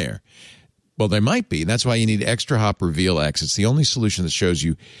 They're in there. Well, they might be. That's why you need Extra Hop Reveal X. It's the only solution that shows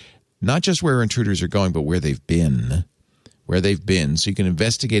you not just where intruders are going, but where they've been. So you can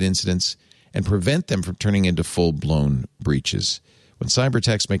investigate incidents and prevent them from turning into full-blown breaches. When cyber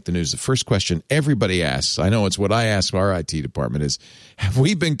attacks make the news, the first question everybody asks, I know it's what I ask our IT department, is, have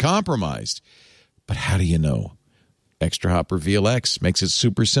we been compromised? But how do you know? Extra Hop Reveal X makes it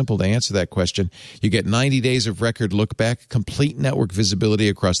super simple to answer that question. You get 90 days of record look back, complete network visibility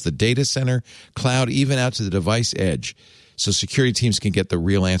across the data center, cloud, even out to the device edge. so security teams can get the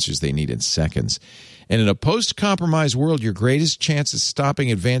real answers they need in seconds. And in a post-compromise world, your greatest chance of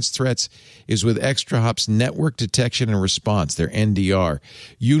stopping advanced threats is with ExtraHop's network detection and response, their NDR.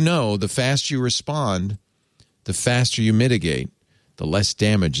 You know, the faster you respond, the faster you mitigate, the less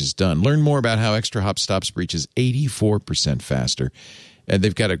damage is done. Learn more about how ExtraHop stops breaches 84% faster. And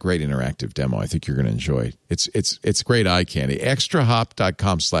they've got a great interactive demo. I think you're going to enjoy it. It's great eye candy.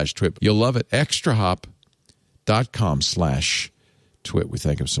 ExtraHop.com/twit. You'll love it. ExtraHop.com/twit. We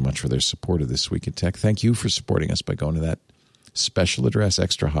thank them so much for their support of This Week in Tech. Thank you for supporting us by going to that special address,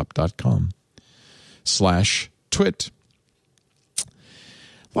 ExtraHop.com/twit.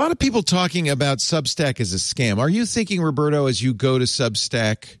 A lot of people talking about Substack as a scam. Are you thinking, Roberto, as you go to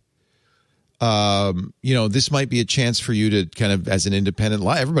Substack, this might be a chance for you to kind of, as an independent,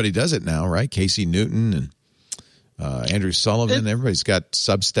 everybody does it now, right? Casey Newton and Andrew Sullivan, everybody's got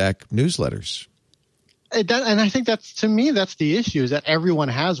Substack newsletters. And I think that's the issue, is that everyone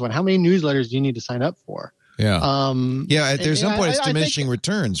has one. How many newsletters do you need to sign up for? Yeah. There's no point. It's diminishing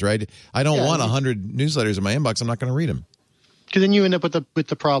returns, right? I don't want 100 newsletters in my inbox. I'm not going to read them. Because then you end up with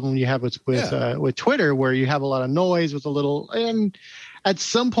the problem you have with Twitter, where you have a lot of noise with and at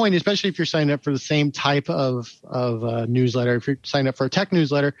some point, especially if you're signing up for the same type of newsletter, if you're signing up for a tech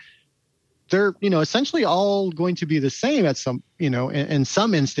newsletter, they're essentially all going to be the same at some in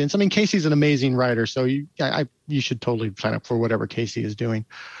some instance. I mean, Casey's an amazing writer, so you should totally sign up for whatever Casey is doing.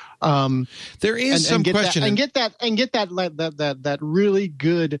 There is some question and get that really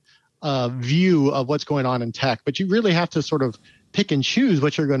good view of what's going on in tech, but you really have to sort of pick and choose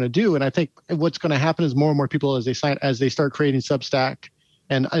what you're going to do. And I think what's going to happen is more and more people, as they start creating Substack,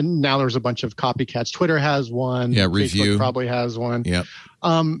 and now there's a bunch of copycats. Twitter has one. Yeah, Facebook Review probably has one. Yeah.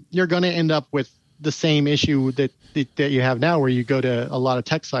 You're going to end up with the same issue that you have now, where you go to a lot of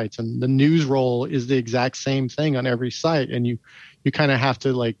tech sites and the news roll is the exact same thing on every site, and you kind of have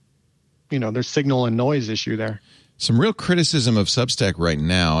to there's signal and noise issue there. Some real criticism of Substack right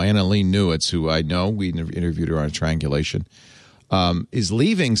now. Anna Lee Newitz, who I know, we interviewed her on a Triangulation, is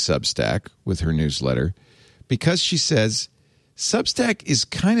leaving Substack with her newsletter because she says Substack is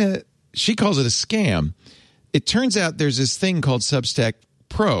she calls it a scam. It turns out there's this thing called Substack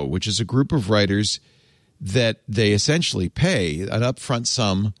Pro, which is a group of writers that they essentially pay an upfront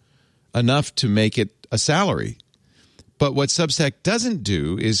sum enough to make it a salary. But what Substack doesn't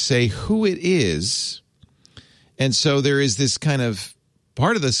do is say who it is. And so there is this kind of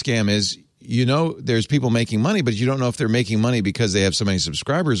part of the scam is, there's people making money, but you don't know if they're making money because they have so many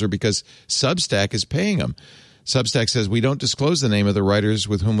subscribers or because Substack is paying them. Substack says we don't disclose the name of the writers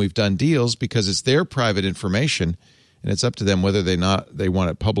with whom we've done deals because it's their private information, and it's up to them whether they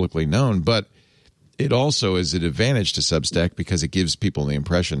want it publicly known. But it also is an advantage to Substack because it gives people the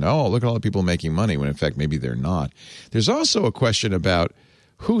impression, oh, look at all the people making money, when in fact maybe they're not. There's also a question about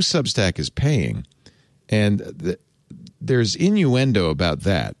who Substack is paying. And there's innuendo about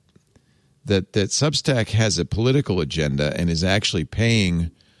that Substack has a political agenda and is actually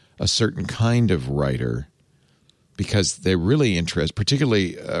paying a certain kind of writer because they're really interested,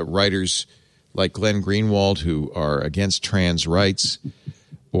 particularly writers like Glenn Greenwald, who are against trans rights,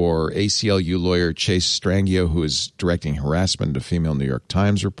 or ACLU lawyer Chase Strangio, who is directing harassment of a female New York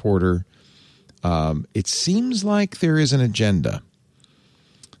Times reporter. It seems like there is an agenda.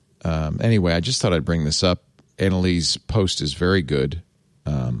 Anyway, I just thought I'd bring this up. Annalee's post is very good,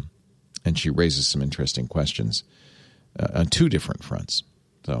 and she raises some interesting questions on two different fronts.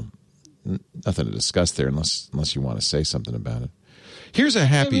 So nothing to discuss there unless you want to say something about it. Here's a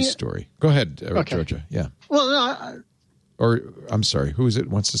happy story. Go ahead, okay. Georgia. Yeah. Well, no, I'm sorry. Who is it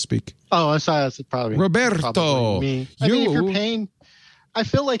wants to speak? Oh, I'm sorry. That's probably Roberto. Probably me. I mean, if you're paying, I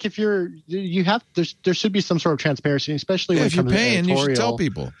feel like if there should be some sort of transparency, especially when if you're paying, you should tell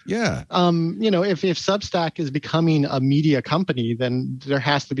people. Yeah. If Substack is becoming a media company, then there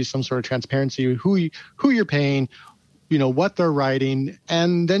has to be some sort of transparency who you're paying, what they're writing,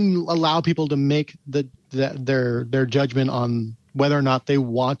 and then allow people to make their judgment on whether or not they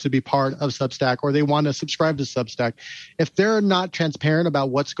want to be part of Substack or they want to subscribe to Substack. If they're not transparent about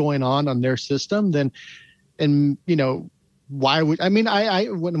what's going on their system, then, why would, when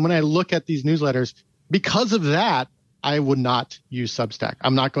I look at these newsletters, because of that, I would not use Substack.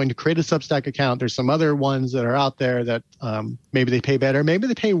 I'm not going to create a Substack account. There's some other ones that are out there that maybe they pay better, maybe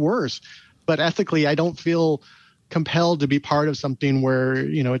they pay worse, but ethically, I don't feel compelled to be part of something where,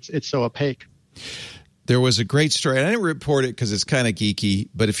 it's so opaque. There was a great story. I didn't report it because it's kind of geeky,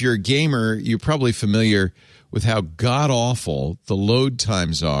 but if you're a gamer, you're probably familiar with how god-awful the load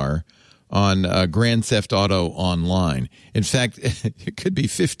times are on Grand Theft Auto Online. In fact, it could be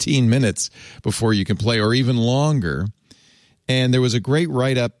 15 minutes before you can play, or even longer. And there was a great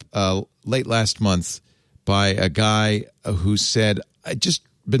write-up late last month by a guy who said, "I just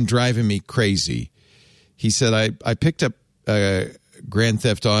been driving me crazy." He said, I picked up Grand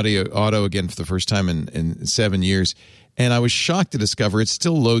Theft Auto again for the first time in 7 years, and I was shocked to discover it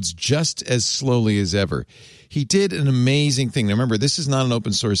still loads just as slowly as ever. He did an amazing thing. Now, remember, this is not an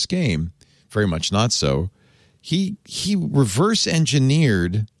open source game. Very much not so. He reverse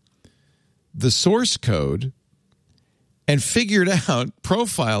engineered the source code and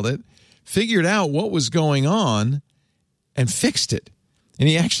profiled it, figured out what was going on, and fixed it. And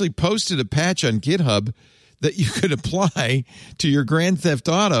he actually posted a patch on GitHub that you could apply to your Grand Theft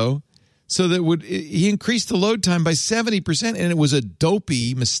Auto so that he increased the load time by 70%, and it was a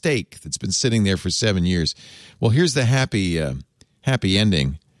dopey mistake that's been sitting there for 7 years. Well, here's the happy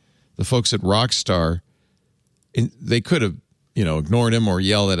ending. The folks at Rockstar, they could have ignored him or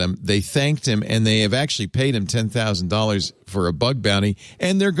yelled at him. They thanked him, and they have actually paid him $10,000 for a bug bounty,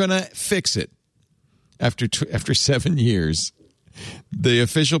 and they're going to fix it after 7 years. The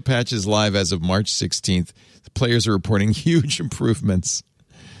official patch is live as of March 16th. The players are reporting huge improvements.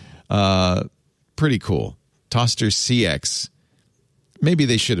 Pretty cool. Toaster CX. Maybe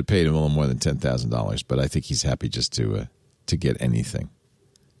they should have paid him a little more than $10,000, but I think he's happy just to get anything.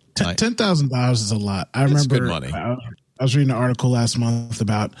 $10,000 is a lot. I remember good money. I was reading an article last month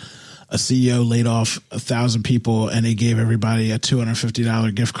about a CEO laid off 1,000 people, and they gave everybody a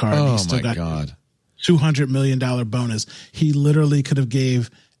 $250 gift card. Oh, he still my got God. $200 million bonus. He literally could have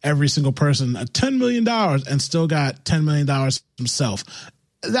gave every single person a $10 million and still got $10 million himself.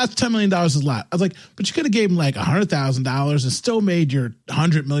 That's $10 million is a lot. I was like, but you could have gave him like $100,000 and still made your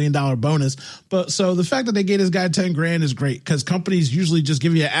 $100 million bonus. But so the fact that they gave this guy 10 grand is great, because companies usually just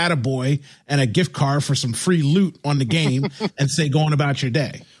give you an attaboy and a gift card for some free loot on the game and say, go on about your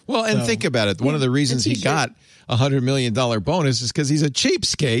day. Well, and think about it. One of the reasons he got a $100 million bonus is because he's a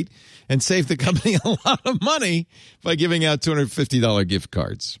cheapskate and saved the company a lot of money by giving out $250 gift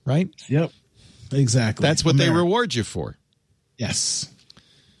cards, right? Yep, exactly. That's what they reward you for. Yes.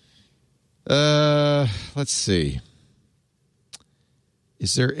 Let's see.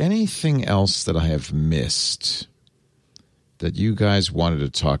 Is there anything else that I have missed that you guys wanted to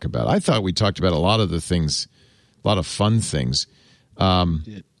talk about? I thought we talked about a lot of the things, a lot of fun things.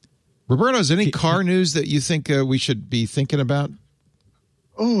 Roberto, is there any car news that you think we should be thinking about?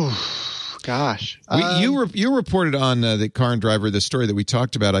 Oh, gosh. You reported on the Car and Driver, the story that we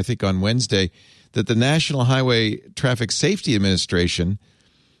talked about, I think, on Wednesday, that the National Highway Traffic Safety Administration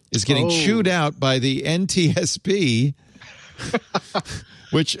is getting chewed out by the NTSB,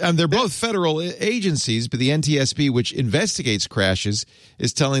 which they're both federal agencies, but the NTSB, which investigates crashes,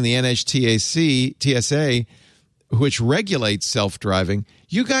 is telling the TSA, which regulates self-driving,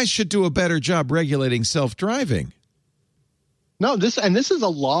 you guys should do a better job regulating self-driving. No, this is a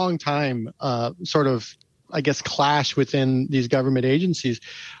long time sort of, I guess, clash within these government agencies.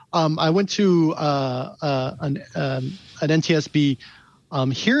 I went to an NTSB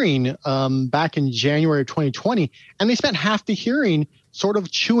hearing back in January of 2020, and they spent half the hearing sort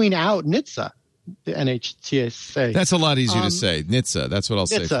of chewing out NHTSA, the NHTSA. That's a lot easier to say. NHTSA. That's what I'll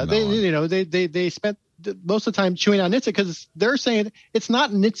say. NHTSA. They spent most of the time chewing out NHTSA because they're saying it's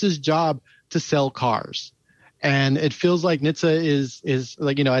not NHTSA's job to sell cars, and it feels like NHTSA is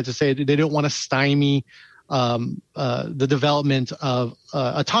like, as I say, they don't want to stymie the development of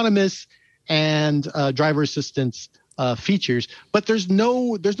autonomous and driver assistance features, but there's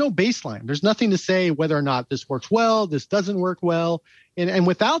no baseline. There's nothing to say whether or not this works well, this doesn't work well, and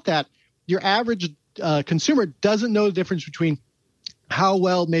without that, your average consumer doesn't know the difference between how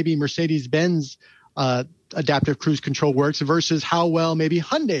well maybe Mercedes-Benz adaptive cruise control works versus how well maybe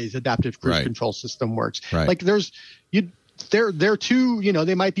Hyundai's adaptive cruise control system works. Right. Like they're two,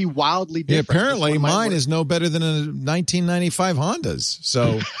 they might be wildly different. Yeah, apparently mine is no better than a 1995 Honda's.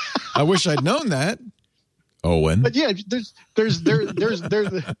 So I wish I'd known that. Owen. But yeah, there's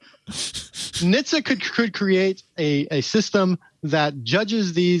NHTSA could create a system that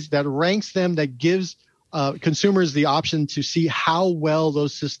judges these, that ranks them, that gives consumers the option to see how well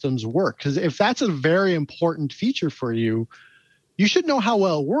those systems work. Because if that's a very important feature for you, you should know how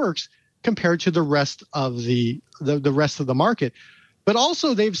well it works compared to the rest of the rest of the market. But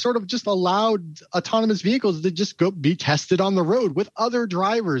also, they've sort of just allowed autonomous vehicles to just go be tested on the road with other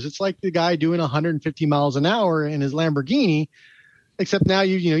drivers. It's like the guy doing 150 miles an hour in his Lamborghini, except now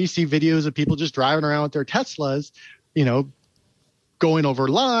you see videos of people just driving around with their Teslas, going over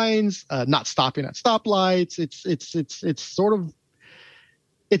lines, not stopping at stoplights. It's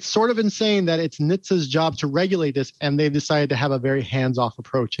sort of insane that it's NHTSA's job to regulate this, and they've decided to have a very hands-off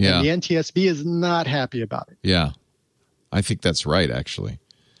approach. Yeah. And the NTSB is not happy about it. Yeah. I think that's right, actually.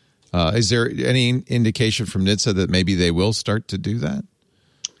 Is there any indication from NHTSA that maybe they will start to do that?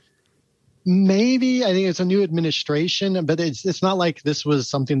 Maybe. I think it's a new administration, but it's not like this was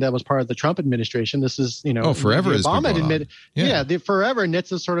something that was part of the Trump administration. This is, forever has been going on. Forever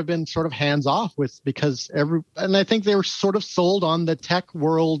NHTSA's sort of been sort of hands off because and I think they were sort of sold on the tech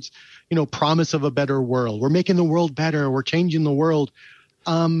world's, promise of a better world. We're making the world better. We're changing the world.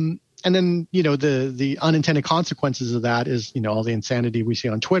 And then, the unintended consequences of that is, all the insanity we see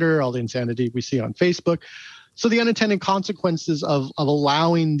on Twitter, all the insanity we see on Facebook. So the unintended consequences of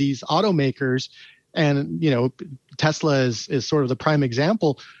allowing these automakers, and Tesla is sort of the prime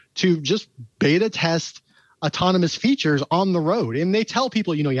example, to just beta test autonomous features on the road. And they tell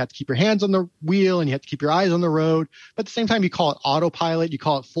people, you have to keep your hands on the wheel and you have to keep your eyes on the road. But at the same time, you call it autopilot, you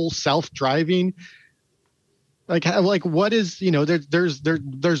call it full self-driving. Like what is,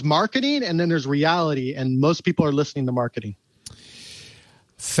 there's marketing and then there's reality, and most people are listening to marketing.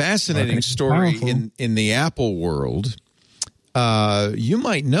 Fascinating story in the Apple world. You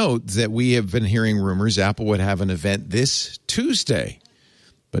might note that we have been hearing rumors Apple would have an event this Tuesday,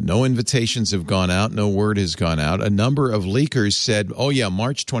 but no invitations have gone out. No word has gone out. A number of leakers said,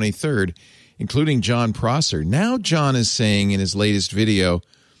 March 23rd, including John Prosser. Now John is saying in his latest video,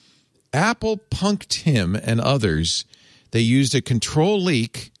 Apple punked him and others. They used a control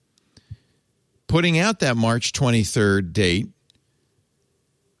leak, putting out that March 23rd date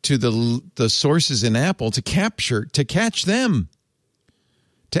to the sources in Apple to catch them,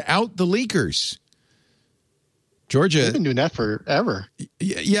 to out the leakers. Georgia, they've been doing that forever.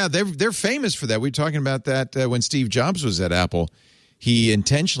 Yeah, they're famous for that. We were talking about that when Steve Jobs was at Apple. He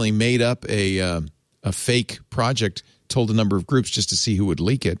intentionally made up a fake project, told a number of groups just to see who would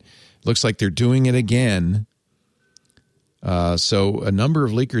leak it. Looks like they're doing it again. So a number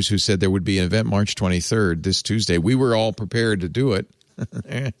of leakers who said there would be an event March 23rd, this Tuesday. We were all prepared to do it.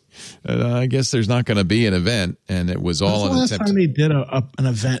 I guess there's not going to be an event, and it was all an attempt. Last time they did an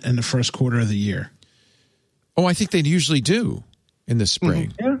event in the first quarter of the year? Oh, I think they usually do in the spring.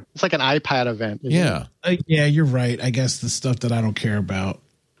 Mm-hmm. Yeah. It's like an iPad event. Yeah. Yeah, you're right. I guess the stuff that I don't care about.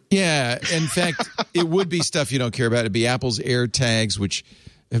 Yeah. In fact, it would be stuff you don't care about. It'd be Apple's AirTags, which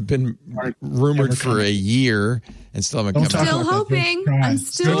have been rumored for a year and still haven't come out. Still hoping. I'm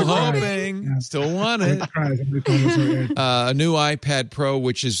still hoping. Yeah. Still want it. A new iPad Pro,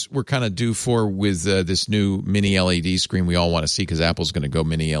 which we're kind of due for with this new mini LED screen we all want to see, because Apple's going to go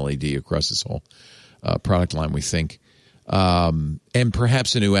mini LED across this whole product line, we think. And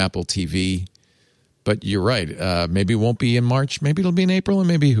perhaps a new Apple TV. But you're right. Maybe it won't be in March. Maybe it'll be in April, and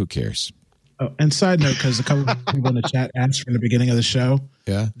maybe who cares? Oh, and side note, because a couple of people in the chat asked from the beginning of the show.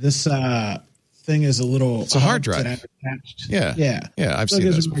 Yeah. This thing is a little. It's a hard drive. Attached. Yeah. I've seen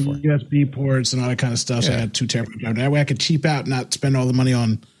those before. USB ports and all that kind of stuff. So I had 2 terabyte drive. That way I could cheap out and not spend all the money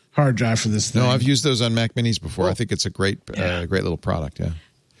on hard drive for this thing. No, I've used those on Mac Minis before. I think it's a great little product. Yeah.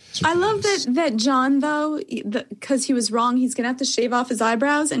 I love that John, though, because he was wrong, he's going to have to shave off his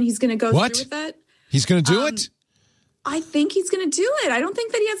eyebrows and he's going to go through with it. He's going to do it? I think he's going to do it. I don't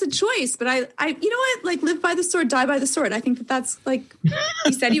think that he has a choice, but I you know what? Like, live by the sword, die by the sword. I think that's like,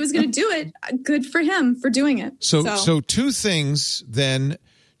 he said he was going to do it. Good for him for doing it. So 2 things then: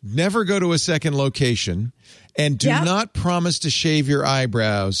 never go to a second location, and do not promise to shave your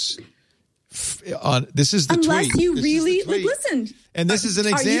eyebrows. This is the tweet. Unless you really listen. And this is an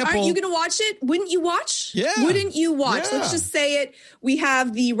example. Aren't you going to watch it? Wouldn't you watch? Yeah. Wouldn't you watch? Yeah. Let's just say it. We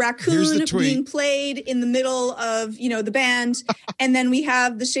have the raccoon being played in the middle of, the band. And then we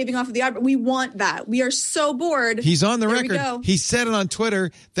have the shaving off of the eyebrow. We want that. We are so bored. He's on the record. He said it on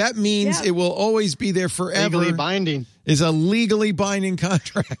Twitter. That means it will always be there forever. Legally binding. Is a legally binding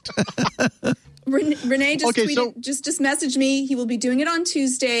contract. Renee just tweeted, just messaged me. He will be doing it on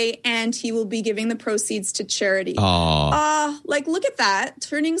Tuesday, and he will be giving the proceeds to charity. Look at that.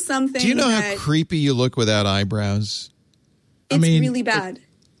 Turning something. Do you know how creepy you look without eyebrows? It's really bad.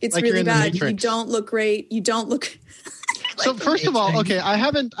 It's like really bad. You don't look great. You don't look. So first of all, I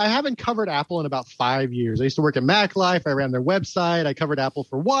haven't covered Apple in about 5 years. I used to work at Mac Life. I ran their website. I covered Apple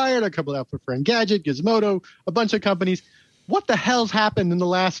for Wired. I covered Apple for Engadget, Gizmodo, a bunch of companies. What the hell's happened in the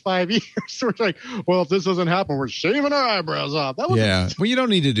last 5 years? We're like, well, if this doesn't happen, we're shaving our eyebrows off. Well, you don't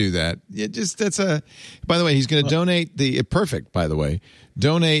need to do that. By the way, he's going to donate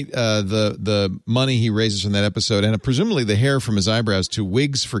donate the money he raises from that episode and presumably the hair from his eyebrows to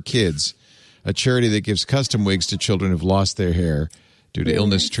Wigs for Kids, a charity that gives custom wigs to children who've lost their hair due to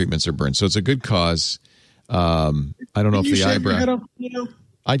illness, treatments, or burns. So it's a good cause. I don't know if the eyebrow.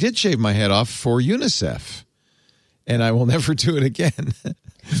 I did shave my head off for UNICEF. And I will never do it again.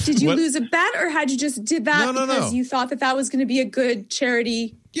 Did you lose a bet, or had you just did that No. because you thought that was going to be a good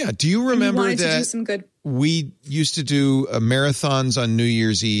charity? Yeah. Do you remember wanted to that do some good? we used to do marathons on New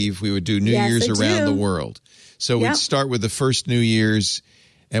Year's Eve? We would do New Year's around the world. So we'd start with the first New Year's,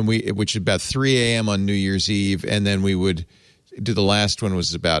 which is about 3 a.m. on New Year's Eve, and then we would do the last one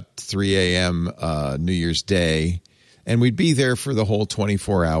was about 3 a.m. New Year's Day, and we'd be there for the whole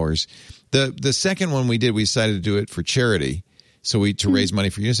 24 hours. The second one we did, we decided to do it for charity, so to raise money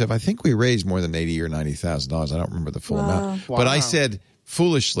for UNICEF. I think we raised more than $80,000 or $90,000. I don't remember the full amount, but I said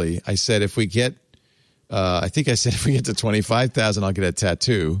foolishly, if we get, if we get to 25,000, I'll get a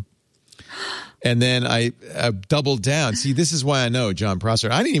tattoo. And then I doubled down. See, this is why I know John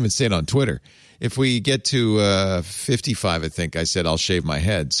Prosser. I didn't even say it on Twitter. If we get to 55, I think I said I'll shave my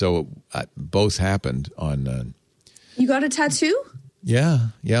head. So both happened on. You got a tattoo?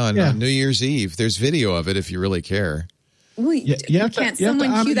 On New Year's Eve. There's video of it if you really care. Can't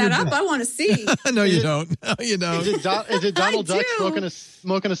someone cue that up? I want to see. No, you don't. No, you don't. Is it Donald Duck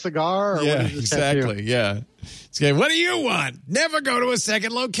smoking a cigar? Or what is this exactly. tattoo? Yeah. It's okay. What do you want? Never go to a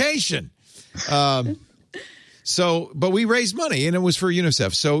second location. But we raised money, and it was for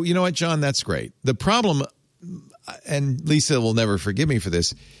UNICEF. So you know what, John? That's great. The problem, and Lisa will never forgive me for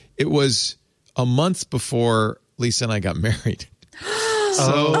this, it was a month before Lisa and I got married.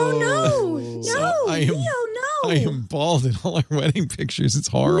 I am bald in all our wedding pictures. It's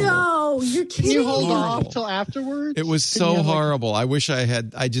horrible. No, you're kidding. Can you hold off till afterwards? It was so horrible. I wish I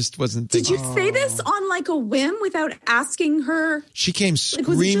had. I just wasn't thinking. Did you say this on like a whim without asking her? She came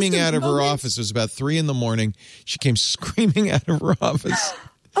screaming out of her office. It was about 3 a.m. She came screaming out of her office.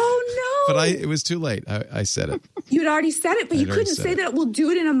 Oh, no. But it was too late. I said it. You'd already said it, but you couldn't say that we'll do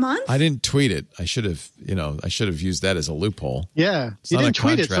it in a month? I didn't tweet it. I should have, used that as a loophole. Yeah. You didn't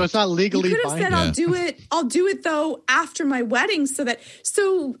tweet it, so it's not legally binding. You could have said, I'll do it though after my wedding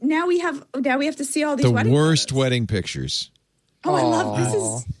so now we have to see all these wedding worst photos. Wedding pictures. Oh, I love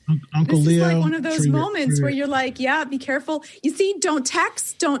this. Uncle this Leo, is like one of those moments where you're like, be careful. You see, don't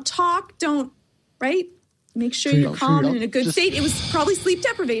text, don't talk, right? Make sure you're calm and in a good state. It was probably sleep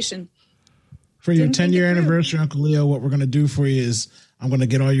deprivation. For your 10-year anniversary, Uncle Leo, what we're going to do for you is I'm going to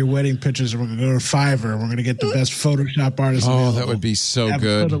get all your wedding pictures, and we're going to go to Fiverr. We're going to get the best Photoshop artists. Oh, that would be so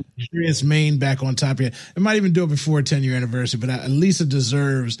good. Put a luxurious mane back on top of it. It might even do it before a 10-year anniversary, but Lisa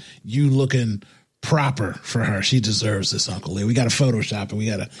deserves you looking proper for her. She deserves this, Uncle Leo. We got to Photoshop, and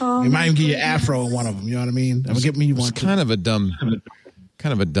we might even give you afro in one of them. You know what I mean? I'm get me one. It's kind of a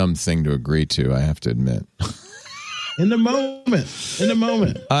dumb thing to agree to, I have to admit. In the moment.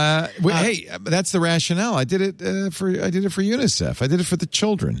 Hey, that's the rationale. I did it for UNICEF. I did it for the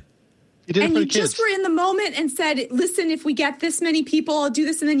children. You just were in the moment and said, "Listen, if we get this many people, I'll do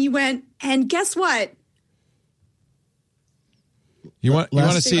this." And then you went, and guess what? You want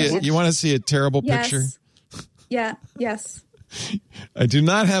to see it? You want to see a terrible picture? Yeah. Yes. I do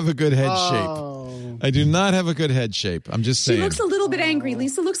not have a good head shape. I do not have a good head shape. I'm just saying. She looks a little bit angry.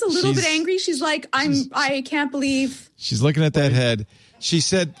 Lisa looks a little bit angry. She's like, I can't believe. She's looking at that head. She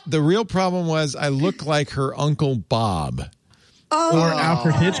said the real problem was I look like her Uncle Bob. Or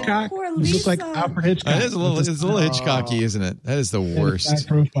Alfred Hitchcock. Poor You look like Alfred Hitchcock. It's a little Hitchcocky, isn't it? That is the worst.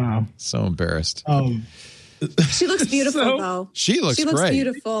 Profile. So embarrassed. She looks beautiful, though. She looks great.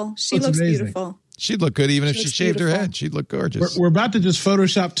 Beautiful. She looks beautiful. She'd look good even if she shaved her head. She'd look gorgeous. We're about to just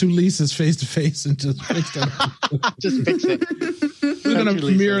Photoshop two Lisas face to face and just fix them. Just fix it. We're going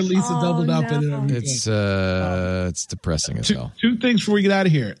to mirror Lisa doubled up. And it's depressing as hell. Two things before we get out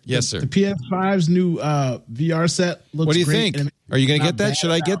of here. Yes, sir. The PS5's new VR set looks great. What do you think? Are you going to get that?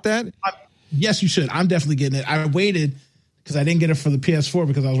 Should I get that? Yes, you should. I'm definitely getting it. I waited because I didn't get it for the PS4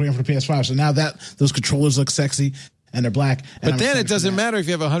 because I was waiting for the PS5. So now those controllers look sexy. And they're black. But then it doesn't matter if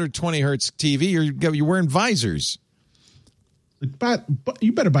you have a 120 hertz TV. You're wearing visors. But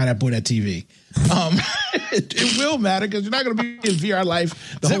you better buy that boy that TV. It will matter because you're not going to be in VR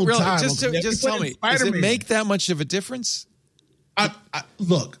life the whole time. Just tell me, does it make that much of a difference?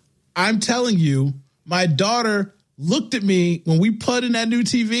 Look, I'm telling you, my daughter looked at me when we put in that new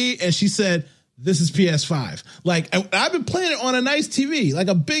TV and she said, "This is PS5." Like, I've been playing it on a nice TV, like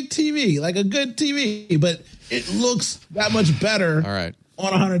a big TV, like a good TV, but it looks that much better. All right.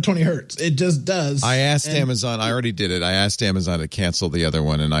 On 120 hertz. It just does. I asked Amazon. I already did it. I asked Amazon to cancel the other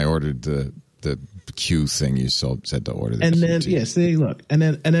one, and I ordered the Q thing you said to order. And then, see, look. And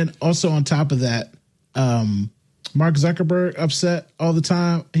then also on top of that, Mark Zuckerberg upset all the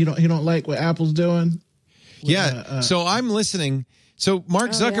time. He don't like what Apple's doing. So I'm listening. So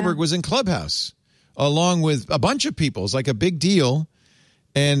Mark Zuckerberg was in Clubhouse along with a bunch of people. It's like a big deal.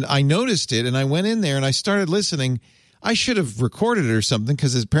 And I noticed it, and I went in there, and I started listening. I should have recorded it or something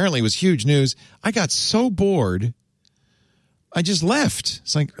because apparently it was huge news. I got so bored, I just left.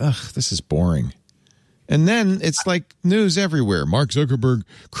 It's like, ugh, this is boring. And then it's like news everywhere. Mark Zuckerberg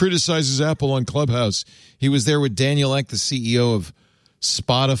criticizes Apple on Clubhouse. He was there with Daniel Ek, the CEO of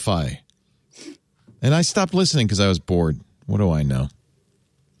Spotify. And I stopped listening because I was bored. What do I know?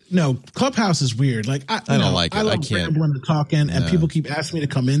 No, Clubhouse is weird. Like I don't like it. I can't. Rambling and talking, and people keep asking me to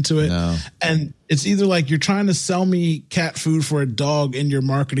come into it. No. And it's either like you're trying to sell me cat food for a dog in your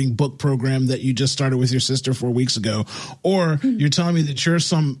marketing book program that you just started with your sister 4 weeks ago, or you're telling me that you're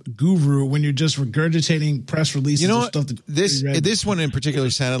some guru when you're just regurgitating press releases and stuff. This one in particular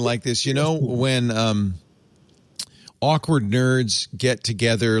sounded like this. You know, when awkward nerds get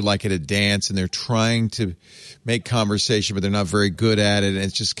together like at a dance and they're trying to make conversation, but they're not very good at it. And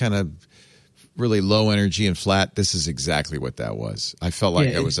it's just kind of really low energy and flat. This is exactly what that was. I felt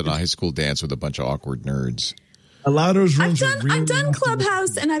like I was at a high school dance with a bunch of awkward nerds. A lot of those rooms I've done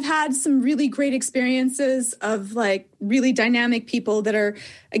Clubhouse, and I've had some really great experiences of like really dynamic people that are,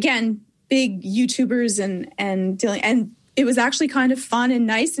 again, big YouTubers and dealing. And it was actually kind of fun and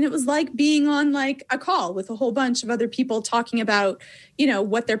nice. And it was like being on like a call with a whole bunch of other people talking about, you know,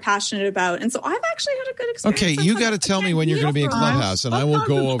 what they're passionate about. And so I've actually had a good experience. Okay, you got to tell me when you're going to be in Clubhouse, and I will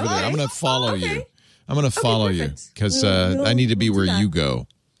go over there. I'm going to follow you. I'm going to follow you because I need to be where you go.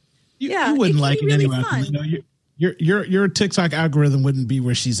 You wouldn't like it anyway. Your TikTok algorithm wouldn't be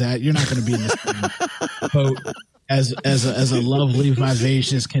where she's at. You're not going to be in the same boat as a lovely,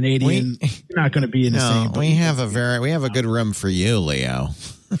 vivacious Canadian. You're not going to be in the same boat. We have a good room for you, Leo.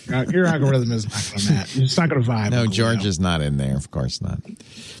 Your algorithm is not going to match. It's not going to vibe. No, George is not in there. Of course not.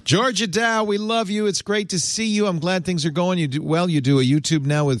 Georgia Dow, we love you. It's great to see you. I'm glad things are going. You do well. You do a YouTube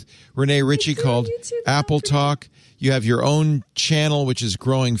now with Renee Ritchie called Apple Talk. You have your own channel, which is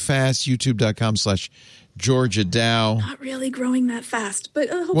growing fast. YouTube.com/Georgia Dow. Not really growing that fast, but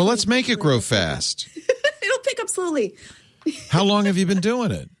well, let's make it grow fast. It'll pick up slowly. How long have you been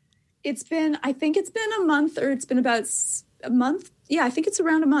doing it? I think it's been a month, or it's been about a month. Yeah, I think it's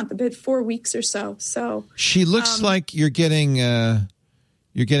around a month, about 4 weeks or so. So she looks like you're getting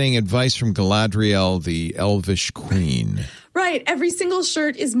advice from Galadriel, the Elvish queen. Right. Every single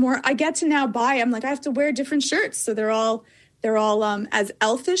shirt is more. I get to now buy. I'm like, I have to wear different shirts, so they're all as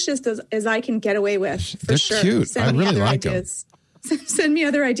elfish as I can get away with. They're sure. Cute. I really like them. Send me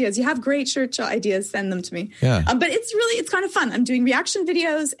other ideas. You have great shirt ideas. Send them to me. Yeah. But it's kind of fun. I'm doing reaction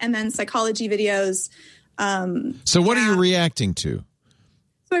videos and then psychology videos. So what are you reacting to?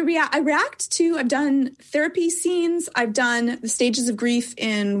 So I react to, I've done therapy scenes. I've done the stages of grief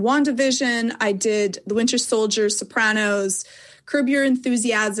in WandaVision. I did The Winter Soldier, Sopranos, Curb Your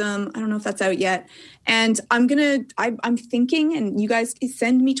Enthusiasm. I don't know if that's out yet. And I'm thinking, and you guys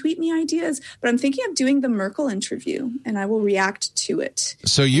tweet me ideas, but I'm thinking of doing the Merkel interview, and I will react to it.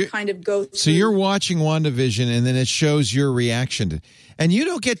 So you kind of go through. So you're watching WandaVision, and then it shows your reaction to, and you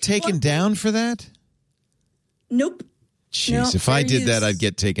don't get taken down for that? Nope. Jeez, nope, if I did that, I'd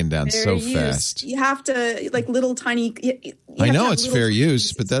get taken down so fast. You have to, like, little tiny. I know it's fair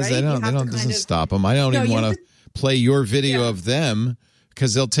use, but doesn't stop them. I don't even want to play your video of them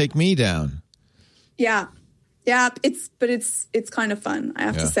because they'll take me down. Yeah. It's kind of fun. I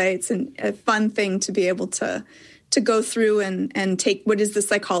have to say it's a fun thing to be able to go through and take what is the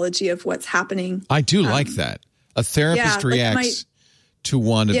psychology of what's happening. I do like that. A therapist reacts to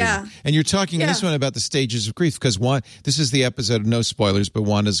WandaVision. Yeah. And you're talking in this one about the stages of grief because this is the episode of no spoilers, but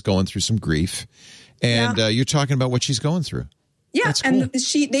Wanda's going through some grief. And you're talking about what she's going through. Yeah, that's cool. And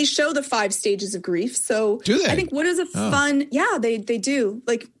they show the 5 stages of grief. So do they? I think what is a fun? Yeah, they do,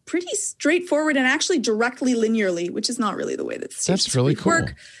 like, pretty straightforward and actually directly linearly, which is not really the way that that's really cool.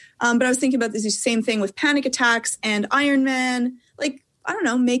 Work. But I was thinking about this same thing with panic attacks and Iron Man. Like, I don't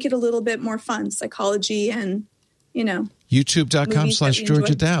know, make it a little bit more fun, psychology and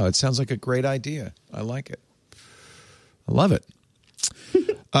YouTube.com/Georgia Dow. It sounds like a great idea. I like it. I love it.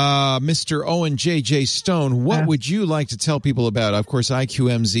 Mr. Owen J.J. Stone, what would you like to tell people about? Of course,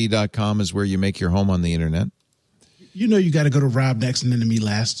 IQMZ.com is where you make your home on the internet. You know you got to go to Rob next and then to me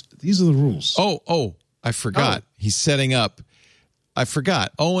last. These are the rules. Oh, I forgot. He's setting up. I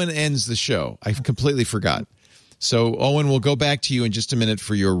forgot. Owen ends the show. I completely forgot. So, Owen, we'll go back to you in just a minute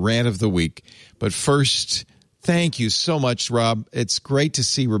for your rant of the week. But first, thank you so much, Rob. It's great to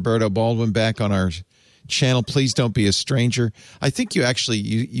see Roberto Baldwin back on our channel. Please don't be a stranger. I think you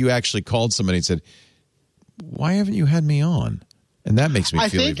actually called somebody and said, "Why haven't you had me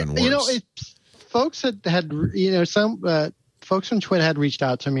folks from Twit had reached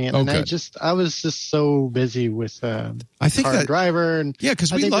out to me, and I was just so busy with I think Car that Driver, and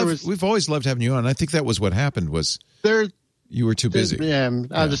because we've always loved having you on. I think that was what happened was you were too busy.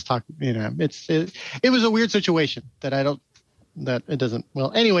 I'll just talk. It was a weird situation that it doesn't.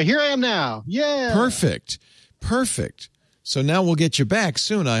 Well, anyway, here I am now. Yeah, perfect. So now we'll get you back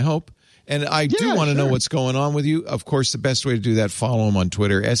soon, I hope. And I do want to know what's going on with you. Of course, the best way to do that, follow him on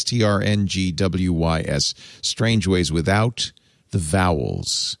Twitter, STRNGWYS, Strange Ways without the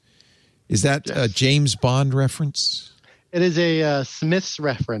vowels. Is that a James Bond reference? It is a Smiths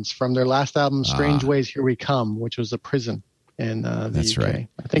reference from their last album, Strange Ways, Here We Come, which was a prison in the That's UK. right.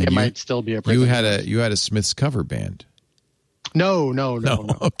 I think it might still be a prison. You had a Smiths cover band. No.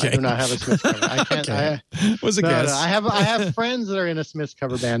 Okay. I do not have a Smiths cover. I can't. Okay. Was a guess. No, I have friends that are in a Smiths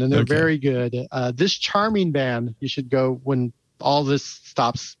cover band, and they're very good. This charming band, you should go when all this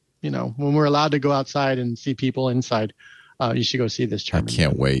stops. When we're allowed to go outside and see people inside, you should go see this charming. I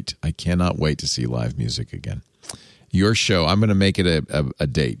can't wait. I cannot wait to see live music again. Your show, I'm going to make it a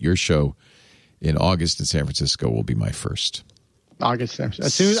date. Your show in August in San Francisco will be my first. August.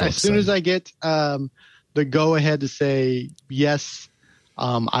 As soon as I get the go ahead to say yes,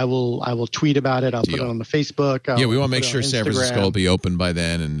 I will tweet about it. I'll put it on the Facebook. We want to make sure San Francisco will be open by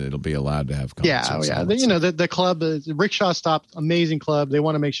then, and it'll be allowed to have concerts. Yeah. The club, Rickshaw Stop, amazing club. They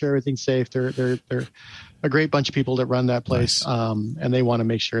want to make sure everything's safe. They're a great bunch of people that run that place, and they want to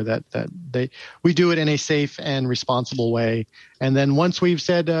make sure that we do it in a safe and responsible way. And then once we've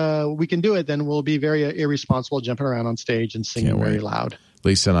said we can do it, then we'll be very irresponsible, jumping around on stage and singing very loud.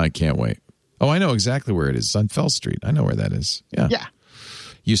 Lisa and I can't wait. Oh, I know exactly where it is. It's on Fell Street. I know where that is. Yeah.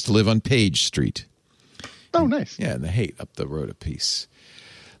 Used to live on Page Street. Oh, nice. Yeah, in the Haight, up the road a piece.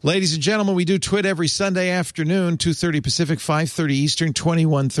 Ladies and gentlemen, we do Twit every Sunday afternoon, 2:30 Pacific, 5:30 Eastern,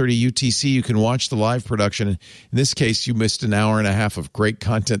 21:30 UTC. You can watch the live production. In this case, you missed an hour and a half of great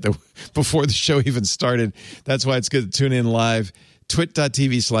content before the show even started. That's why it's good to tune in live.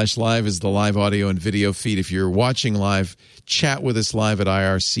 Twit.tv/live is the live audio and video feed. If you're watching live, chat with us live at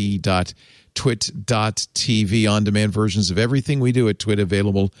irc.twit.tv. On-demand versions of everything we do at Twit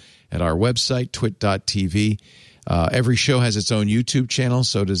available at our website, twit.tv. Every show has its own YouTube channel,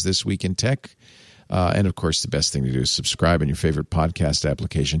 so does This Week in Tech. And, of course, the best thing to do is subscribe in your favorite podcast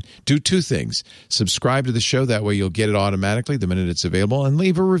application. Do two things. Subscribe to the show. That way you'll get it automatically the minute it's available. And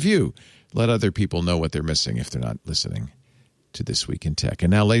leave a review. Let other people know what they're missing if they're not listening to This Week in Tech.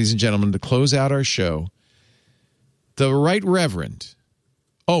 And now, ladies and gentlemen, to close out our show, the Right Reverend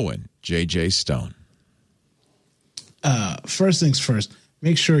Owen J.J. Stone. First things first.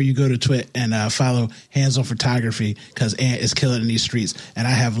 Make sure you go to Twit and follow Hands On Photography, because Ant is killing in these streets. And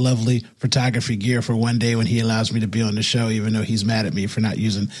I have lovely photography gear for one day when he allows me to be on the show, even though he's mad at me for not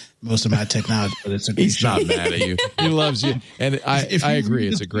using most of my technology. But it's a great show. He's not mad at you. He loves you. And I agree.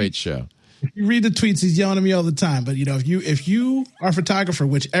 It's a great show. If you read the tweets, he's yelling at me all the time. But, if you are a photographer,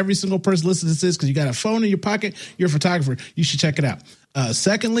 which every single person listening to this, because you got a phone in your pocket, you're a photographer, you should check it out.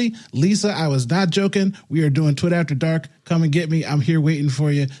 Secondly, Lisa, I was not joking. We are doing Twit After Dark. Come and get me. I'm here waiting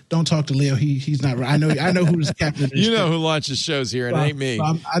for you. Don't talk to Leo. He's not right. I know who's captain. You know who launches shows here, and it ain't me.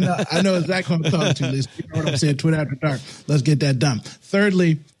 I know exactly who I'm talking to, Lisa. You know what I'm saying? Twit After Dark. Let's get that done.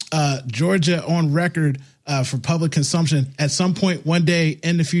 Thirdly, Georgia on record for public consumption. At some point one day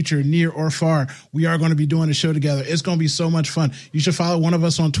in the future, near or far, we are going to be doing a show together. It's going to be so much fun. You should follow one of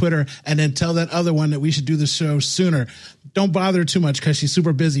us on Twitter and then tell that other one that we should do the show sooner. Don't bother her too much because she's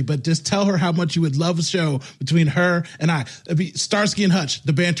super busy, but just tell her how much you would love a show between her and I. It'd be Starsky and Hutch.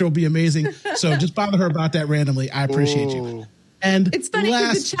 The banter will be amazing. So just bother her about that randomly. I appreciate you. And it's funny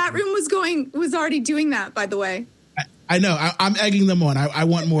because the chat room was already doing that, by the way. I know. I'm egging them on. I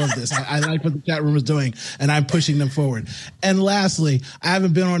want more of this. I like what the chat room is doing, and I'm pushing them forward. And lastly, I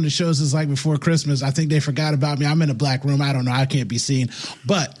haven't been on the show since before Christmas. I think they forgot about me. I'm in a black room. I don't know. I can't be seen.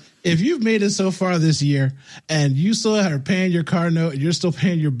 But if you've made it so far this year and you still are paying your car note and you're still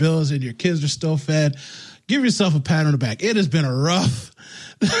paying your bills and your kids are still fed, give yourself a pat on the back. It has been a rough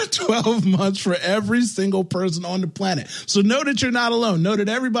 12 months for every single person on the planet. So know that you're not alone. Know that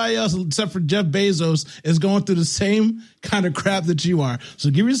everybody else, except for Jeff Bezos, is going through the same kind of crap that you are.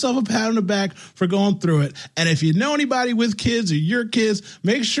 So give yourself a pat on the back for going through it. And if you know anybody with kids or your kids,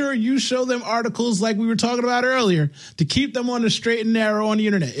 make sure you show them articles like we were talking about earlier to keep them on the straight and narrow on the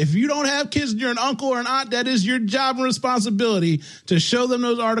internet. If you don't have kids and you're an uncle or an aunt, that is your job and responsibility to show them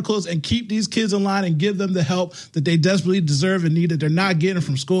those articles and keep these kids in line and give them the help that they desperately deserve and need that they're not getting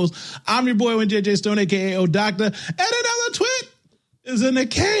from schools. I'm your boy, JJ Stone, a.k.a. O-Doctor, and another Twit is in the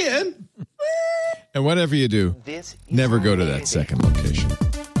can. And whatever you do, never go to that second location.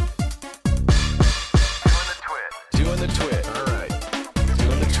 Doing the Twit.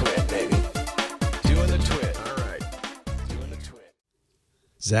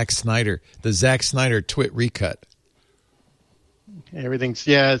 Zack Snyder, the Zack Snyder twit recut. Everything's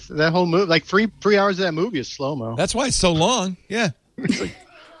that whole movie, like three hours of that movie is slow-mo. That's why it's so long. Yeah.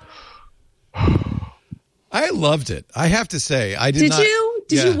 I loved it. I have to say, I did not.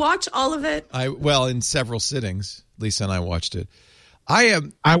 Did you watch all of it? In several sittings. Lisa and I watched it. I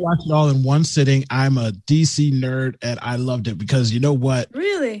watched it all in one sitting. I'm a DC nerd, and I loved it because you know what?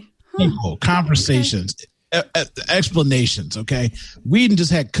 Really? People, conversations, explanations. Okay, Whedon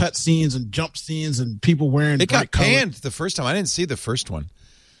just had cut scenes and jump scenes and people wearing. It got panned the first time. I didn't see the first one.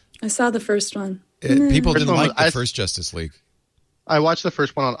 I saw the first one. People didn't like the first Justice League. I watched the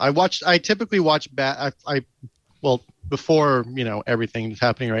first one. I typically watch before everything that's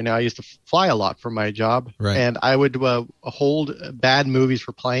happening right now. I used to fly a lot for my job, right? And I would hold bad movies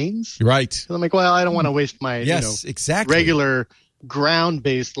for planes, right? So I'm like, well, I don't want to waste my exactly regular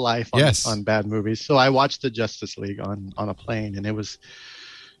ground-based life on bad movies. So I watched the Justice League on a plane, and it was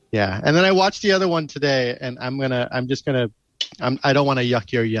And then I watched the other one today, and I don't want to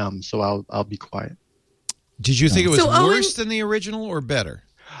yuck your yum, so I'll be quiet. Did you think it was worse than the original or better?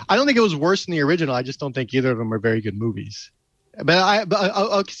 I don't think it was worse than the original. I just don't think either of them are very good movies.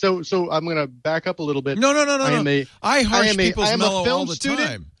 Okay, so I'm going to back up a little bit. No. I harsh people's mellow all the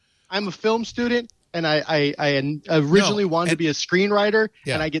time. I'm a film student, and I originally wanted to be a screenwriter,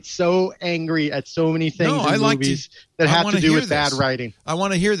 and I get so angry at so many things in movies that have to do with bad writing. I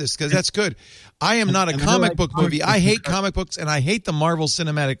want to hear this because that's good. I am not a comic book movie. I hate comic books, and I hate the Marvel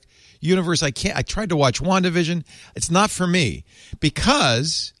Cinematic Universe. I tried to watch WandaVision. It's not for me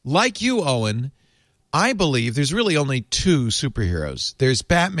because, like you, Owen, I believe there's really only two superheroes. There's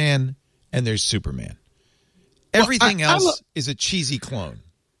Batman and there's Superman. Everything else is a cheesy clone.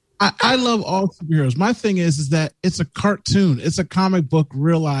 I love all superheroes. My thing is that it's a cartoon. It's a comic book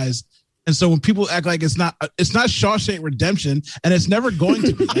realized. And so when people act like it's not Shawshank Redemption, and it's never going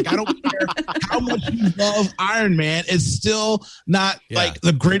to be. Like, I don't care how much you love Iron Man, it's still not like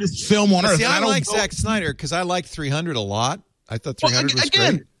the greatest film on earth. See, I like Zack Snyder because I like 300 a lot. I thought 300 was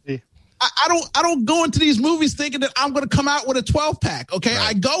great. I don't go into these movies thinking that I'm going to come out with a 12-pack. Okay,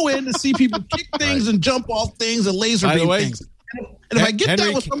 I go in to see people kick things and jump off things and laser beam things. And if I get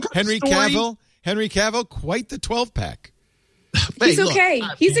that with some kind of story, Henry Cavill, quite the 12-pack. He's okay.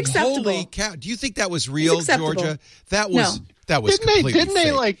 He's acceptable. Holy cow! Do you think that was real, Georgia? That was completely didn't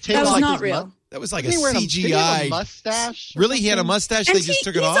they fake. take that was like not real. That was like a CGI mustache. Really, he had a mustache. And they just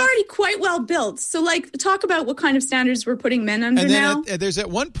took it off. He's already quite well built. So, talk about what kind of standards we're putting men under now. There's at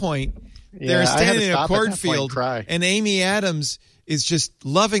one point they're standing in a cornfield, and Amy Adams is just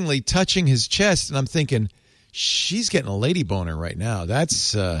lovingly touching his chest, and I'm thinking, she's getting a lady boner right now.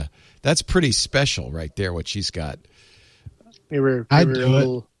 That's pretty special right there. What she's got. I'd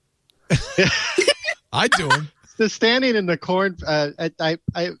do it. I'd do him. The standing in the corn. I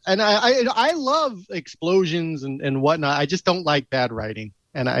love explosions and whatnot. I just don't like bad writing,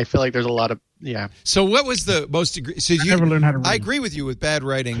 and I feel like there's a lot of So what was the most? So you never learned how to read. I agree with you with bad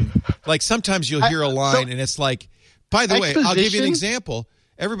writing. Like sometimes you'll hear a line and it's like, by the way, I'll give you an example.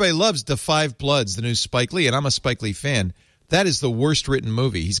 Everybody loves The Five Bloods, the new Spike Lee, and I'm a Spike Lee fan. That is the worst written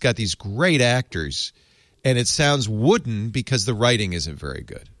movie. He's got these great actors. And it sounds wooden because the writing isn't very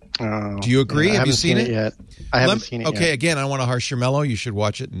good. Do you agree? Have you seen it yet? I haven't seen it yet. Okay, again, I want to harsh your mellow. You should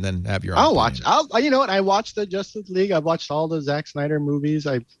watch it and then have your own I'll opinion. watch. You know what? I watched the Justice League. I've watched all the Zack Snyder movies.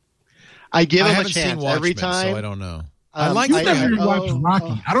 I give him a chance every time. So I don't know. You've never watched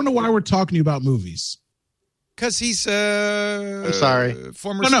Rocky. I don't know why we're talking about movies. Because he's I'm sorry.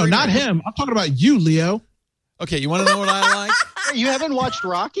 Former No, not him. I'm talking about you, Leo. Okay, you want to know what I like? You haven't watched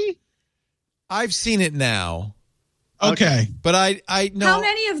Rocky? I've seen it now. Okay. But I know. How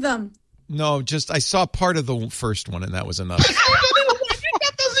many of them? No, just I saw part of the first one and that was enough.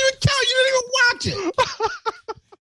 That doesn't even count. You didn't even watch it.